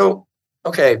 So,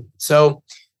 okay. So,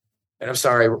 and I'm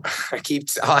sorry, I keep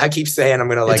saying I'm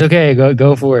going to It's okay.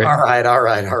 Go for it. All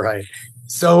right.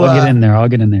 So I'll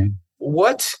get in there.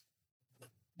 What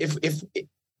if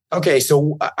okay,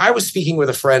 so I was speaking with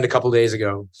a friend a couple of days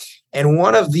ago, and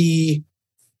one of the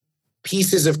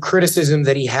pieces of criticism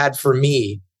that he had for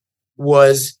me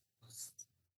was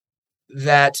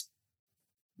that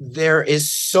there is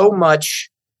so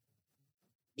much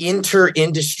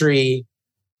inter-industry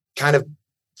kind of,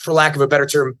 for lack of a better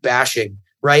term, bashing,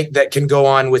 right? That can go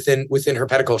on within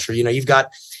herpetoculture. You've got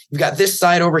this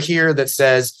side over here that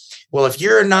says, well, if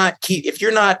you're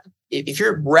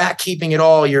rat keeping at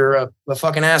all, you're a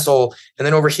fucking asshole. And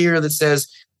then over here that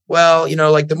says, well,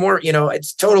 the more,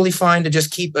 it's totally fine to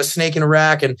just keep a snake in a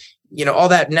rack, and all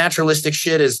that naturalistic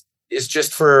shit is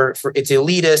just for it's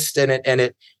elitist,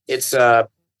 and it's not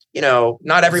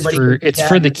everybody. It's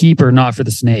for the keeper, not for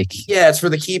the snake. Yeah, it's for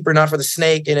the keeper, not for the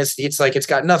snake, and it's like it's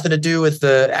got nothing to do with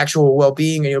the actual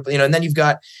well-being, and and then you've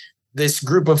got this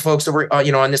group of folks over,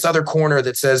 on this other corner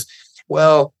that says,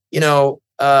 well,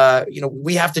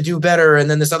 we have to do better. And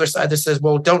then this other side that says,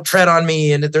 well, don't tread on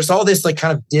me. And there's all this like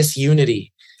kind of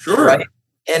disunity. Sure. Right?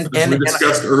 And we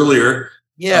discussed earlier.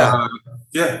 Yeah.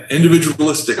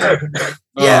 Individualistic.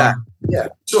 Yeah.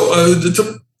 So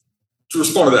to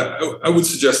respond to that, I would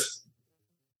suggest,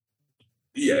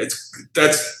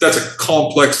 that's a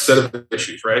complex set of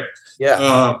issues, right?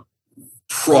 Yeah.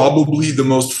 Probably the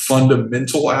most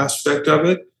fundamental aspect of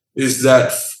it is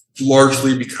that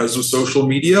largely because of social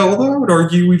media, although I would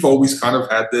argue we've always kind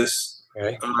of had this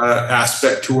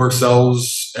aspect to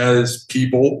ourselves as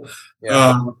people.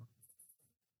 Yeah.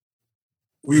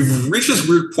 We've reached this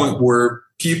weird point where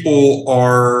people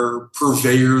are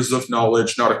purveyors of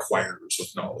knowledge, not acquirers of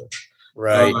knowledge.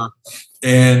 Right.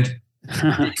 And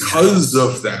because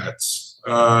of that,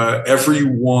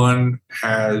 everyone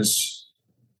has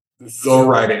the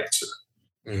right answer.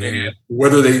 Mm-hmm. And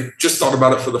whether they just thought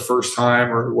about it for the first time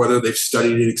or whether they've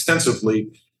studied it extensively,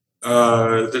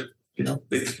 they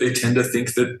tend to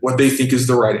think that what they think is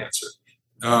the right answer.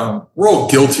 We're all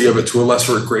guilty of it to a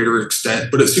lesser or greater extent,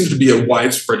 but it seems to be a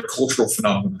widespread cultural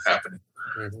phenomenon happening.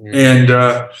 Mm-hmm. And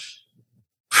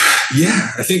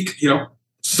I think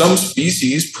some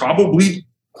species probably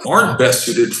aren't best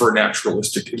suited for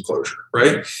naturalistic enclosure,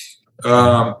 right?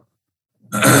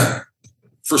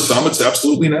 For some, it's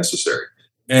absolutely necessary.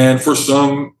 And for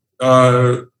some,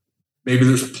 maybe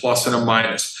there's a plus and a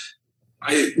minus.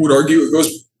 I would argue it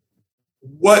goes,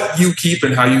 what you keep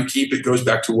and how you keep it goes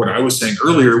back to what I was saying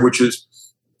earlier, which is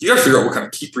you got to figure out what kind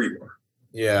of keeper you are.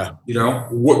 Yeah.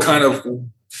 What kind of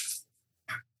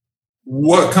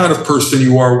person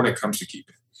you are when it comes to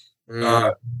keeping.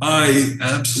 I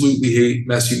absolutely hate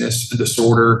messiness and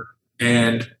disorder,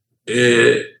 and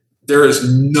there is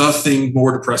nothing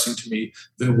more depressing to me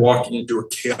than walking into a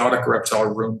chaotic reptile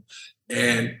room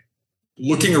and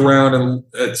looking around and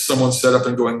at someone's setup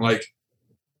and going like,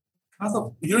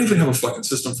 you don't even have a fucking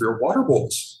system for your water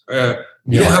bowls.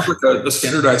 You don't have like a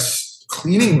standardized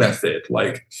cleaning method.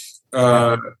 Like,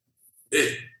 I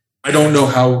don't know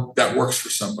how that works for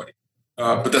somebody,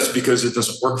 but that's because it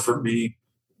doesn't work for me.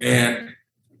 And,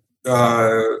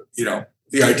 the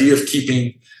idea of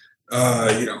keeping,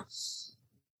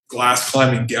 glass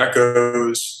climbing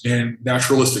geckos in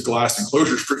naturalistic glass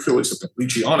enclosures, particularly something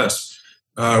Leachianus,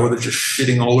 where they're just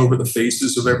shitting all over the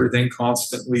faces of everything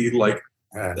constantly. Like,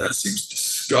 that seems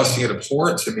disgusting and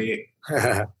abhorrent to me.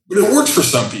 But it works for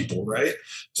some people, right?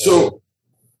 So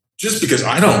just because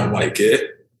I don't like it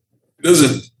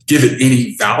doesn't give it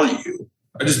any value.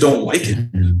 I just don't like it.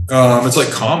 It's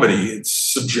like comedy. It's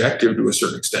subjective to a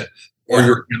certain extent. Are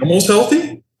your animals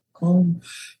healthy?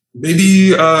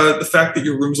 Maybe the fact that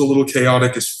your room's a little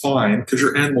chaotic is fine because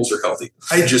your animals are healthy.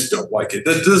 I just don't like it.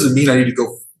 That doesn't mean I need to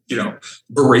go,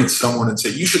 berate someone and say,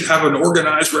 you should have an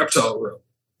organized reptile room.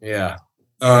 Yeah.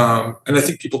 And I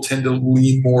think people tend to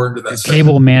lean more into that.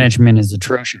 Table management is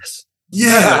atrocious.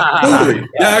 Yeah, totally.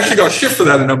 Yeah, I actually got shit for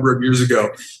that a number of years ago.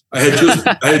 I had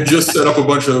just set up a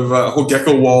bunch of whole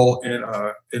gecko wall in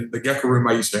the gecko room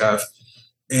I used to have,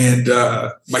 and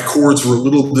my cords were a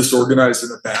little disorganized in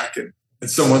the back, and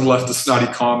someone left a snotty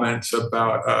comment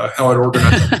about how I'd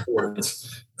organized the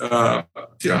cords.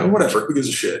 Whatever. Who gives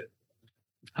a shit?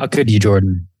 How could you,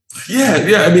 Jordan?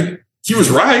 Yeah. I mean, he was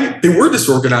right. They were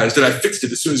disorganized, and I fixed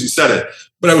it as soon as he said it.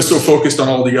 But I was so focused on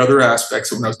all the other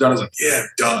aspects. And when I was done, I was like, yeah,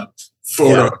 done.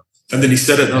 Photo. Yeah. And then he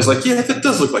said it, and I was like, yeah, that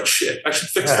does look like shit. I should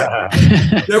fix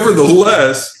that.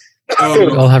 Nevertheless,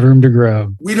 we all have room to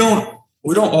grow. We don't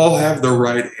all have the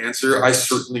right answer. I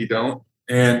certainly don't.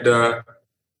 And I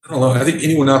don't know. I think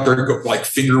anyone out there go like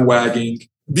finger wagging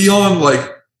beyond like,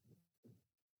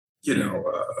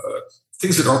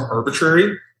 things that aren't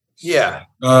arbitrary. Yeah.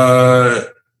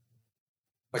 Like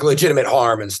legitimate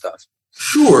harm and stuff.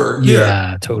 Sure.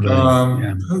 Yeah, totally.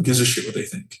 Who gives a shit what they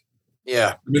think?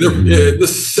 Yeah. I mean, the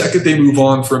second they move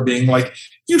on from being like,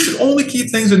 you should only keep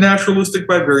things in naturalistic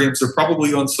by variance, they're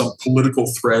probably on some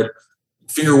political thread,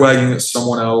 finger wagging at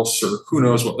someone else or who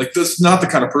knows what. Like, that's not the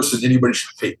kind of person anybody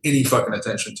should pay any fucking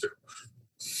attention to.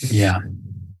 Yeah.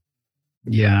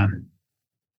 Yeah.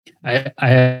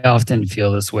 I often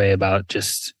feel this way about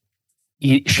just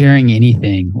sharing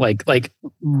anything, like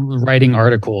writing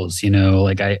articles,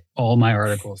 all my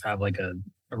articles have like a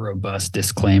robust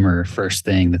disclaimer first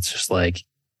thing that's just like,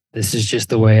 this is just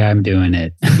the way I'm doing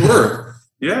it. Sure.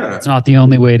 Yeah. It's not the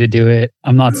only way to do it.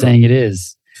 I'm not saying it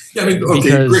is. Yeah, I mean,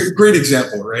 okay, great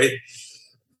example, right?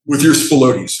 With your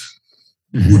Spilotes,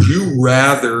 would you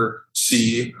rather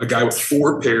see a guy with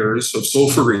 4 pairs of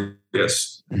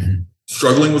Sulphureus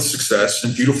struggling with success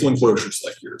in beautiful enclosures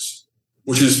like yours,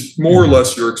 which is more or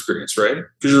less your experience, right?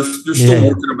 Because you're still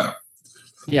working them out.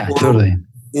 Yeah, totally.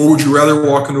 Or would you rather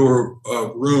walk into a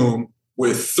room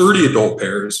with 30 adult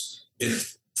pairs in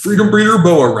Freedom Breeder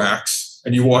boa racks,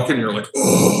 and you walk in and you're like,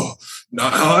 oh,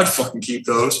 not how I'd fucking keep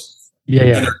those. Yeah.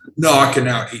 And they're knocking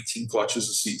out 18 clutches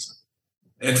a season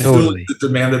and fulfilling the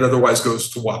demand that otherwise goes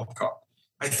to wild caught.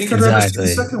 I think I'd rather see the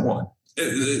second one.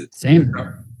 Same.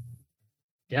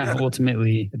 Yeah,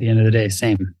 ultimately, at the end of the day,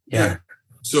 same. Yeah.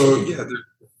 So,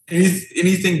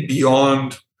 anything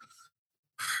beyond,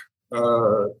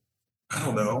 I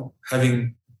don't know,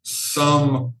 having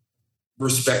some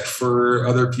respect for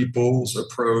other people's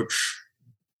approach,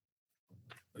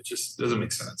 it just doesn't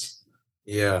make sense.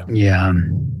 Yeah. I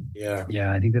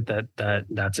think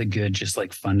that's a good, just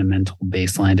like fundamental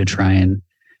baseline to try and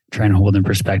hold in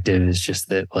perspective, is just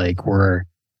that like we're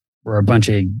a bunch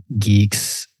of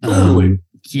geeks. Totally.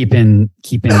 Keeping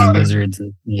lizards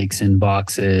and snakes in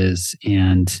boxes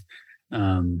and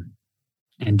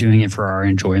doing it for our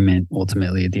enjoyment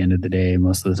ultimately at the end of the day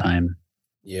most of the time.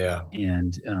 Yeah.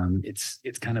 And it's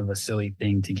kind of a silly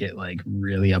thing to get like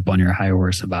really up on your high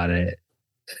horse about it.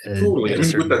 Totally. I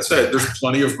mean, with that said, there's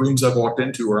plenty of rooms I've walked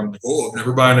into where I'm like, oh, I'm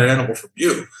never buying an animal from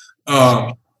you.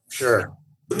 Sure.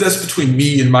 But that's between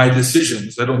me and my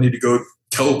decisions. I don't need to go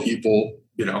tell people,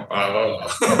 Yeah.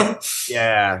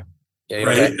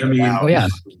 Right? I mean, yeah.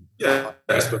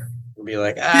 Be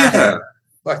like,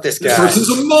 fuck this guy. This person's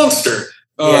a monster.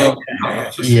 Not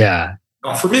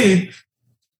for me.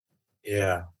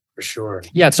 Yeah, for sure.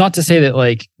 Yeah, it's not to say that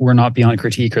like we're not beyond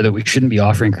critique or that we shouldn't be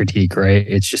offering critique, right?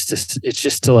 It's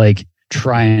just to like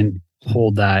try and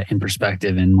hold that in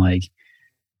perspective, and like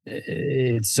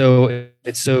it's so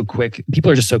quick.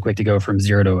 People are just so quick to go from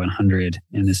 0 to 100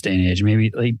 in this day and age.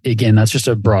 Maybe like, again, that's just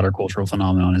a broader cultural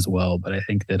phenomenon as well. But I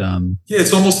think that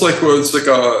it's almost like it's like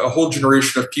a whole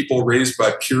generation of people raised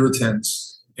by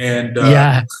Puritans, and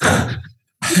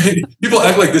people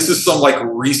act like this is some like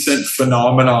recent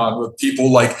phenomenon with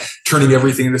people like turning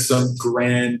everything into some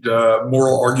grand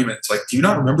moral argument. It's like, do you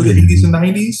not remember the 80s and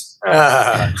 90s?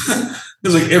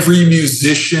 It's like every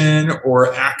musician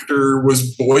or actor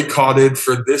was boycotted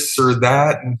for this or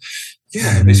that, and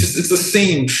it's the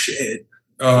same shit.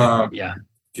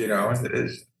 It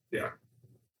is.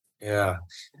 Yeah.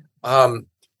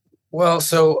 Well,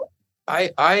 so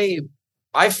I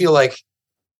feel like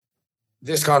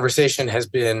this conversation has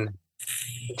been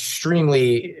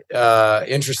extremely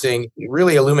interesting,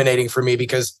 really illuminating for me,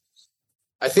 because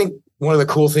I think one of the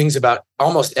cool things about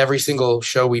almost every single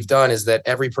show we've done is that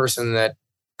every person that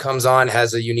comes on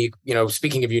has a unique,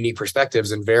 speaking of unique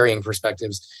perspectives and varying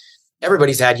perspectives,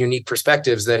 everybody's had unique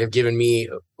perspectives that have given me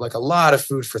like a lot of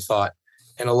food for thought,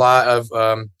 and a lot of,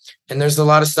 and there's a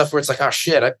lot of stuff where it's like, oh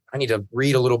shit, I need to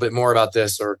read a little bit more about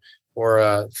this or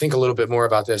think a little bit more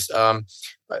about this.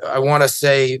 I want to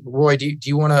say, Roy, do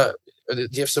you want to, do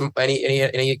you have some,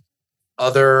 any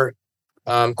other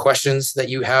questions that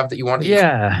you have that you want to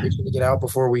get out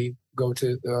before we go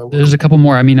to there's a couple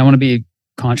more. I mean, I want to be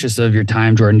conscious of your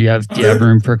time, Jordan. Do you have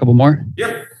room for a couple more?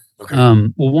 Yep. Okay.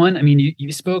 Well, one, I mean,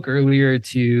 you spoke earlier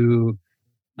to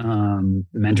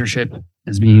mentorship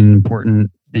as being an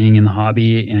important thing in the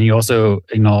hobby, and you also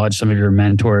acknowledged some of your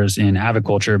mentors in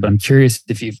aviculture. But I'm curious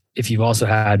if you've also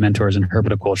had mentors in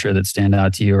herpetoculture that stand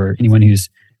out to you, or anyone who's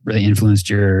really influenced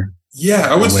your.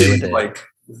 Yeah, I would say like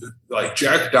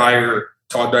Jack Dyer,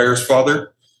 Todd Dyer's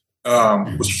father,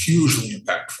 was hugely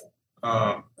impactful.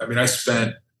 I mean, I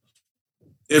spent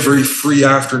every free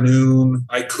afternoon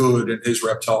I could in his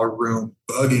reptile room,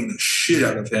 bugging the shit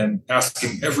out of him,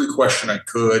 asking every question I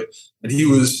could. And he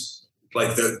was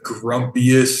like the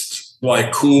grumpiest,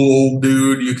 like cool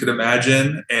dude you could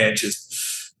imagine, and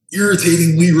just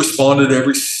irritatingly responded to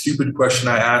every stupid question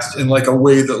I asked in like a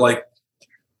way that like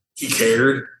he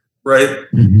cared, right?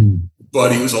 Mm-hmm.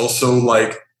 But he was also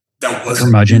like, that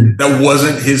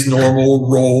wasn't his normal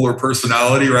role or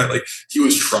personality, right? Like he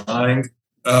was trying.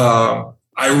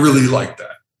 I really liked that.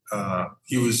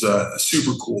 He was a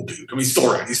super cool dude. I mean, he's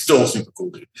still around. He's still a super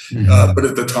cool dude. Mm-hmm. But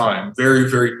at the time, very,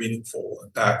 very meaningful,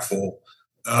 impactful.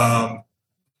 Not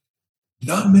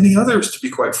many others, to be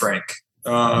quite frank.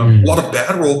 A lot of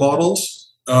bad role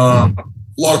models. A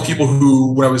lot of people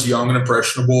who, when I was young and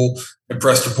impressionable,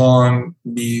 impressed upon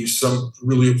me some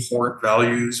really abhorrent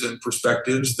values and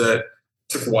perspectives that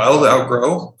took a while to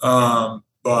outgrow.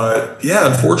 But yeah,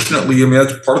 unfortunately, I mean,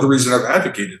 that's part of the reason I've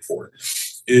advocated for it.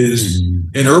 Is in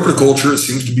herpetoculture, it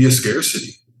seems to be a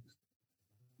scarcity.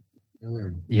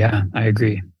 Yeah, I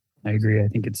agree. I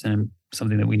think it's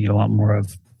something that we need a lot more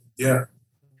of. Yeah.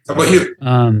 How about you?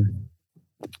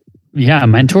 Yeah,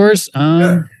 mentors.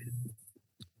 I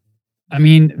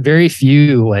mean, very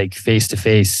few like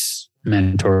face-to-face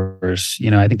mentors.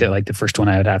 I think that like the first one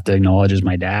I would have to acknowledge is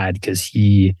my dad, because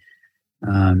he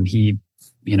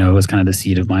was kind of the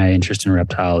seed of my interest in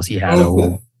reptiles. He had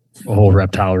a whole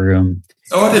reptile room.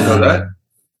 Oh, I didn't know that.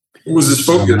 What was his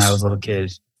focus? When I was a little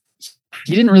kid,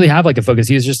 he didn't really have like a focus.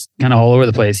 He was just kind of all over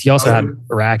the place. He also had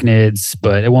arachnids,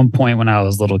 but at one point when I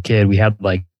was a little kid, we had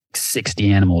like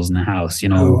 60 animals in the house,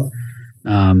 30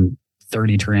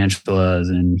 tarantulas,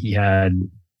 and he had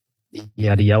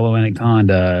a yellow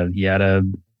anaconda. He had a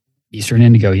eastern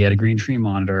indigo. He had a green tree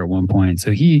monitor at one point.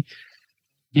 So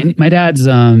and my dad's,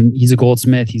 he's a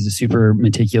goldsmith. He's a super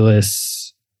meticulous,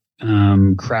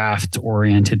 craft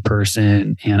oriented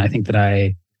person. And I think that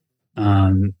I,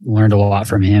 learned a lot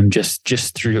from him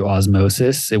just through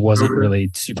osmosis. It wasn't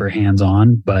really super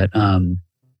hands-on, but, and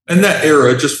that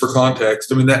era, just for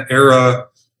context, I mean, that era,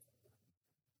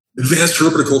 advanced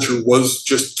herpetoculture was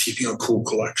just keeping a cool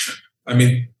collection. I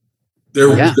mean, there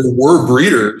were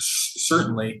breeders,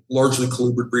 certainly, largely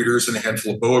colubrid breeders and a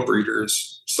handful of boa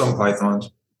breeders, some pythons.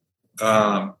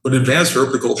 But advanced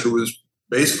herpetoculture was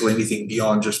basically anything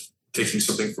beyond just taking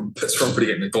something from pet store and putting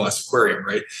it in a glass aquarium,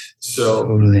 right? So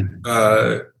totally.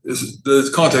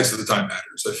 The context of the time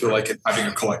matters. I feel like having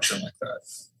a collection like that.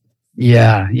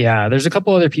 Yeah. There's a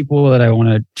couple other people that I want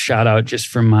to shout out just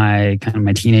from my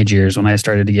teenage years when I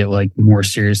started to get like more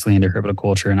seriously into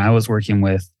herpetoculture, and I was working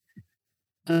with,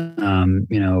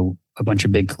 a bunch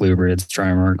of big colubrids,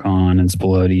 Trimercon and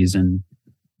Spilotes, and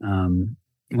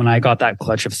when I got that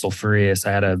clutch of Sulphureus,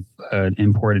 I had an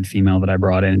imported female that I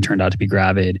brought in and turned out to be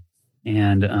gravid.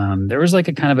 And there was like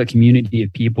a kind of a community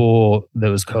of people that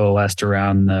was coalesced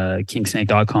around the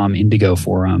kingsnake.com Indigo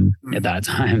forum at that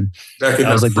time. Back in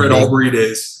the Fred Albury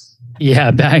days. Yeah,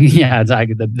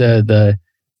 exactly. The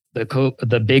big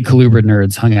colubrid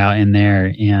nerds hung out in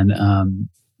there. And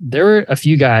there were a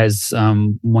few guys,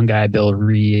 one guy, Bill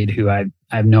Reed, who I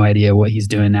have no idea what he's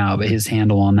doing now, but his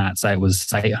handle on that site was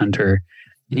Site Hunter.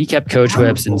 And he kept coach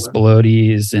whips and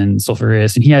Spilotes and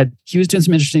Sulphureus, and he was doing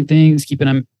some interesting things, keeping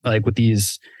them like with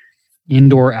these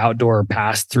indoor outdoor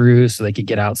pass throughs so they could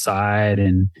get outside.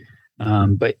 And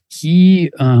but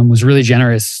he was really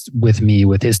generous with me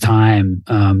with his time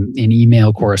in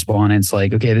email correspondence.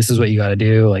 Like, okay, this is what you got to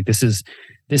do. Like this is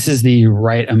this is the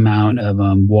right amount of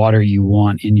water you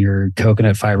want in your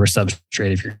coconut fiber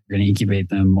substrate if you're going to incubate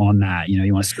them on that.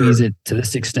 You want to squeeze it to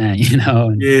this extent,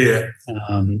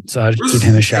 And, so I just give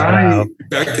him a shout out.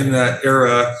 Back in that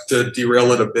era, to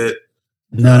derail it a bit,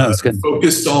 no, it's good.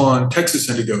 Focused on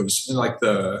Texas indigos in like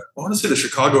I want to say the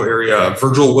Chicago area.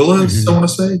 Virgil Willis, I want to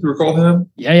say. Do you recall him?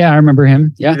 Yeah, I remember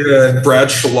him. Yeah. And Brad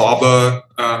Shalaba,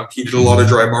 he did a lot of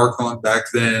dry marcon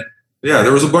back then. Yeah,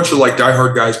 there was a bunch of like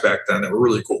diehard guys back then that were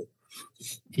really cool.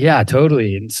 Yeah,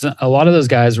 totally. And so a lot of those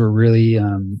guys were really,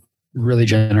 really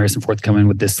generous and forthcoming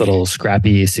with this little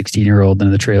scrappy 16-year-old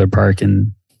in the trailer park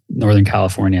in Northern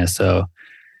California. So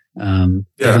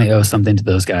definitely owe something to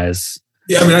those guys.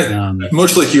 Yeah, I mean,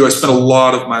 much like you, I spent a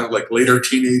lot of my like later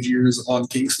teenage years on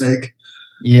King Snake.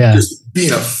 Yeah, just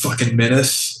being a fucking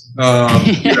menace.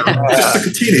 Just like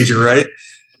a teenager, right?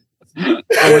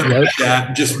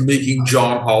 That just making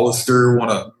John Hollister want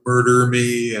to murder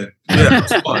me, and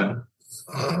it's fun.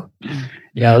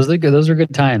 Yeah, those are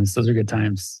good times. Those are good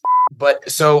times. But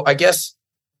so I guess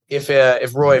if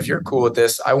Roy, if you're cool with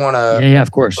this, I want to. Yeah,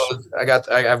 of course. I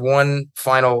have one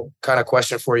final kind of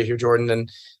question for you here, Jordan, and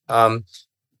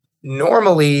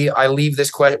normally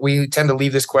we tend to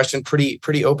leave this question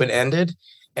pretty open ended,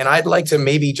 and I'd like to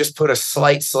maybe just put a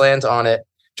slight slant on it,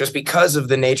 just because of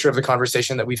the nature of the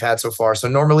conversation that we've had so far. So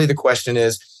normally the question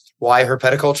is, why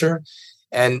herpetoculture?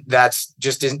 And that's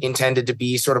just intended to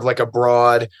be sort of like a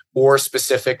broad or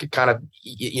specific kind of,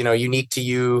 unique to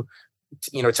you,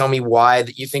 tell me why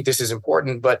that you think this is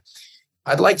important. But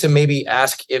I'd like to maybe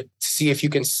see if you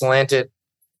can slant it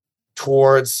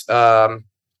towards, because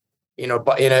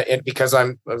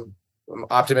I'm an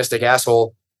optimistic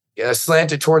asshole,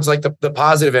 slanted towards like the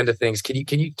positive end of things. Can you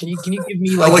give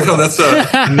me like? I like how that's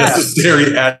a necessary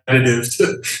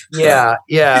additive. Yeah.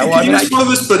 Well, I mean, use one of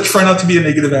this, but try not to be a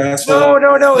negative asshole.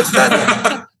 No, it's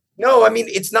not. No, I mean,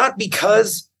 it's not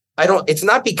because It's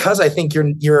not because I think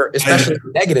you're especially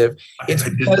negative. It's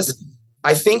because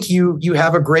I think you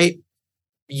have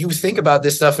you think about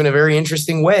this stuff in a very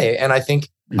interesting way, and I think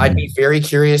I'd be very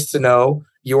curious to know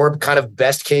your kind of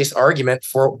best case argument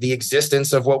for the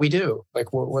existence of what we do.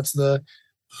 Like, what's the?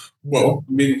 Well,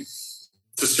 I mean,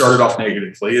 to start it off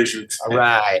negatively, as you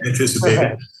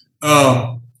anticipated.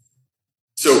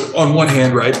 So on one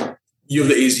hand, right, you have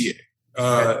the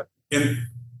AZA and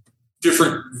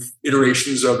different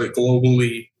iterations of it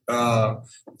globally,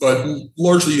 but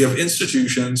largely you have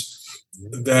institutions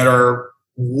that are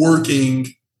working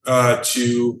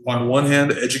to, on one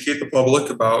hand, educate the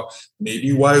public about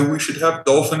maybe why we should have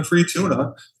dolphin-free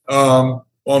tuna, on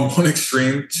one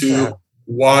extreme, to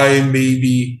why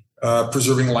maybe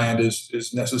preserving land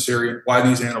is necessary and why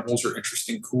these animals are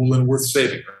interesting, cool, and worth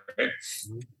saving. Right?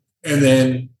 And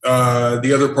then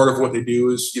the other part of what they do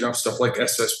is, stuff like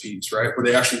SSPs, right, where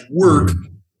they actually work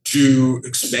to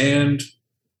expand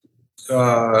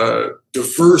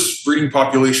diverse breeding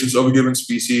populations of a given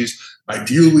species,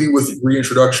 ideally with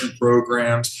reintroduction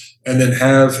programs, and then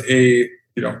have a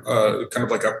kind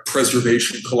of like a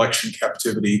preservation collection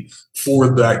captivity for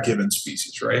that given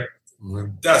species, right?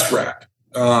 Mm-hmm. That's rad.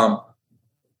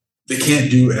 They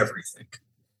can't do everything.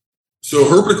 So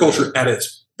herpetoculture at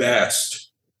its best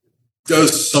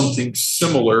does something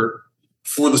similar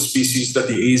for the species that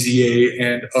the AZA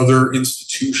and other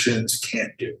institutions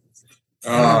can't do.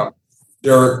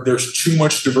 There's too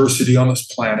much diversity on this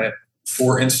planet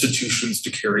for institutions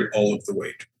to carry all of the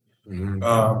weight.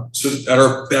 Mm-hmm. So at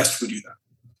our best, we do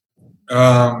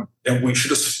that. And we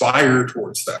should aspire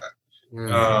towards that.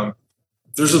 Mm-hmm.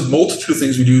 There's a multitude of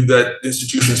things we do that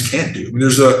institutions can't do. I mean,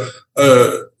 there's a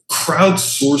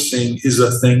crowdsourcing is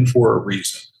a thing for a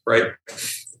reason, right?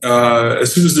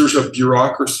 As soon as there's a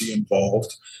bureaucracy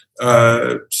involved,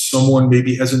 someone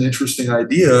maybe has an interesting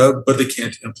idea, but they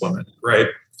can't implement it, right?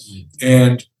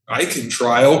 And I can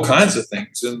try all kinds of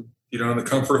things and, in the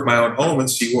comfort of my own home and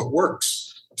see what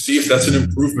works, see if that's an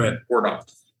improvement or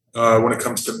not when it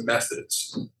comes to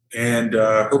methods. And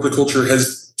herpetoculture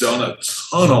has done a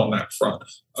ton on that front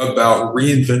about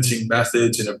reinventing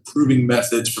methods and improving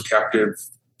methods for captive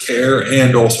care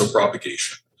and also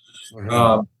propagation.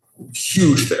 Mm-hmm.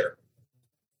 Huge there.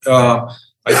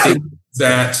 I think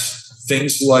that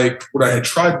things like what I had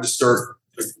tried to start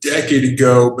a decade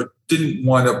ago but didn't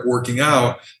wind up working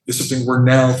out is something we're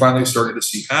now finally starting to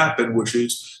see happen, which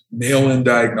is mail-in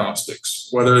diagnostics,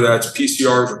 whether that's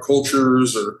PCRs or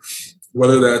cultures or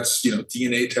whether that's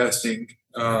DNA testing.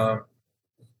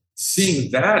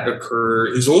 Seeing that occur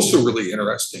is also really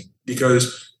interesting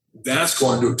because that's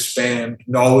going to expand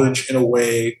knowledge in a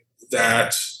way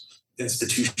that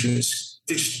institutions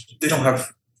they don't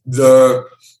have the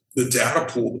data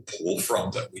pool to pull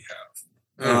from that we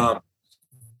have.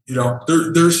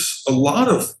 there's a lot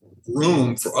of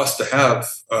room for us to have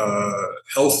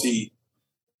healthy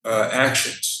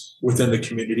actions within the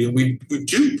community. And we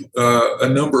do a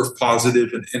number of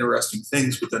positive and interesting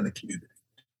things within the community.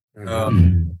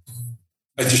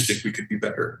 I just think we could be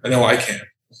better. I know I can.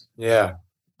 Yeah.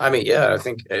 I mean, yeah, I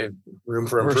think room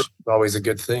for improvement is always a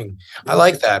good thing. I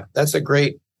like that. That's a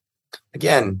great,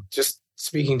 again, just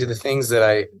speaking to the things that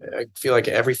I feel like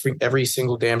every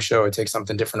single damn show, I take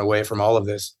something different away from all of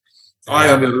this.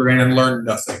 I, on the other hand, learned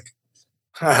nothing.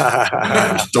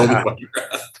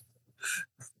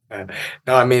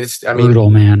 No, I mean, brutal,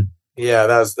 man. Yeah,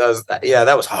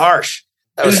 that was harsh.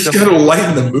 That was just gotta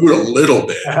lighten the mood a little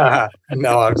bit.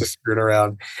 No, I'm just screwing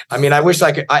around. I mean, I wish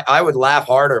I would laugh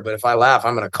harder, but if I laugh,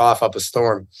 I'm going to cough up a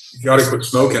storm. You got to quit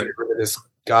smoking. This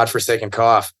godforsaken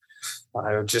cough.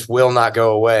 I just will not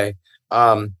go away.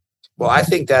 Well, I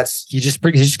think that's... He's just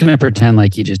going to pretend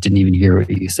like he just didn't even hear what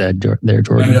you said there,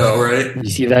 Jordan. I know, right? You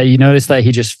see that? You notice that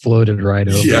he just floated right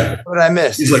over. Yeah. What did I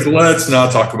miss? He's like, let's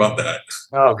not talk about that.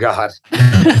 Oh, God.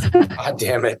 God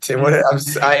damn it. He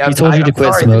told you to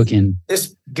quit smoking.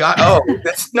 This guy... Oh,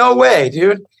 that's no way,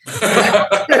 dude.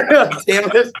 Damn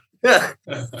it.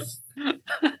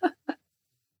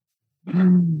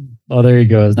 Oh, there he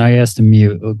goes. Now he has to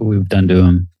mute. Look what we've done to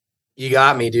him. You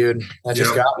got me, dude. That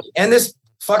just got me. And this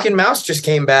fucking mouse just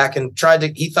came back and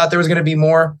he thought there was going to be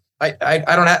more. I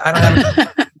don't have.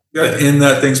 You got to end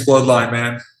that thing's bloodline,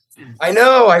 man. I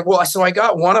know. So I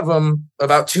got one of them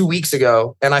about 2 weeks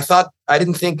ago, and I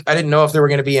didn't know if there were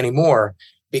going to be any more.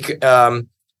 And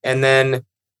then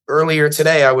earlier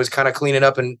today, I was kind of cleaning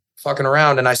up and fucking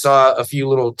around, and I saw a few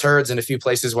little turds in a few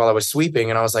places while I was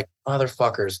sweeping, and I was like,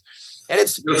 motherfuckers. And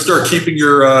you'll start keeping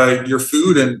your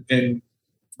food in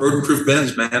rodent-proof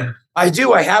bins, man. I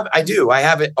do. I have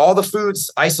it. All the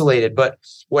food's isolated, but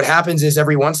what happens is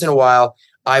every once in a while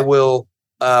I will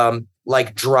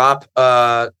drop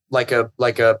like a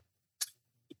like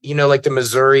the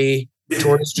Missouri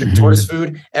tortoise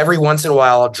food. Every once in a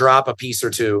while I'll drop a piece or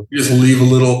two. You just leave a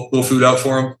little food out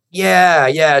for them. Yeah.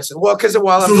 It's because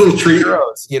while I'm a little treat,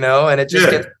 and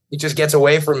it just gets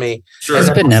away from me. Sure. As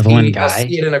a benevolent guy. I'll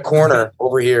see it in a corner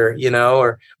over here,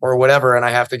 or whatever, and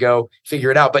I have to go figure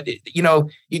it out. But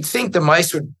you'd think the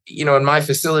mice would, in my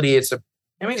facility, it's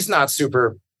not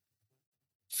super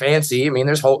fancy. I mean,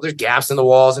 there's gaps in the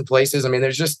walls and places. I mean,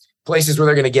 there's just places where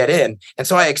they're going to get in, and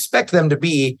so I expect them to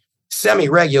be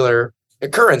semi-regular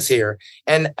occurrence here,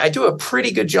 and I do a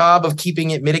pretty good job of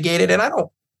keeping it mitigated. And I don't,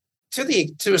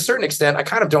 to a certain extent, I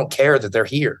kind of don't care that they're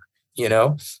here.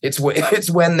 It's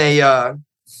when they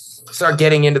start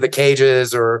getting into the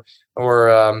cages or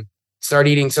start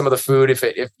eating some of the food.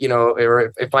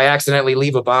 If I accidentally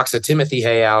leave a box of Timothy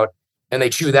hay out and they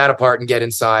chew that apart and get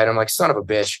inside, I'm like, son of a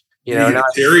bitch. Not a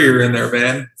terrier in there,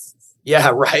 man.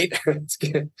 Yeah, right.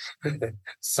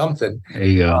 Something. There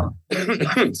you go.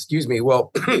 Excuse me.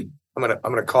 Well, I'm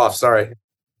gonna cough. Sorry.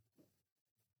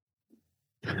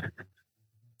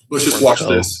 Let's just watch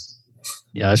this.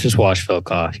 Yeah, let's just watch Phil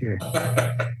cough here.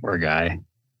 Poor guy.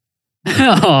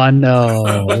 Oh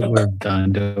no, what we've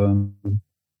done to him.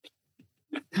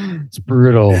 It's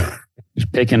brutal.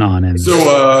 Just picking on him.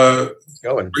 So,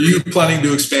 are you planning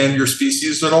to expand your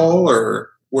species at all,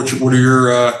 or what are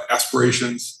your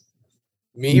aspirations?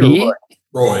 Me? Or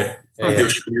Roy? What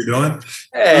you're doing?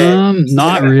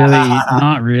 Not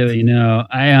really. No,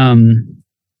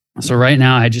 So right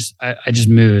now, I just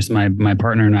moved. My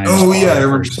partner and I. I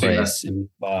remember place and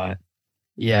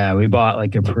we bought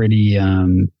like a pretty a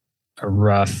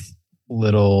rough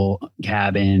little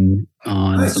cabin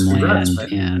on some land,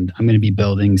 and I'm going to be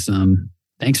building some.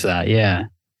 Thanks for that.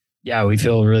 Yeah, we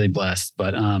feel really blessed.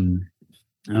 But I'm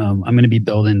going to be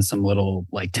building some little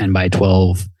like 10 by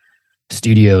 12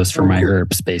 studios for my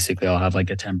herps. Basically, I'll have like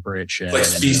a temperate shed, like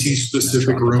species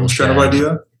specific rooms kind of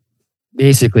idea.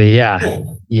 Basically,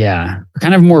 yeah,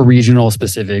 kind of more regional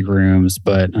specific rooms,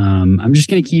 but I'm just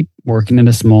going to keep working at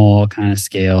a small kind of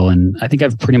scale, and I think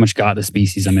I've pretty much got the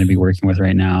species I'm going to be working with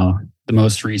right now. The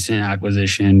most recent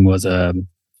acquisition was a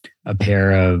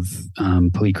pair of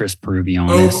Polychrus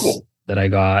peruvianus that I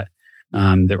got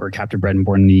that were captive bred and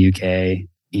born in the UK,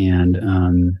 and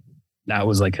that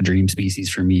was like a dream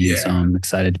species for me. Yeah. So I'm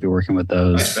excited to be working with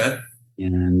those. Nice,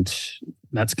 and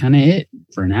that's kind of it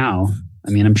for now. I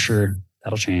mean, I'm sure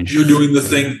that'll change. You're doing the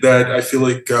thing that I feel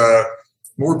like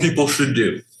more people should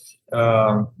do.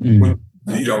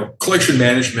 Collection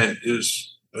management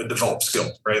is a developed skill,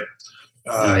 right?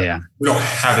 We don't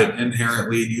have it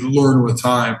inherently. You learn with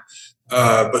time.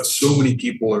 But so many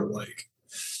people are like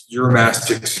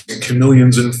Uromastyx and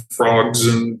chameleons and frogs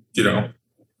and,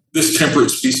 this temperate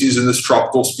species and this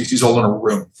tropical species all in a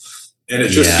room. And it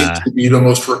just seems to be the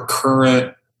most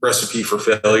recurrent recipe for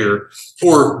failure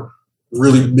or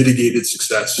really mitigated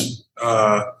success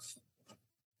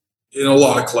in a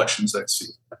lot of collections I see.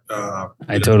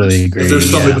 I totally agree. If there's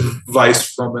some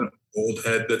advice from an old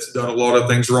head that's done a lot of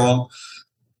things wrong,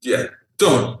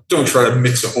 don't try to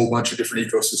mix a whole bunch of different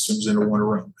ecosystems into one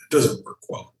room. It doesn't work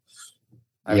well.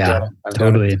 I've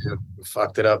totally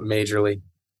fucked it up majorly.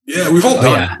 Yeah, we've all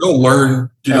done it. We'll learn,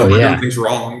 doing things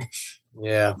wrong.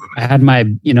 Yeah. I had my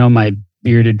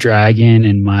bearded dragon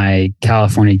and my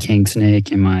California king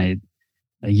snake and my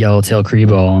yellowtail Cree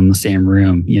all in the same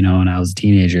room, when I was a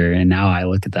teenager. And now I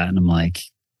look at that and I'm like,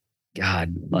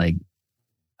 God, like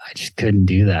I just couldn't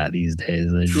do that these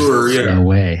days. There's no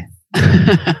way.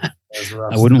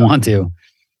 I wouldn't want to,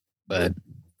 but.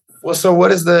 Well, so what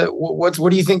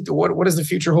do you think? What does the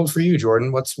future hold for you,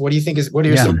 Jordan? What do you think what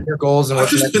are some of your goals? And I've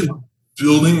just been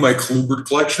building my colubrid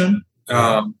collection.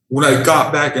 When I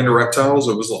got back into reptiles,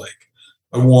 it was like,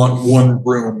 I want one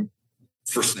room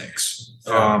for snakes.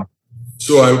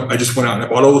 So I just went out and I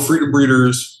bought all the freedom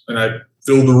breeders and I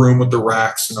filled the room with the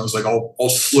racks. And I was like, I'll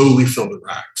slowly fill the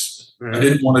racks. I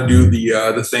didn't want to do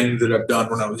the thing that I've done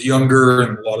when I was younger,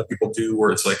 and a lot of people do,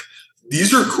 where it's like,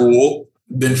 these are cool,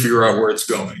 then figure out where it's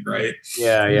going, right?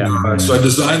 Yeah. So I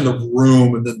designed the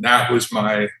room, and then that was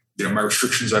my my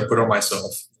restrictions I put on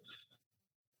myself.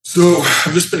 So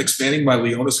I've just been expanding my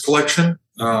Leonis collection.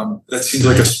 That seems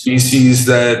like a species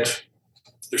that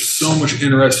there's so much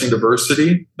interesting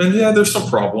diversity, and there's some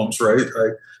problems, right? Like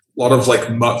a lot of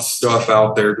like mutt stuff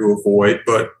out there to avoid,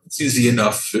 but it's easy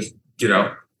enough if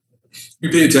you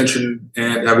pay attention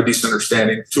and have a decent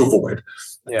understanding to avoid.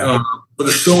 But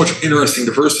there's so much interesting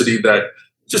diversity that it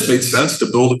just made sense to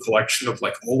build a collection of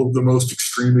like all of the most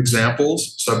extreme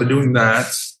examples. So I've been doing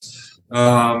that,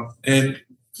 and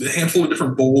a handful of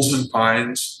different bulls and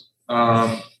pines,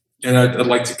 and I'd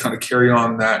like to kind of carry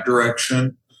on that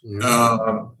direction.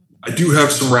 I do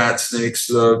have some rat snakes,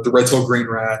 the red-tailed green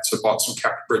rats. I bought some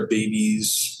captive-bred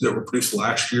babies that were produced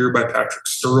last year by Patrick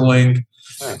Sterling.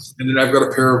 Nice. And then I've got a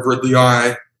pair of Ridley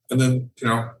Eye, and then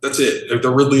that's it.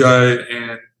 The Ridley Eye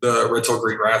and the red-tailed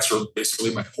green rats are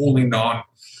basically my only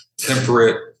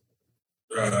non-temperate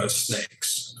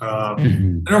snakes. I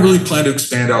don't really plan to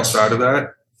expand outside of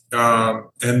that.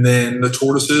 And then the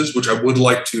tortoises, which I would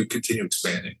like to continue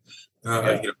expanding.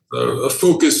 A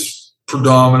focus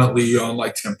predominantly on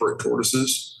like temperate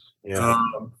tortoises.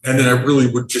 And then I really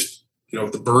would just,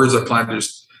 the birds, I plan to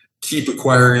just keep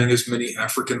acquiring as many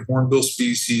African hornbill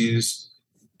species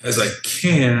as I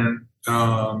can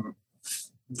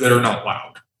that are not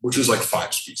loud, which is like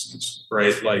 5 species,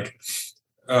 right? Like,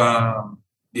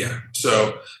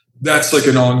 so that's like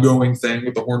an ongoing thing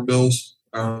with the hornbills.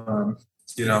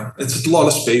 It's a lot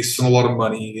of space and a lot of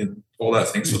money and all that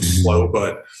thing, so it's slow,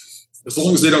 but as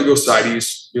long as they don't go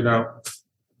sideways,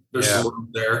 there's some room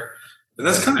there. And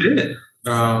that's kind of it.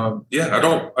 I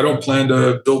don't plan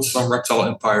to build some reptile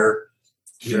empire.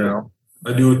 I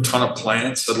do a ton of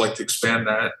plants. I'd like to expand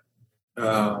that.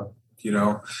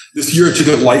 This year I took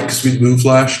it light because we moved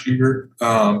last year.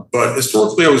 But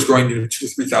historically I was growing 2,000 or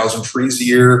 3,000 trees a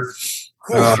year.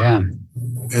 And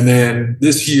then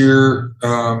this year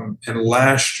and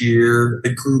last year, I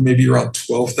grew maybe around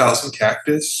 12,000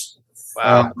 cactus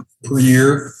per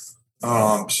year.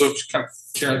 So it's kind of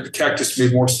carrying the cactus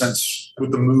made more sense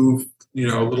with the move, a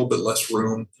little bit less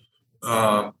room.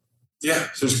 So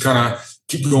just kind of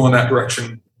keep going that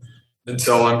direction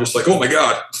until I'm just like, oh my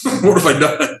God, what have I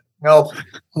done? Help.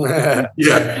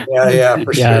 Yeah,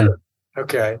 for sure.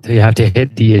 Okay. So you have to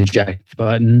hit the eject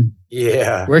button.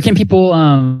 Yeah. Where can people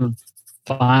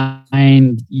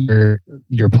find your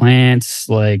plants?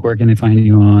 Like, where can they find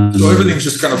you on? So everything's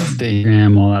just kind of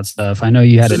Instagram, all that stuff. I know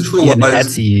you had an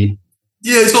Etsy.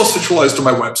 Yeah, it's all centralized to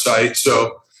my website.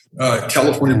 So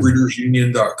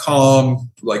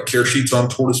CaliforniaBreedersUnion.com, like care sheets on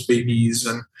tortoise babies,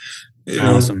 and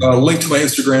awesome. Link to my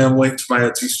Instagram, link to my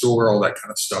Etsy store, all that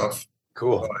kind of stuff.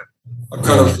 Cool. I'm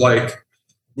kind of like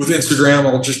with Instagram,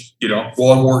 I'll just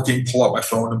while I'm working, pull out my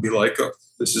phone and be like, oh,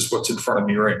 this is what's in front of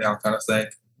me right now, kind of thing.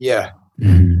 Yeah.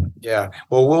 Yeah.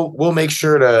 Well, we'll make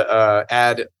sure to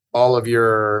add all of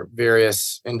your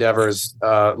various endeavors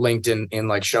linked in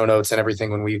like show notes and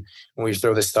everything when we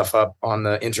throw this stuff up on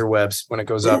the interwebs when it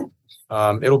goes up.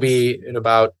 It'll be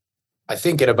I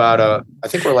think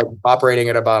we're like operating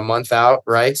at about a month out,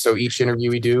 right? So each interview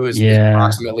we do is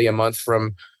approximately a month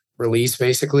from release,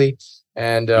 basically.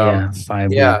 And 5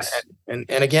 weeks. And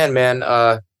again,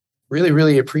 man, really,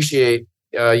 really appreciate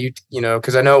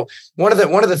because I know one of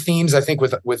the themes I think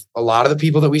with a lot of the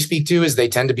people that we speak to is they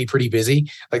tend to be pretty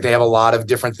busy. Like they have a lot of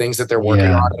different things that they're working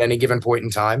on at any given point in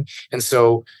time. And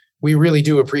so we really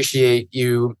do appreciate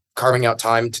you carving out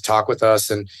time to talk with us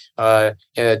and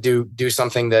do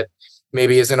something that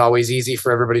maybe isn't always easy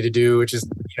for everybody to do, which is,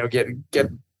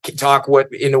 talk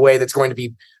in a way that's going to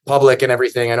be public and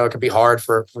everything. I know it can be hard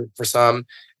for some.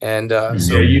 And I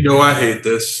hate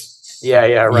this. Yeah,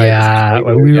 right. Yeah,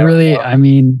 we really,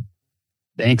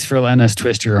 thanks for letting us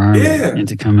twist your arm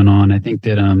into coming on. I think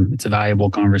that it's a valuable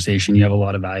conversation. You have a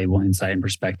lot of valuable insight and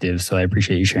perspective, so I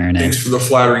appreciate you sharing it. Thanks for the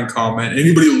flattering comment.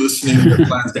 Anybody listening that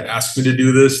plans to ask me to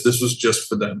do this was just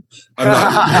for them. I'm not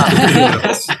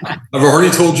I've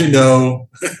already told you no.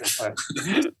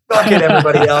 Fuck it,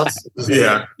 everybody else.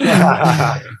 Yeah.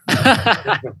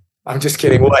 I'm just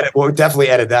kidding. We'll definitely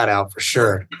edit that out for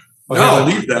sure. No, I'll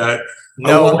leave that.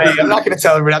 No way. I'm not going to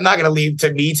tell everybody. I'm not going to leave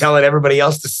to me telling everybody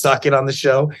else to suck it on the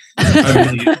show.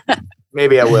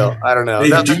 Maybe I will. I don't know.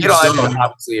 It's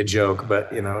obviously a joke, but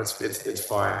it's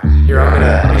fine. Here,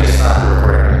 I'm going to stop the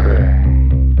recording.